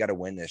like, hey, we got to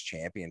win this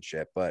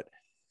championship. But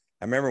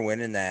I remember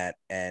winning that,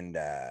 and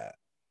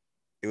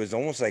it was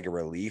almost like a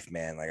relief,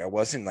 man. Like I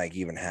wasn't like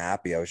even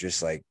happy. I was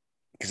just like,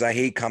 because I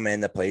hate coming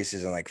into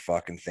places and like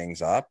fucking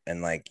things up.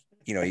 And like,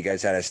 you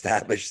guys had an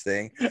established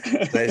thing. So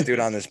I just do it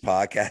on this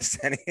podcast.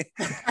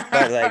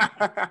 But like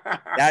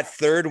that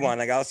third one,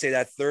 like I'll say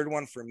that third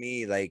one for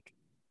me, like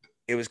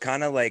it was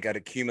kind of like an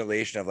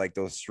accumulation of like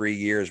those 3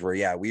 years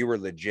where, we were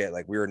legit.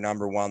 Like we were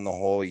number one the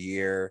whole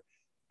year.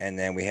 And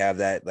then we have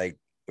that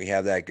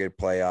good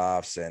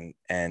playoffs.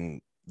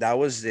 And that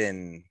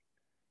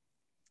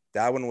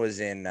one was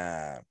in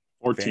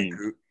 14.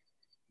 Vancouver.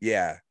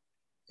 Yeah,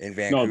 in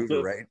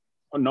Vancouver, right?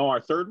 No,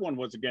 our third one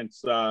was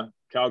against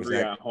Calgary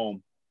at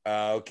home.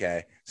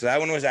 Okay, so that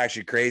one was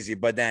actually crazy.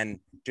 But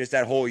then just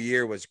that whole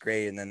year was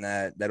great, and then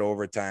that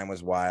overtime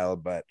was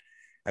wild. But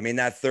I mean,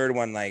 that third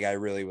one, like I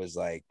really was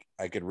like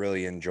I could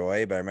really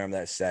enjoy. But I remember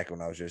that second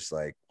one, I was just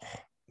like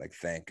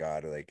thank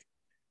God, like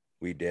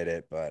we did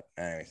it. But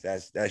anyways,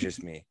 that's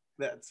just me.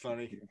 That's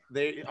funny.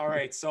 All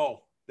right,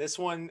 so this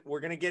one we're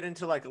gonna get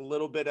into like a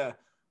little bit of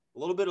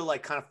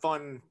like kind of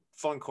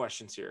fun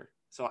questions here.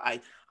 So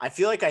I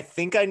feel like I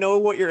think I know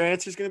what your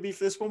answer is going to be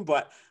for this one,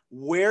 but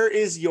where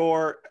is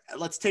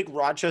let's take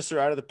Rochester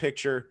out of the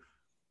picture,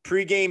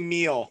 pregame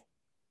meal.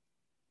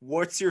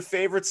 What's your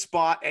favorite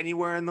spot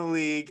anywhere in the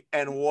league,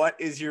 and what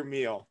is your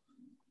meal?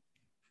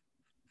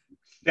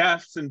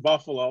 Chefs in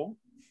Buffalo.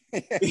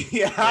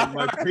 Yeah.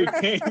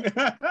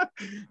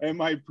 And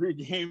my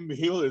pregame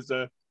meal is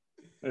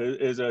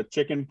a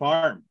chicken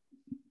parm.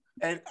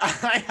 And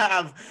I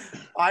have.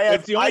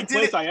 It's the only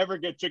place I ever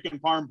get chicken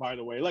parm, by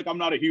the way. Like I'm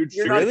not a huge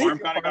chicken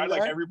parm kind of guy,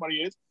 like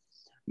everybody is.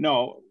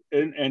 No,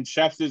 and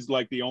Chef's is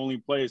like the only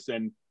place,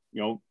 and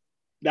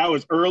that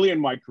was early in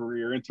my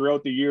career, and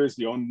throughout the years,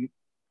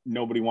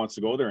 nobody wants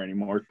to go there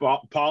anymore.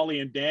 Polly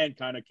and Dan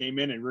kind of came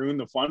in and ruined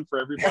the fun for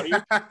everybody.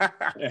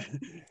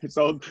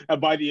 So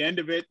by the end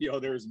of it,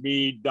 there's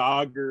me,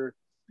 Dogger,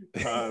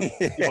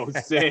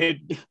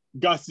 Sid,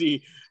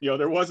 Gussie,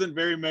 there wasn't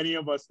very many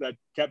of us that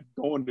kept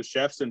going to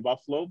Chefs in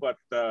Buffalo, but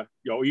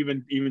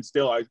even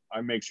still,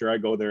 I make sure I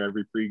go there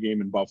every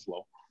pregame in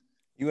Buffalo.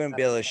 You wouldn't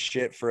be able to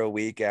shit for a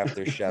week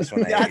after Chefs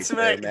when That's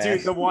right,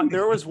 dude.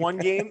 There was one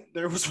game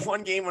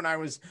when I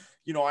was,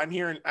 I'm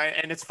here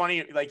and it's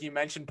funny, like you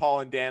mentioned Paul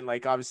and Dan,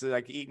 like obviously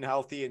like eating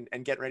healthy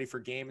and getting ready for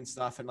game and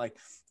stuff. And like,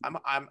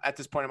 I'm at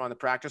this point, I'm on the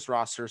practice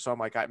roster. So I'm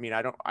like,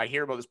 I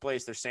hear about this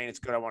place. They're saying it's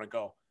good. I want to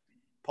go.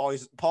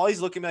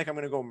 Paulie's looking like I'm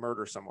going to go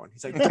murder someone.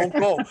 He's like, don't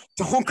go.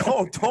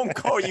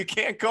 You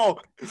can't go.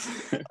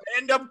 I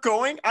end up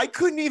going. I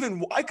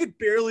could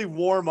barely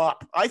warm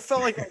up. I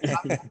felt like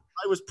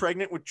I was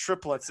pregnant with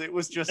triplets. It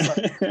was just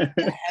like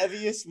the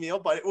heaviest meal,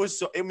 but it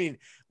was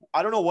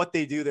I don't know what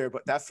they do there,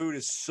 but that food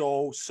is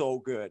so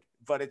good,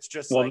 but it's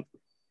just like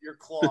your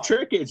claw. The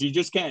trick is you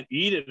just can't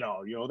eat it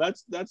all.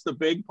 That's the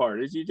big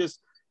part is you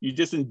just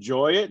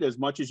enjoy it as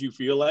much as you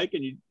feel like.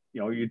 And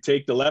you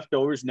take the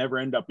leftovers, never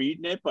end up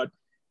eating it, but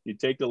you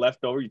take the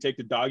leftover, you take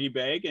the doggy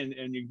bag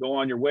and you go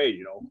on your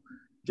way,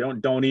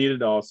 don't eat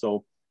it all.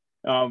 So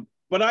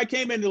but I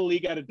came into the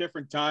league at a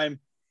different time.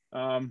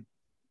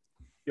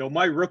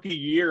 My rookie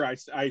year,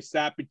 I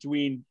sat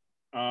between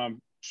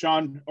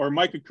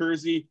Micah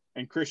Kersey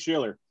and Chris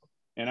Schiller.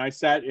 And I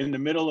sat in the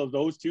middle of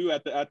those two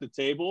at the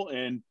table.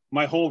 And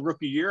my whole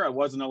rookie year, I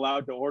wasn't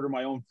allowed to order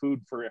my own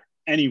food for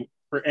any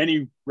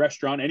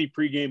restaurant, any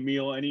pregame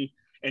meal, any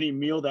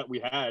meal that we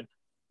had.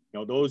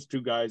 Those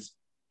two guys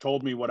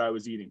told me what I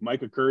was eating.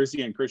 Micah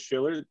Kersey and Chris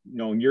Schiller,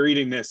 you're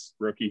eating this,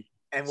 rookie.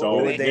 And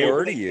what would they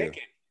order you?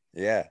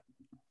 Yeah.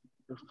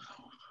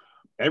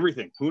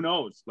 Everything. Who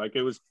knows? Like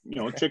it was,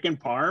 chicken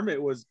parm.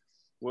 It was,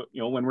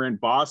 when we're in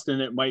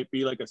Boston, it might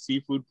be like a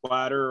seafood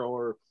platter,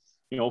 or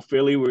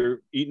Philly, we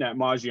were eating at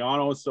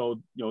Maggiano's,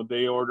 so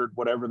they ordered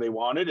whatever they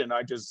wanted, and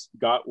I just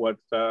got what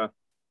they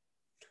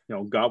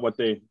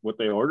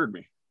ordered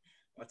me.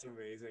 That's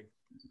amazing.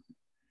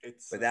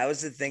 But that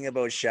was the thing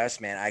about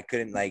chefs, man. I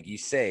couldn't, like you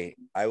say,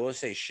 I will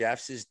say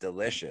chefs is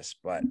delicious,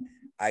 but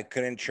I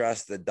couldn't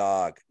trust the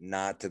dog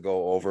not to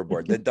go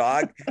overboard. The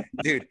dog,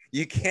 dude,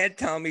 you can't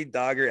tell me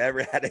Dogger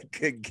ever had a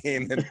good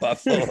game in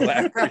Buffalo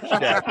after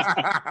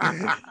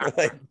chefs.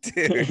 Like,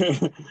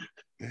 dude.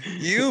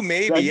 You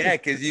maybe, yeah,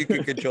 because you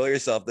can control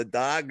yourself. The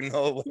dog,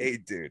 no way,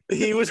 dude.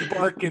 He was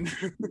barking.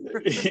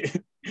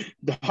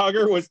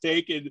 Dogger was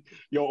taking,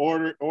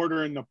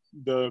 ordering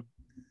the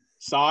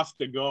sauce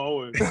to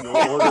go, and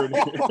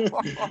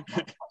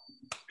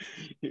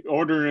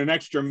ordering an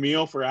extra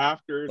meal for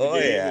after the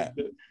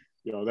game.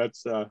 Yeah.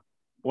 That's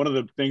one of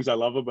the things I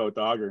love about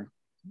Dogger.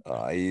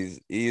 Oh,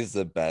 he's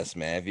the best,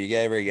 man. If you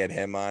ever get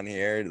him on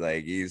here,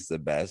 like, he's the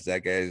best.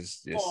 That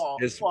guy's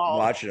just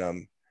watching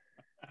him.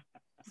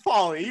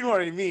 Folly, you know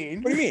what I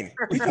mean? What do you mean?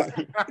 What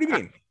do you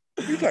mean?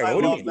 What are you talking about?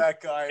 I love that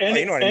guy.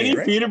 Any, you know what I mean,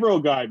 right? Peterborough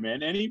guy,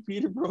 man. Any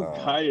Peterborough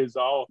guy is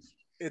all.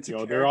 It's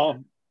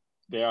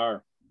they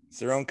are. It's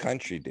their own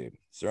country, dude.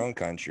 It's their own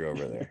country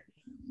over there.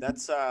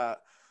 That's I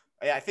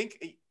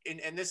think,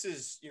 and this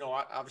is,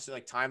 obviously,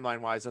 like, timeline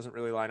wise doesn't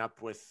really line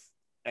up with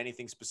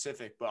anything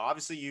specific, but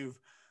obviously you've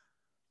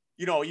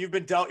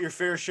been dealt your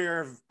fair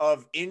share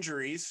of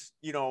injuries,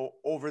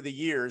 over the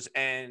years,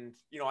 and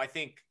I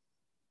think.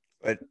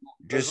 But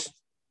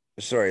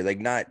sorry, like,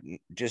 not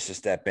just to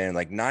step in,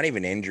 like, not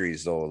even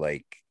injuries though.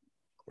 Like,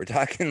 we're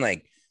talking,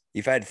 like,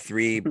 you've had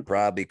 3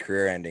 probably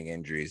career-ending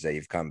injuries that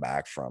you've come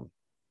back from.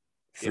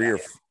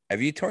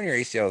 Have you torn your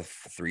ACL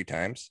 3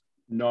 times?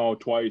 No,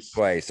 twice.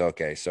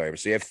 Okay, sorry.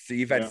 So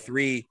you've had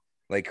 3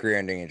 like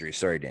career-ending injuries.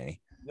 Sorry,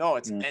 Danny. No,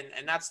 it's and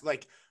that's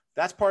like,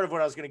 that's part of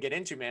what I was going to get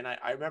into, man.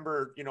 I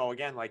remember,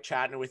 again, like,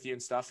 chatting with you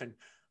and stuff, and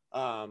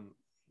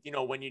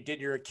when you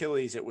did your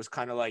Achilles, it was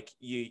kind of like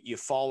you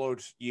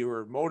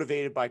were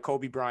motivated by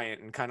Kobe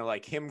Bryant and kind of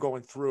like him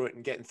going through it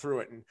and getting through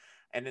it,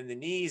 and then the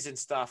knees and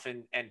stuff,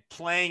 and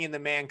playing in the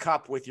Man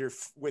Cup with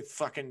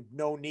fucking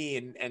no knee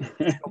and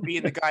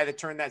being the guy that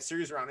turned that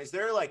series around. Is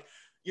there, like,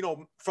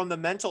 from the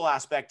mental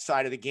aspect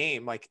side of the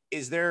game, like,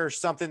 is there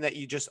something that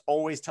you just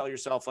always tell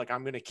yourself, like,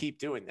 I'm going to keep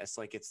doing this?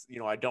 Like, it's,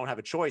 I don't have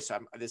a choice.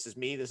 This is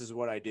me. This is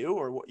what I do.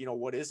 Or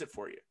what is it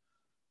for you?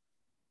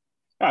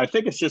 I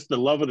think it's just the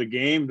love of the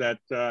game that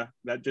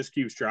just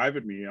keeps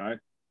driving me. I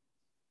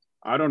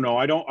don't know.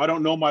 I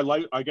don't know my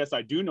life. I guess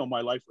I do know my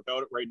life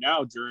without it right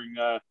now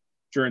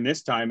during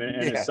this time, and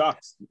it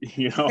sucks,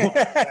 The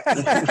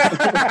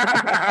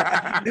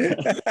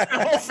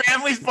whole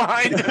family's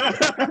behind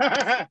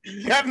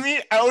you. Get me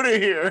out of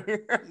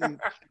here.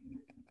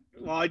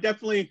 Well, I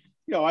definitely,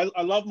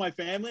 I love my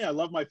family. I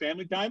love my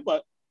family time,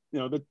 but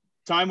the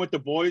time with the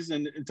boys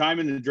and time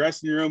in the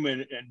dressing room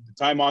and the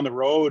time on the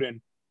road,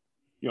 and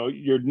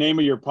your name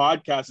of your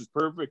podcast is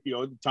perfect.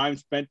 The time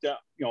spent in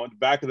the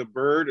back of the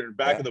bird or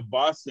back of the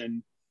bus,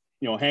 and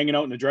hanging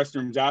out in the dressing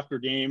rooms after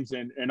games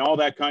and all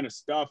that kind of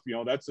stuff.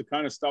 That's the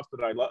kind of stuff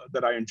that I love,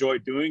 that I enjoy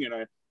doing, and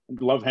I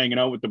love hanging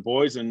out with the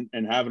boys and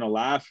having a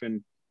laugh.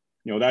 And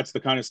that's the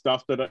kind of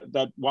stuff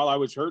that while I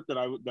was hurt that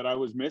I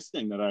was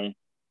missing, that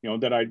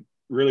I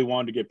really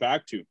wanted to get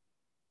back to.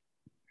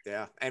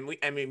 Yeah, and we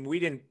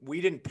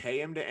didn't pay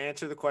him to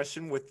answer the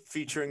question with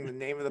featuring the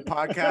name of the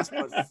podcast,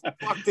 but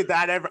fuck, did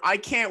that ever? I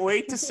can't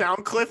wait to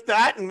sound clip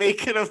that and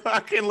make it a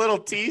fucking little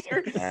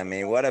teaser. I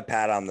mean, what a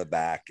pat on the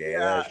back, eh? Yeah,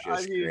 That's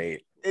just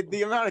great.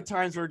 The amount of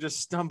times we're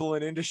just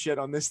stumbling into shit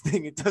on this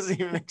thing, it doesn't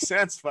even make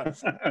sense.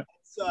 But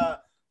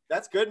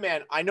that's good,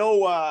 man. I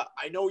know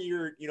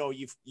you're,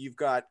 you've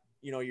got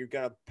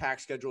a packed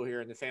schedule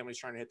here, and the family's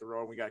trying to hit the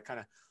road. We got kind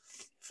of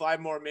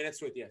 5 more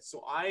minutes with you,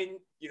 so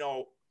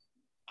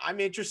I'm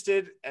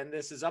interested, and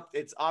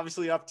it's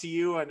obviously up to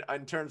you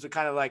in terms of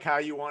kind of like how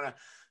you want to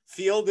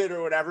field it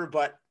or whatever,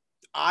 but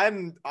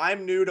I'm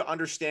new to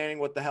understanding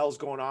what the hell's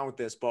going on with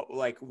this, but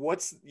like,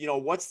 what's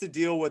the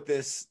deal with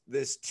this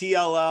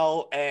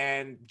TLL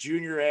and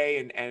Junior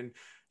A and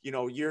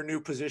your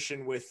new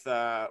position with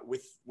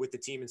the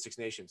team in Six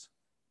Nations?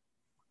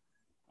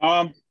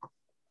 And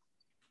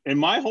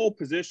my whole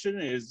position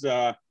is,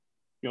 the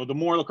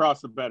more lacrosse,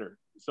 the better.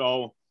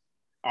 So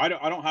I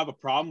don't have a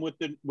problem with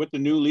the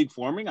new league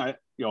forming. I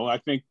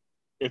think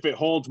if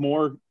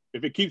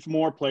it keeps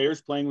more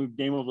players playing the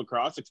game of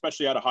lacrosse,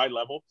 especially at a high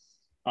level,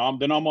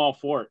 then I'm all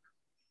for it.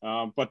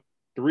 But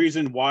the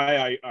reason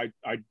why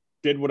I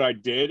did what I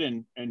did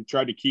and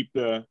tried to keep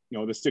the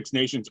Six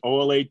Nations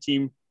OLA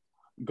team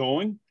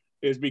going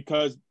is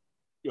because,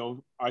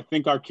 I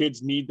think our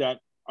kids need that,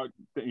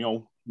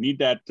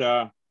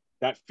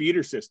 that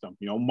feeder system,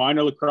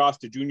 minor lacrosse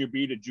to junior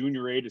B to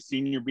junior A to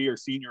senior B or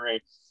senior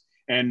A.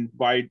 And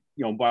by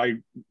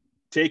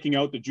taking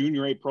out the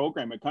junior A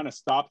program, it kind of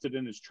stops it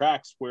in its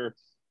tracks where,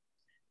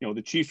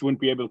 the Chiefs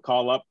wouldn't be able to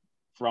call up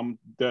from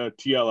the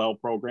TLL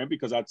program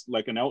because that's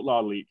like an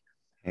outlaw league.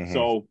 Mm-hmm.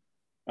 So,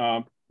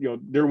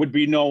 there would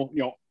be no,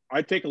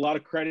 I take a lot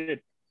of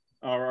credit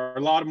or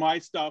a lot of my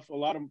stuff, a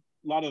lot of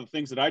the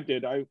things that I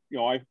did. I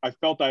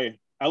felt I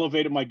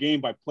elevated my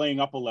game by playing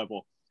up a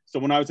level. So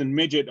when I was in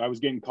midget, I was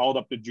getting called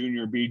up to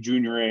junior B,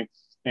 junior A.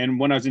 And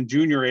when I was in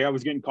junior A, I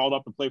was getting called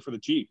up to play for the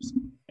Chiefs.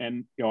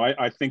 And,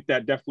 I think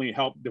that definitely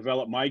helped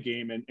develop my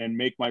game and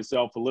make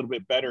myself a little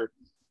bit better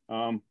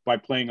by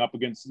playing up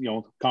against,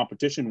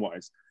 competition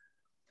wise.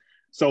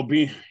 So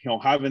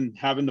having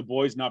the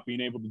boys not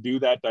being able to do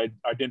that,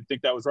 I didn't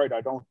think that was right.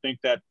 I don't think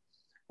that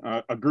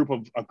a group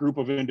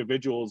of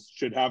individuals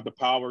should have the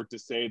power to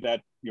say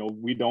that,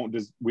 we don't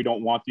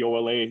want the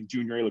OLA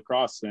junior A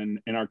lacrosse in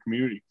our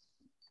community.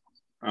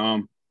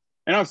 And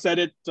I've said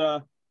it,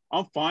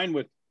 I'm fine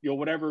with,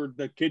 whatever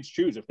the kids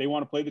choose. If they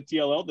want to play the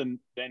TLL,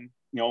 then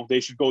they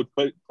should go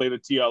play the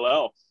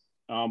TLL.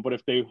 But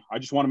I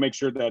just want to make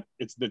sure that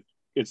it's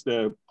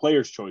the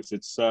player's choice.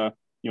 It's the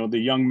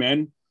young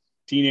men,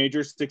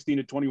 teenagers, 16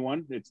 to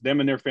 21. It's them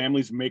and their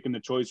families making the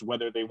choice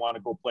whether they want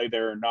to go play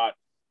there or not.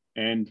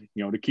 And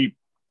to keep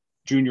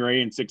junior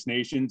A and Six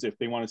Nations, if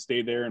they want to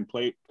stay there and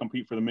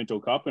compete for the Minto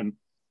Cup and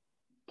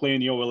play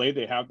in the OLA,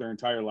 they have their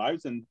entire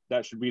lives, and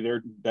that should be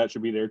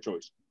their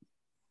choice.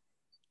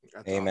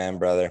 That's Amen, awesome.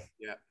 Brother.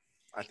 Yeah,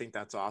 I think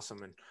that's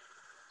awesome. And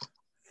I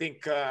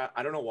think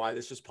I don't know why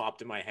this just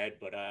popped in my head,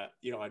 but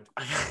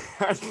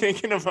I'm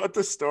thinking about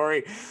the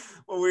story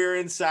when we were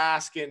in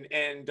Sask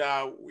and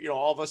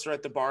all of us are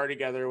at the bar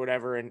together or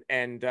whatever,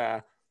 and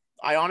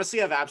I honestly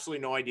have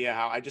absolutely no idea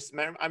how. I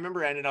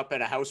remember ending up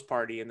at a house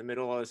party in the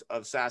middle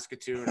of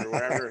Saskatoon or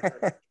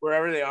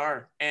wherever they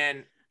are,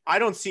 and I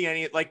don't see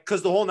any,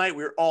 because the whole night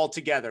we were all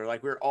together,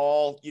 we were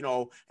all,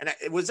 and I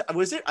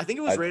think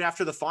it was right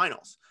after the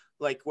finals,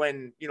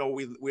 when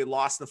we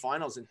lost the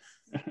finals, and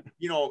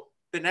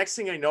the next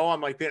thing I know,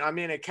 I'm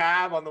in a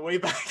cab on the way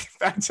back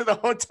to the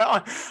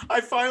hotel.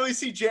 I finally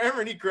see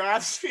Jammer and he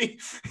grabs me.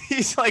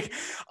 He's like,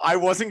 I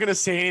wasn't going to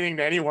say anything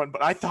to anyone,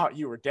 but I thought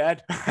you were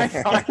dead. I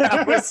thought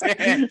that was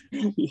it.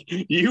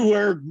 You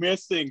were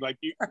missing, like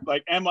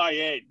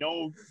MIA,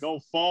 no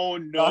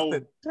phone, no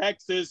Nothing.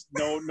 Texas,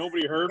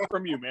 nobody heard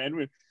from you,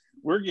 man.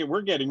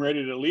 We're getting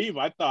ready to leave.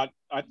 I thought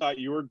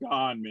you were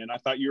gone, man. I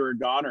thought you were a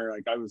goner.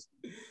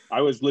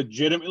 I was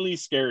legitimately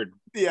scared.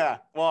 Yeah.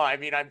 Well, I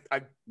mean,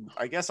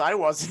 I guess I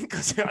wasn't,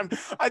 because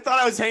I thought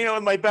I was hanging out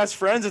with my best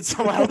friends at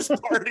some house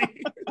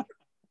party.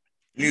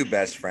 New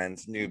best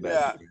friends. New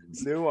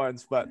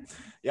ones. But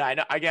yeah,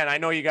 I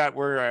know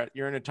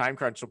you're in a time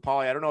crunch. So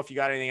Paulie, I don't know if you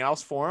got anything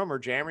else for him, or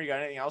Jammer, you got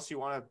anything else you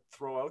want to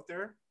throw out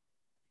there?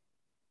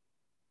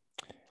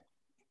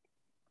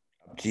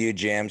 To you,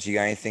 Jams, you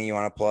got anything you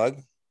want to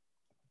plug?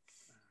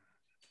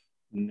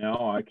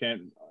 No, I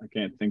can't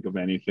think of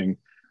anything.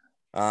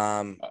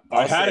 I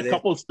had a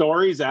couple of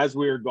stories as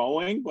we were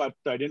going, but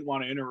I didn't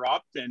want to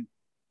interrupt,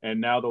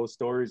 and now those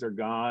stories are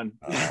gone.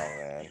 Oh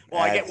man.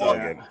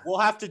 We'll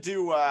have to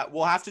do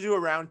a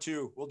round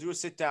two. We'll do a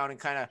sit down and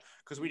kind of,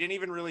 because we didn't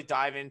even really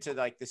dive into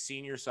the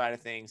senior side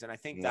of things, and I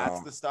think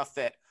that's the stuff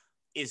that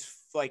is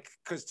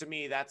because to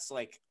me that's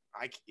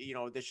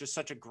there's just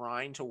such a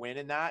grind to win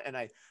in that. And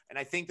I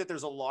think that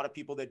there's a lot of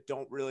people that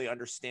don't really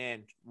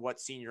understand what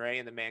Senior A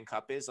and the Man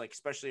Cup is,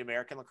 especially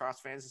American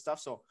lacrosse fans and stuff.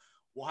 So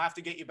we'll have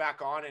to get you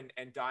back on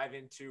and dive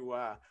into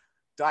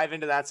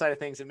that side of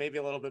things, and maybe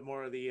a little bit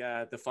more of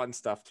the fun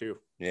stuff too.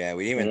 Yeah.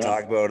 We didn't even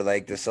talk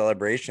about the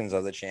celebrations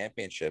of the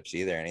championships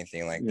either,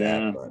 anything like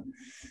that. But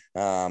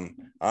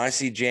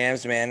honestly,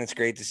 Jams, man, it's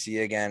great to see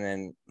you again.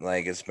 And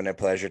it's been a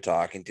pleasure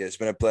talking to you. It's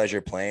been a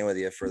pleasure playing with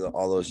you for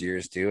all those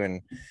years too.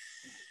 And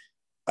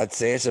I'd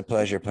say it's a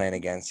pleasure playing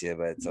against you,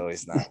 but it's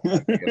always not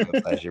that big of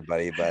a pleasure,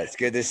 buddy. But it's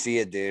good to see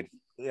you, dude.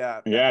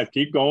 Yeah. Yeah.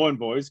 Keep going,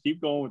 boys. Keep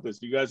going with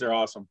this. You guys are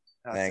awesome.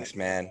 Thanks,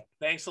 man.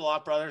 Thanks a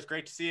lot, brothers.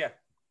 Great to see you.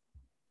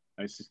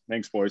 Nice.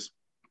 Thanks, boys.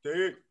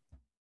 Dude.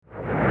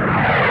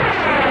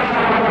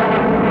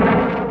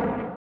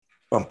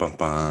 Bum, bum,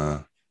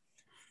 bum.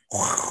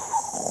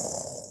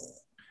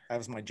 That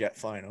was my jet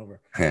flying over.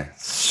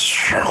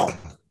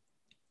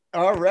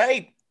 All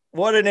right.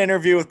 What an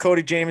interview with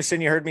Cody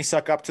Jamieson. You heard me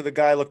suck up to the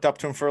guy, looked up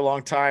to him for a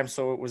long time.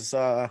 So it was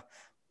a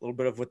little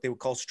bit of what they would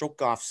call stroke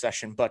off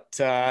session, but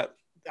I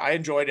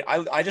enjoyed it.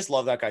 I just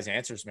love that guy's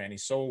answers, man.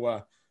 He's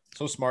so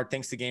smart,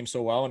 thinks the game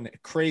so well, and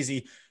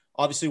crazy.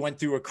 Obviously went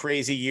through a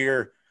crazy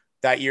year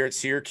that year at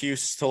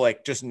Syracuse to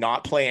just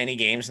not play any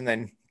games and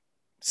then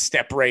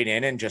step right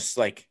in and just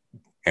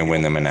and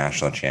win them a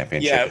national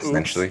championship,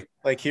 essentially.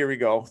 Here we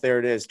go. There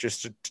it is.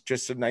 Just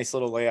a nice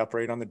little layup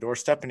right on the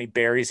doorstep, and he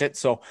buries it.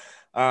 So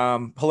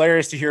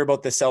Hilarious to hear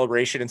about the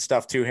celebration and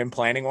stuff too. Him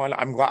planning one.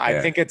 I'm glad. Yeah.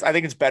 I think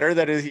it's better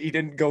that he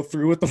didn't go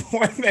through with the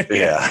one.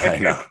 I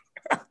know.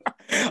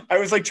 I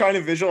was like trying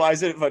to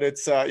visualize it, but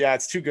it's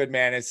it's too good,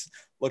 man. It's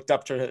looked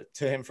up to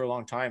him for a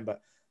long time,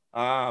 but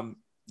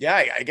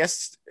I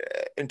guess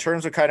in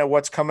terms of kind of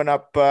what's coming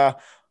up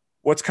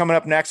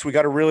next, we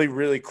got a really,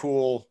 really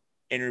cool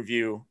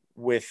interview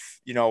with,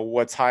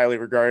 what's highly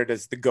regarded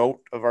as the GOAT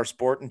of our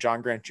sport, and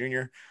John Grant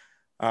Jr.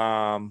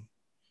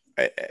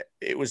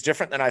 It was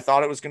different than I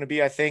thought it was going to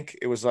be. I think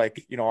it was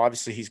like,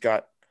 obviously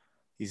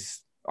he's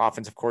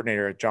offensive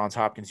coordinator at Johns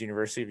Hopkins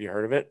University. Have you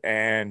heard of it?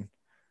 And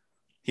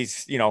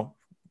he's,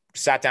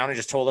 sat down and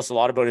just told us a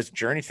lot about his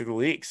journey through the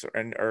leagues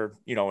and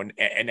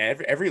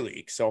every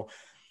league. So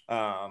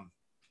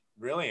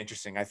really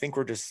interesting. I think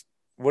we're just,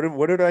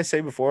 what did I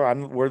say before?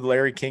 We're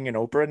Larry King and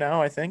Oprah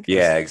now, I think.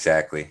 Yeah,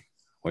 exactly.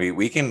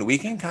 We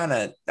can kind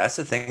of, that's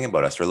the thing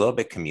about us. We're a little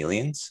bit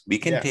chameleons. We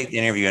can take the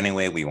interview any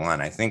way we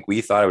want. I think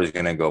we thought it was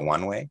going to go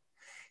one way.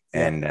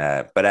 And,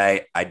 but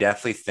I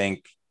definitely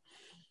think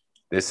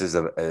this is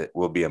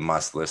will be a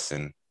must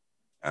listen.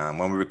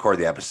 When we record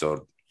the episode,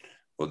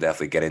 we'll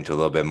definitely get into a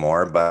little bit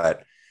more,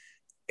 but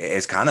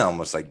it's kind of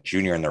almost like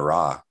Junior in the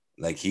Raw.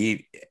 Like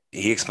he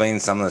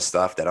explained some of the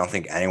stuff that I don't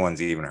think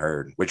anyone's even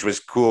heard, which was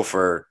cool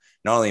for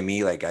not only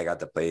me, like I got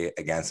to play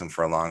against him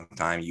for a long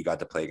time. You got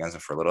to play against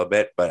him for a little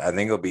bit, but I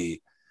think it'll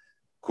be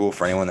cool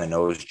for anyone that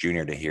knows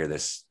Junior to hear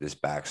this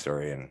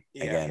backstory. And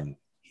again,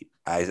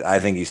 I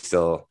think he's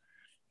still,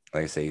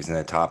 like I say, he's in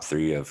the top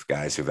 3 of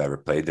guys who've ever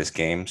played this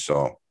game.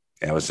 So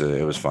it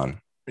was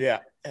fun. Yeah.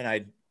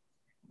 And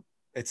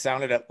it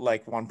sounded at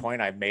like one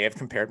point I may have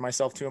compared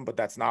myself to him, but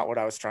that's not what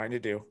I was trying to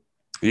do.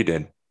 You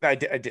did. I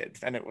did.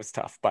 And it was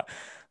tough, but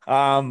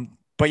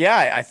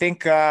yeah, I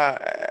think,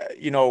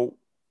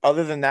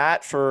 other than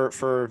that,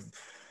 for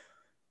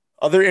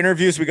other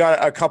interviews, we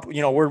got a couple,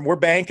 we're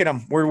banking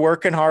them. We're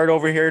working hard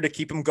over here to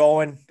keep them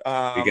going.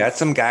 We got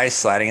some guys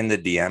sliding in the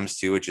DMs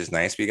too, which is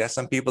nice. We got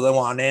some people that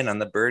want in on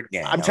the Bird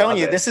Gang. I'm telling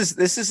you, this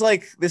is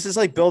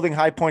like building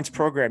High Points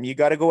program. You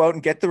got to go out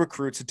and get the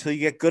recruits until you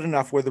get good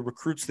enough where the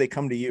recruits, they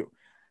come to you.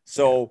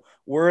 So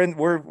we're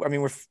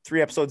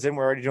 3 episodes in,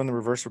 we're already doing the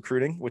reverse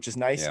recruiting, which is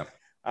nice.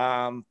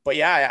 But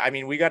yeah, I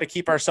mean, we got to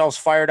keep ourselves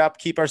fired up,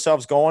 keep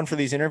ourselves going for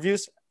these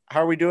interviews.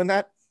 How are we doing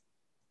that?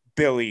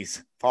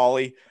 Billies,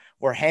 Polly.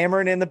 We're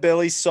hammering in the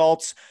Billies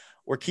salts.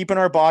 We're keeping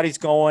our bodies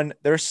going.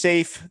 They're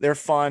safe. They're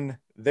fun.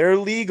 They're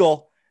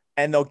legal,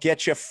 and they'll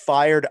get you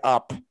fired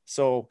up.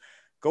 So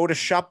go to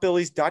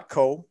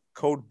shopbillies.co,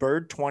 code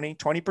BIRD20,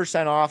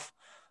 20% off.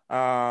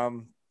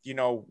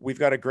 We've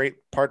got a great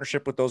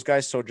partnership with those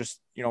guys. So just,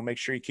 make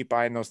sure you keep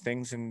buying those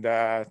things, and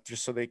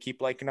just so they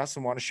keep liking us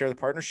and want to share the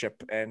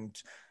partnership. And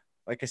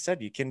like I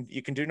said, you can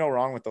do no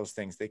wrong with those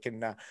things. They get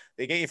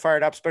you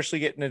fired up, especially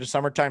getting into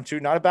summertime too.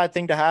 Not a bad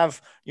thing to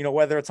have,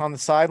 whether it's on the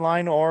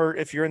sideline or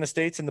if you're in the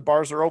States and the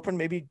bars are open,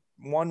 maybe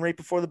one right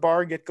before the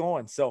bar, get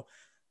going. So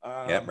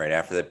right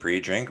after the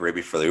pre-drink, right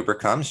before the Uber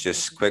comes,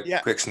 just quick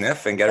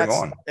sniff and get it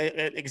going.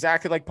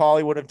 Exactly like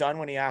Paulie would have done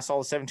when he asked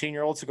all the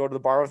 17-year-olds to go to the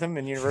bar with him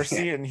in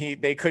university, and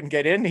they couldn't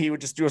get in. He would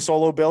just do a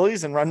solo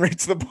Billies and run right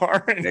to the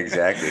bar.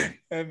 Exactly.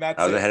 And I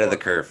was ahead of the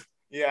curve.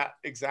 Yeah,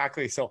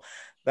 exactly. So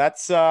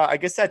that's I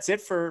guess that's it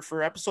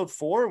for episode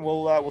 4.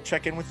 We'll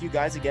check in with you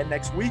guys again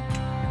next week.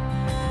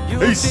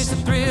 You'll chase the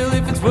thrill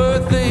if it's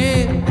worth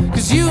it,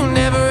 'cause you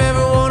never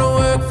ever want to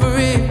work for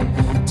it.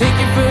 Take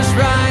your first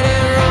ride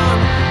and run,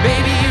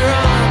 baby,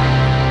 run.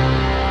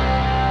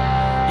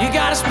 You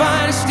got a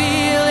spine of steel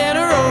and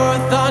a roar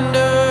of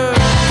thunder.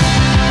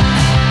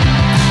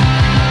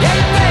 Yeah,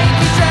 you make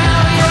me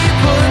drown, yeah, you're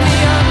pulling me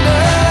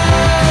under.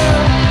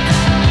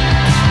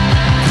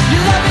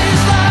 Your love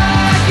is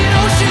like an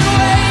ocean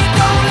wave,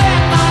 don't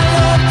let my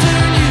love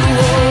turn you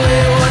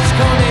away. What's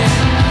coming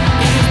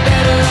is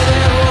better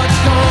than what's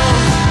gone.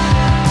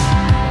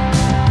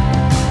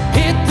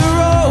 Hit the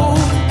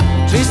road,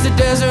 chase the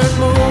desert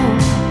moon.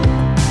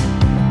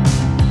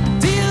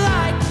 Do you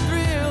like the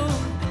thrill?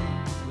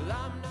 Well,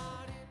 I'm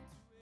not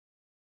into it.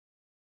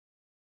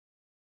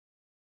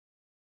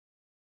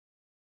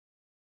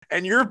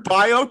 And your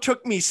bio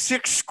took me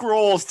 6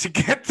 scrolls to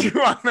get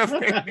through on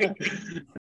the